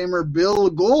Hall of Famer Bill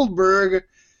Goldberg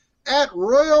at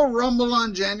Royal Rumble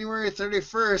on January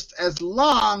 31st, as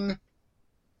long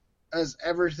as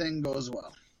everything goes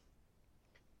well.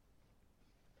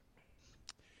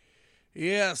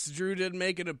 Yes, Drew did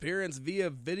make an appearance via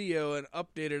video and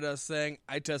updated us saying,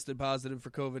 I tested positive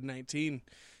for COVID-19.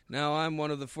 Now, I'm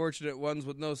one of the fortunate ones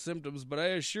with no symptoms, but I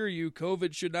assure you,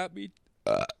 COVID should not be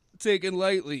taken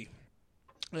lightly.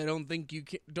 I don't think you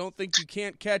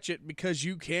can't catch it because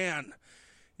you can.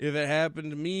 If it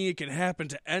happened to me, it can happen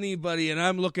to anybody, and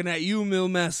I'm looking at you, Mil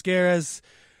Mascaras.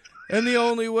 And the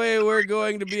only way we're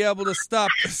going to be able to stop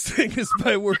this thing is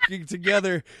by working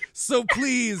together. So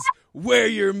please, wear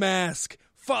your mask.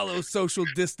 Follow social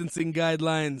distancing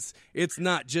guidelines. It's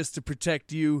not just to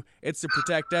protect you, it's to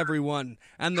protect everyone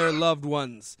and their loved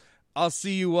ones. I'll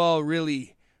see you all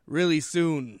really, really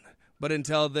soon. But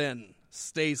until then,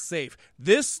 stay safe.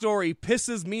 This story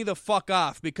pisses me the fuck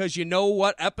off because you know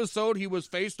what episode he was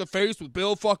face to face with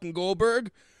Bill fucking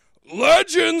Goldberg?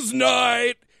 Legends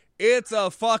Night! It's a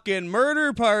fucking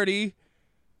murder party.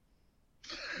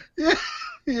 Yeah,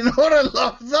 you know what I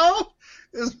love though?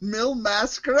 Is Mil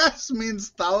Mascaras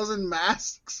means 1,000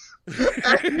 masks.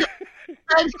 and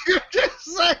you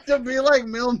just like to be like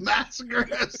Mil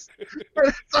Mascaras. And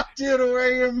it's up to you to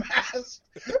wear your mask.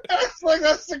 And it's like,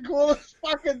 that's the coolest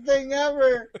fucking thing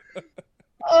ever.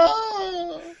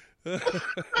 Oh.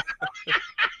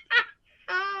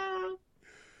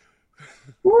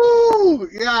 Woo!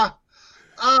 Yeah.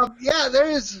 Yeah, there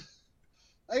is.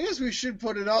 I guess we should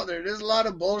put it out there. There's a lot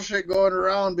of bullshit going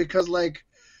around because, like,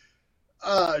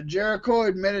 Jericho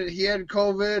admitted he had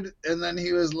COVID, and then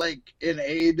he was like in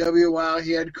AEW while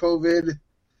he had COVID.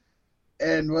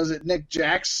 And was it Nick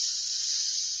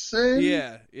Jackson?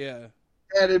 Yeah.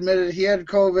 Had admitted he had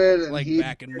COVID, and like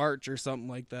back in March or something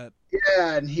like that.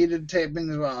 Yeah, and he did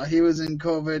tapings while he was in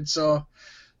COVID. So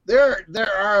there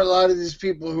are a lot of these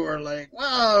people who are like,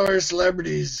 "Well, we're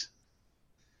celebrities.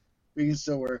 We can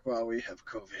still work while we have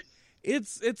COVID."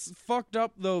 It's fucked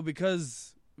up though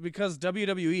because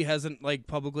WWE hasn't like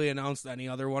publicly announced any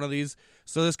other one of these.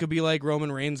 So this could be like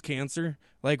Roman Reigns cancer,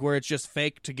 like where it's just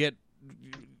fake to get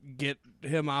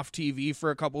him off TV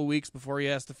for a couple weeks before he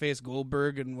has to face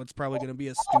Goldberg and what's probably going to be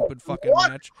a stupid fucking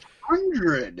match.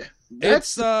 100.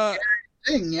 That's the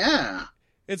thing, yeah.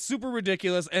 It's super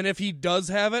ridiculous, and if he does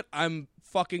have it, I'm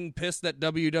fucking pissed at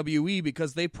WWE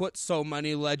because they put so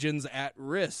many legends at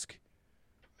risk.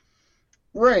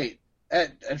 Right.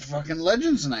 At fucking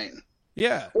Legends Night.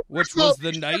 Yeah, which was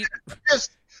the night.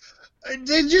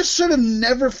 They just should have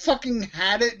never fucking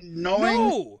had it knowing.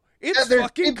 No, it's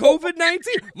fucking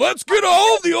COVID-19. Let's get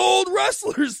all the old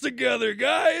wrestlers together,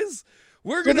 guys.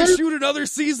 We're going to shoot another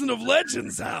season of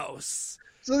Legends House.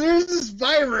 So there's this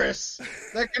virus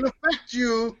that can affect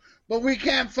you, but we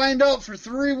can't find out for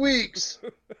 3 weeks.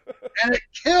 And it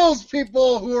kills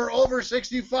people who are over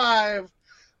 65.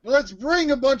 Let's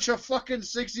bring a bunch of fucking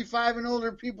 65 and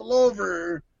older people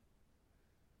over.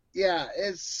 Yeah,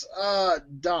 it's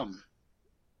dumb.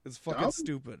 It's fucking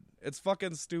stupid. It's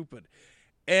fucking stupid.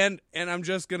 And I'm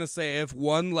just going to say, if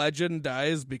one legend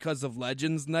dies because of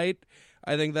Legends Night,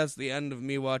 I think that's the end of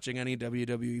me watching any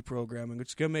WWE programming, which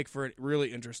is going to make for a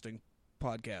really interesting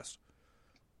podcast.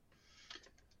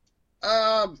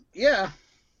 Yeah.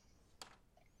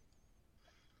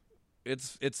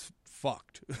 it's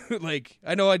fucked. Like,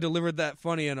 I know I delivered that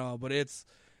funny and all, but it's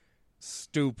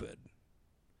stupid.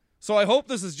 So I hope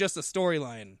this is just a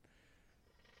storyline,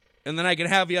 and then I can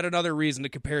have yet another reason to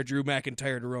compare Drew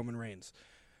McIntyre to Roman Reigns.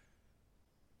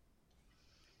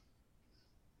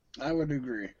 I would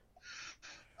agree.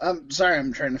 I'm sorry,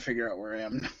 I'm trying to figure out where I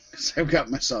am now because I've got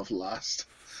myself lost.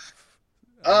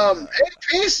 Hey,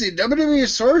 Paystee, WWE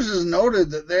sources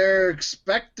noted that their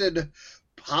expected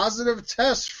positive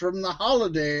tests from the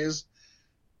holidays,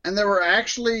 and they were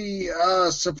actually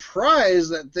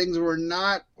surprised that things were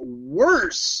not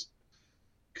worse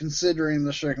considering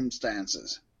the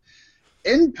circumstances.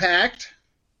 Impact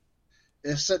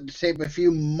is set to tape a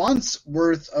few months'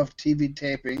 worth of TV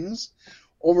tapings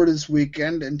over this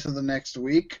weekend into the next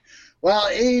week, while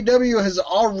AEW has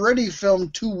already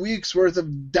filmed 2 weeks' worth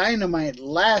of Dynamite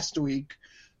last week,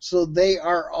 so they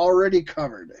are already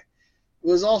covered. It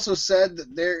was also said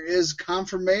that there is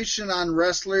confirmation on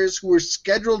wrestlers who were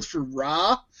scheduled for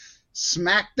Raw,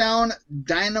 SmackDown,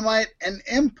 Dynamite, and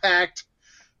Impact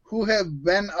who have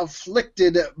been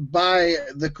afflicted by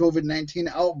the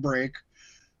COVID-19 outbreak,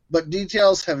 but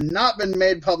details have not been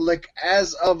made public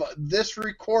as of this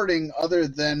recording other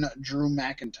than Drew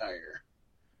McIntyre.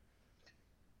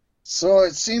 So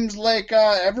it seems like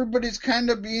everybody's kind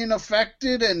of being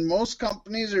affected, and most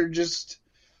companies are just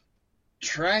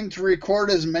trying to record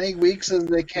as many weeks as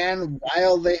they can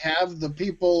while they have the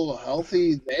people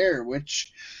healthy there,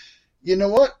 which, you know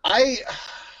what,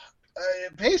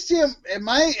 Paystee, am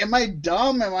I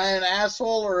dumb? Am I an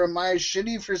asshole? Or am I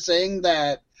shitty for saying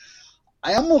that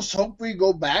I almost hope we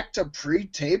go back to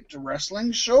pre-taped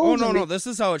wrestling shows? Oh, no. This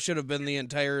is how it should have been the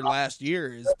entire last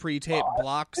year, is pre-taped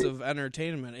blocks of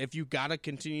entertainment. If you got to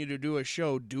continue to do a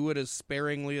show, do it as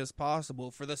sparingly as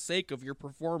possible for the sake of your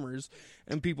performers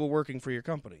and people working for your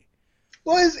company.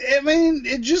 Well,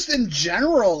 just in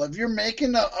general, if you're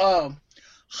making a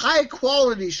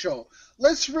high-quality show,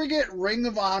 let's forget Ring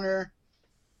of Honor,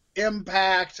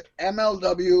 Impact,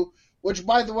 MLW, which,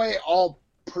 by the way, all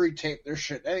pre-tape their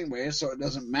shit anyway, so it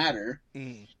doesn't matter.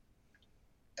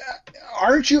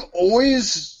 Aren't you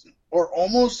always or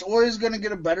almost always going to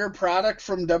get a better product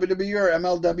from WWE or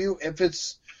MLW if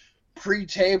it's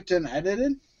pre-taped and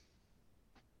edited?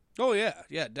 Oh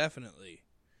yeah, definitely.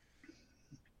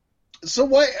 So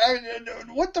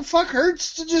what the fuck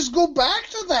hurts to just go back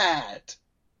to that?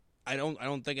 I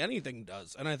don't think anything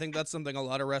does. And I think that's something a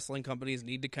lot of wrestling companies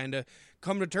need to kind of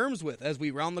come to terms with as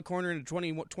we round the corner into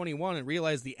 2021 and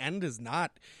realize the end is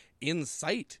not in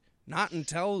sight. Not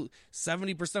until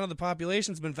 70% of the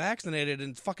population's been vaccinated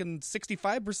and fucking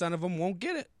 65% of them won't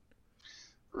get it.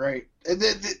 Right.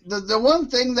 The one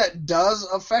thing that does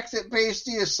affect it,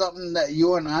 Paystee, is something that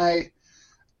you and I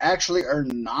actually are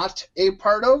not a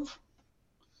part of,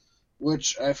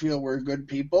 which I feel we're good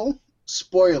people.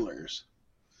 Spoilers.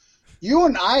 You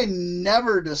and I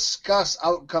never discuss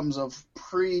outcomes of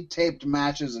pre-taped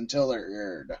matches until they're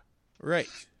aired. Right.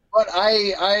 But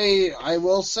I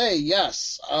will say,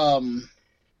 yes,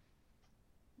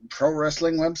 pro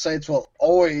wrestling websites will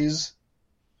always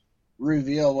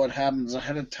reveal what happens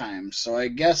ahead of time. So I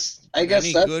guess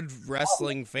any good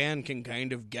wrestling fan can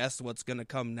kind of guess what's going to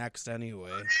come next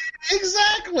anyway.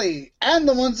 Exactly. And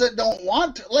the ones that don't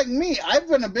want to, like me, I've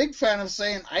been a big fan of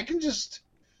saying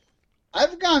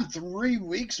I've gone 3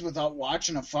 weeks without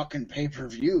watching a fucking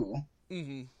pay-per-view.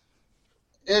 Mm-hmm.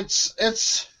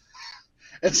 It's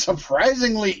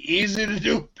surprisingly easy to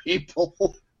do,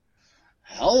 people.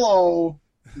 Hello.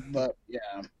 But,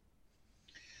 yeah.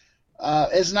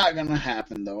 It's not going to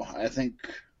happen, though. I think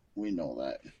we know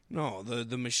that. No,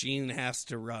 the machine has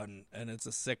to run, and it's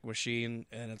a sick machine,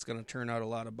 and it's going to turn out a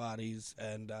lot of bodies.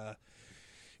 And,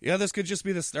 yeah, this could just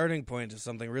be the starting point of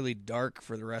something really dark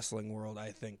for the wrestling world,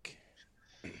 I think.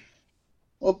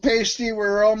 Well, Paystee,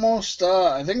 we're almost,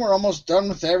 I think we're almost done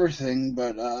with everything,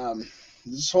 but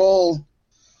this whole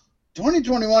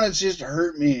 2021, it's just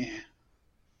hurt me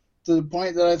to the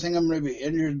point that I think I'm going to be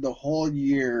injured the whole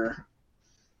year.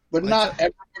 But not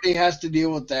everybody has to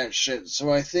deal with that shit,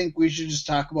 so I think we should just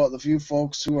talk about the few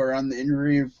folks who are on the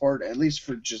injury report, at least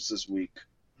for just this week.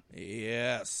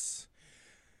 Yes.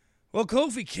 Well,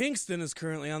 Kofi Kingston is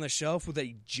currently on the shelf with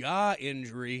a jaw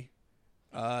injury.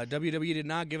 WWE did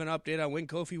not give an update on when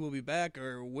Kofi will be back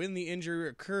or when the injury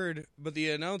occurred, but the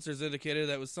announcers indicated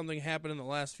that was something happened in the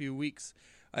last few weeks.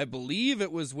 I believe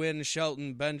it was when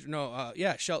Shelton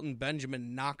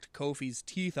Benjamin knocked Kofi's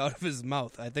teeth out of his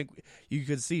mouth. I think you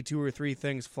could see 2 or 3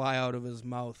 things fly out of his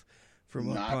mouth from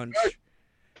a punch.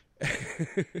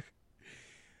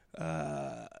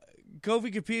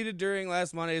 Kofi competed during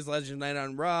last Monday's Legend Night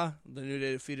on Raw. The New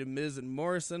Day defeated Miz and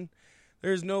Morrison.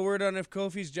 There's no word on if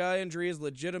Kofi's jaw injury is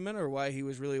legitimate or why he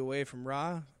was really away from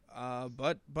Raw.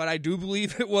 But I do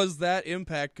believe it was that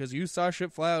Impact, because you saw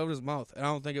shit fly out of his mouth, and I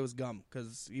don't think it was gum,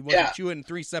 because he wasn't chewing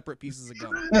 3 separate pieces of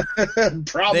gum.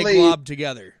 Probably they globbed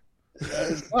together.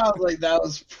 It sounds like that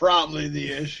was probably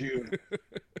the issue.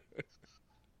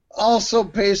 Also,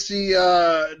 Paystee,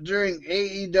 during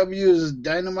AEW's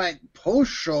Dynamite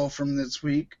post show from this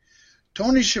week,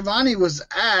 Tony Schiavone was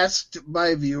asked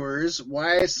by viewers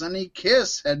why Sonny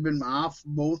Kiss had been off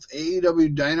both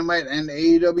AEW Dynamite and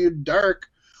AEW Dark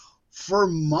for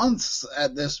months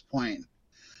at this point.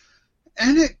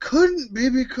 And it couldn't be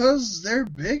because they're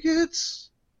bigots.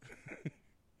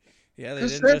 Yeah, they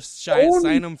didn't just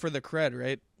sign them for the cred,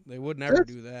 right? They would never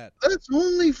do that. That's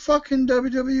only fucking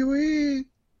WWE.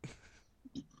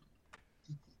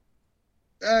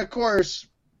 Of course,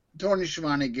 Tony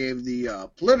Schiavone gave the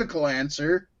political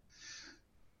answer.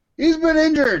 He's been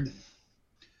injured.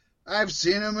 I've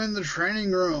seen him in the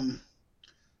training room.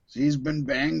 He's been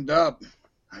banged up.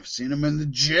 I've seen him in the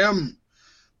gym,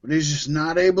 but he's just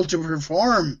not able to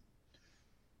perform.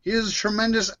 He is a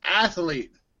tremendous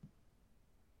athlete.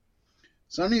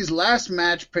 Sonny's last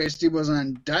match, Paystee, was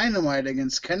on Dynamite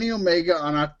against Kenny Omega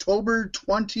on October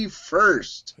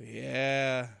 21st.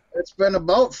 Yeah. It's been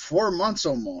about 4 months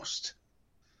almost.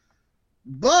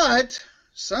 But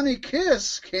Sonny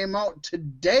Kiss came out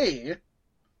today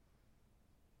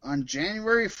on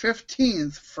January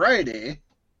 15th, Friday,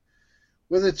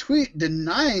 with a tweet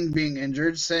denying being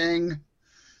injured, saying,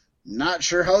 "Not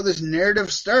sure how this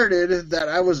narrative started that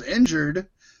I was injured,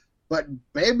 but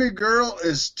baby girl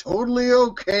is totally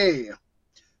okay.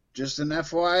 Just an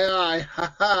FYI,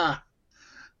 haha.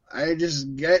 I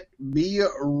just get be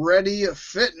ready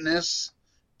fitness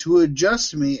to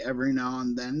adjust me every now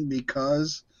and then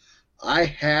because I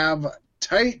have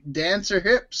tight dancer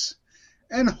hips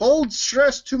and hold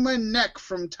stress to my neck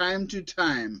from time to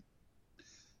time.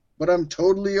 But I'm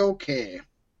totally okay."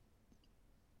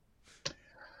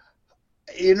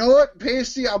 You know what,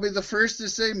 Paystee? I'll be the first to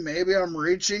say maybe I'm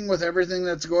reaching with everything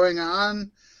that's going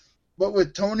on, but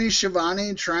with Tony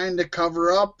Schiavone trying to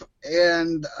cover up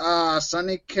and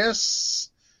Sonny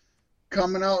Kiss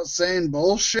coming out saying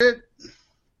bullshit,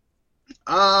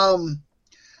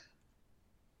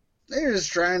 they're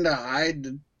just trying to hide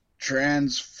the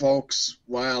trans folks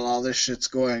while all this shit's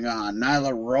going on.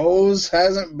 Nyla Rose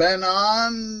hasn't been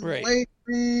on lately.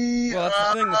 Well,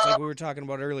 that's the thing. That's like we were talking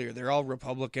about earlier. They're all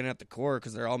Republican at the core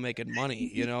because they're all making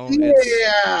money, you know?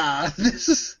 Yeah,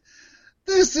 this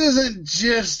isn't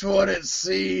just what it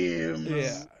seems.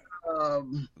 Yeah.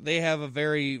 They have a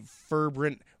very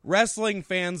fervent... Wrestling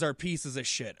fans are pieces of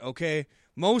shit, okay?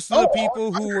 Most of the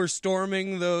people who were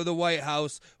storming the White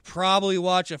House probably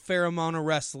watch a fair amount of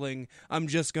wrestling. I'm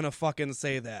just going to fucking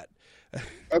say that.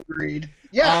 Agreed.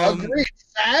 Yeah, agreed.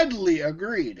 Sadly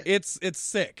agreed. It's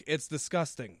sick. It's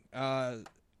disgusting. I'm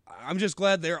just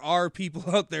glad there are people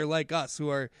out there like us who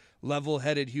are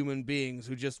level-headed human beings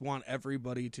who just want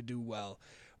everybody to do well.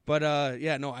 But,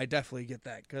 yeah, no, I definitely get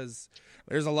that because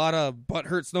there's a lot of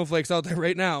butthurt snowflakes out there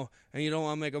right now, and you don't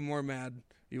want to make them more mad.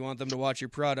 You want them to watch your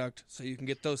product so you can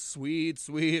get those sweet,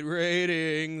 sweet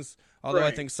ratings. Although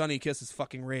I think Sonny Kiss is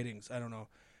fucking ratings. I don't know.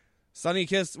 Sonny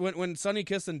Kiss, when Sonny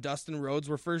Kiss and Dustin Rhodes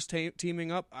were first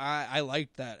teaming up, I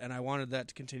liked that, and I wanted that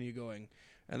to continue going.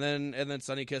 And then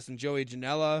Sonny Kiss and Joey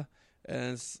Janela,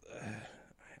 and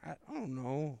I don't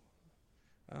know.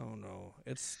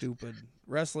 It's stupid.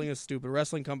 Wrestling is stupid.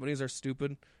 Wrestling companies are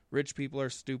stupid. Rich people are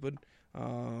stupid.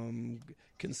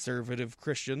 Conservative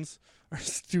Christians are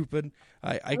stupid.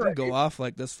 I can go off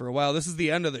like this for a while. This is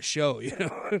the end of the show, you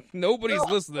know. Nobody's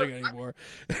listening anymore.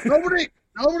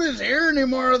 Nobody's here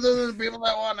anymore other than the people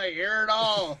that want to hear it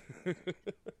all.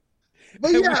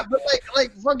 But yeah, but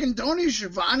like fucking Tony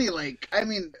Schiavone, like, I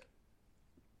mean,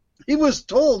 he was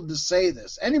told to say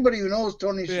this. Anybody who knows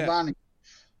Tony Schiavone,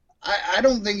 I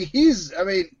don't think he's, I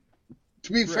mean,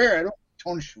 to be fair, I don't think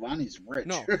Tony Schiavone's rich.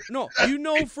 No. You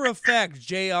know for a fact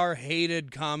JR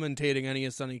hated commentating any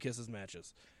of Sonny Kiss's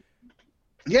matches.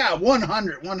 Yeah,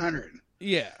 100.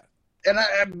 Yeah.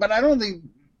 But I don't think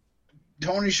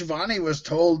Tony Schiavone was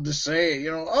told to say,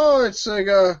 you know, oh, it's like,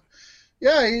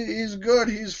 yeah, he's good,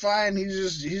 he's fine,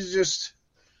 he's just,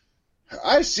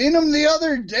 I seen him the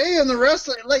other day in the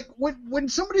wrestling, like, when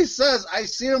somebody says, I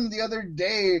seen him the other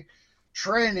day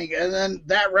training, and then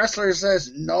that wrestler says,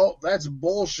 no, that's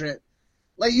bullshit,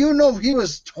 like, you know, he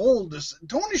was told to,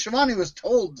 Tony Schiavone was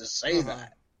told to say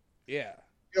that. Yeah.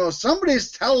 You know,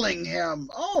 somebody's telling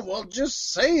him, oh, well,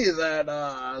 just say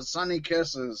that, Sonny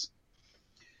Kisses.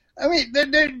 I mean,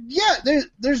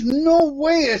 there's no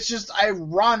way. It's just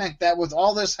ironic that with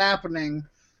all this happening,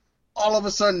 all of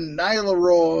a sudden Nyla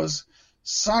Rose,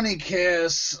 Sonny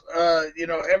Kiss,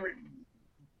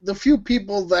 the few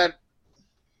people that,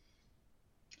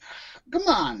 come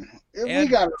on, we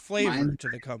got flavor to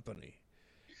the company,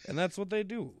 and that's what they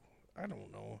do. I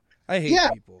don't know. I hate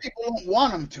people. People don't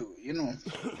want them to,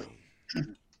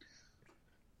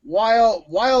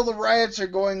 While the riots are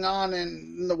going on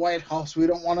in the White House, we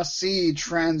don't want to see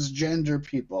transgender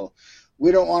people.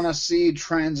 We don't want to see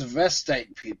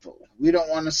transvestite people. We don't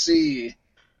want to see...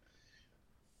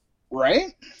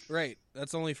 Right? Right.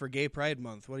 That's only for Gay Pride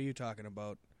Month. What are you talking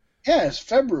about? Yeah, it's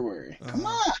February. Come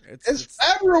on. It's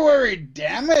February,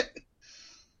 damn it.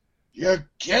 You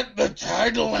get the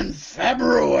title in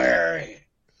February.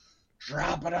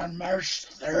 Drop it on March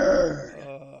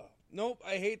 3rd. Nope,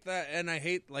 I hate that. And I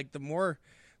hate, like, the more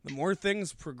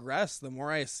things progress, the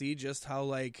more I see just how,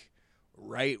 like,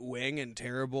 right-wing and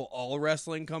terrible all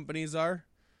wrestling companies are.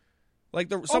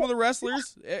 Like, some of the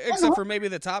wrestlers, except for maybe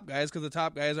the top guys, because the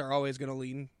top guys are always going to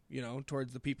lean,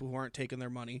 towards the people who aren't taking their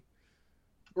money.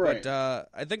 Right. But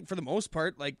I think for the most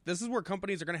part, like, this is where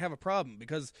companies are going to have a problem,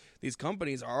 because these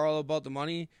companies are all about the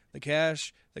money, the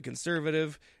cash, the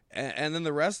conservative, and then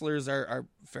the wrestlers are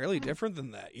fairly different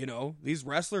than that. These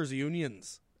wrestlers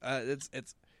unions. I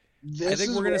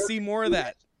think we're going to see more of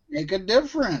that. Make a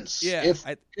difference. Yeah, if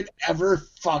I could ever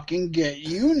fucking get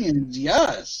unions,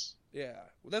 yes. Yeah,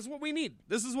 that's what we need.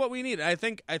 This is what we need. I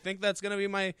think that's going to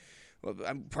be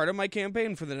part of my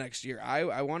campaign for the next year.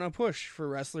 I want to push for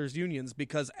wrestlers unions,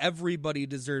 because everybody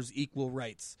deserves equal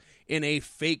rights in a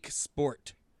fake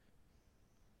sport.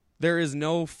 There is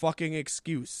no fucking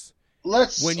excuse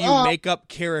when you make up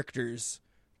characters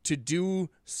to do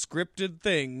scripted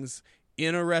things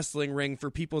in a wrestling ring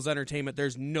for people's entertainment.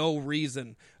 There's no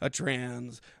reason a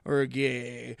trans or a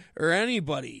gay or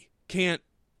anybody can't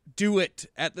do it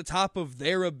at the top of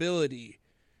their ability.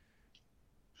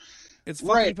 It's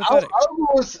fucking pathetic.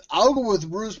 I'll go with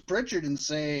Bruce Pritchard and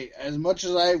say, as much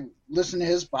as I listen to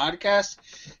his podcast,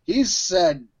 he's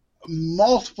said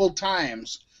multiple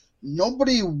times,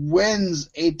 nobody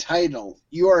wins a title.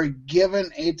 You are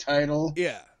given a title.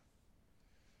 Yeah.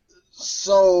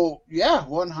 So, yeah,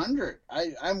 100.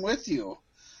 I'm with you.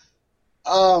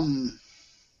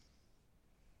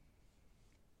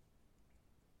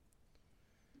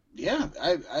 Yeah,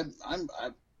 I'm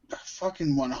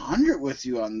fucking 100 with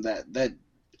you on that.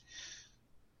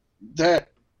 That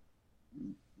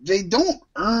they don't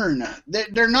earn.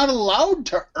 They're not allowed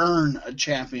to earn a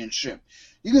championship.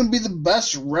 You can be the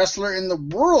best wrestler in the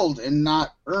world and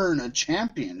not earn a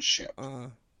championship.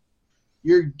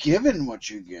 You're given what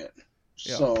you get.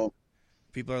 Yeah. So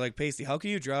people are like, Paystee, how can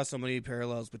you draw so many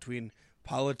parallels between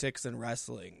politics and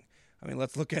wrestling? I mean,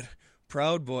 let's look at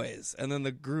Proud Boys, and then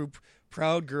the group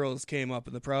Proud Girls came up,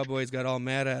 and the Proud Boys got all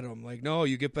mad at them. Like, no,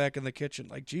 you get back in the kitchen.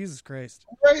 Like, Jesus Christ.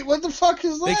 Right, what the fuck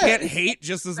is that? They can't hate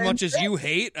just as much as you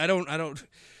hate. I don't.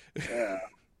 Yeah.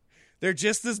 They're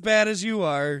just as bad as you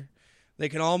are. They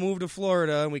can all move to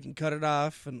Florida, and we can cut it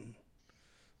off and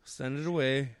send it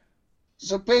away.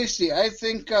 So, Paystee, I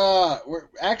think we're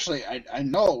actually, I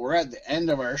know we're at the end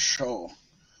of our show.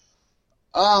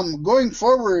 Going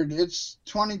forward, it's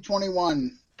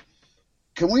 2021.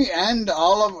 Can we end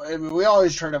all of? We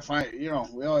always try to find,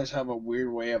 we always have a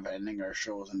weird way of ending our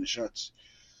shows in the shuts.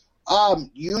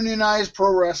 Unionized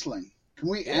pro wrestling. Can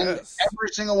we end every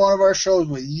single one of our shows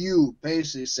with you,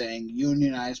 Paystee, saying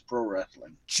unionized pro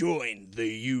wrestling? Join the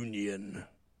union.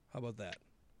 How about that?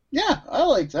 Yeah, I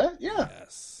like that. Yeah.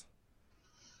 Yes.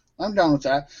 I'm done with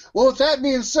that. Well, with that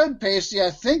being said, Paystee, I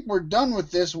think we're done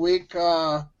with this week.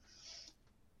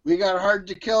 We got Hard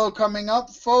to Kill coming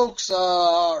up, folks.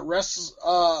 Royal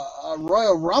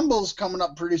Rumble's coming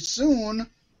up pretty soon.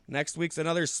 Next week's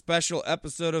another special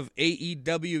episode of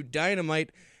AEW Dynamite,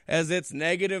 as it's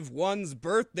 -1's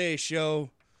birthday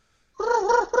show.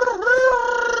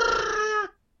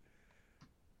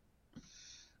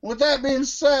 With that being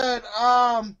said,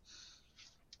 I'm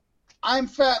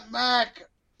Fat Mack.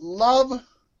 Love,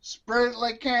 spread it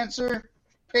like cancer.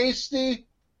 Paystee.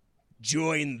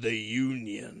 Join the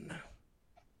union.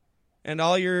 And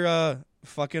all your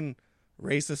fucking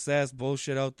racist ass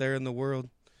bullshit out there in the world,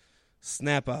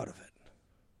 snap out of it.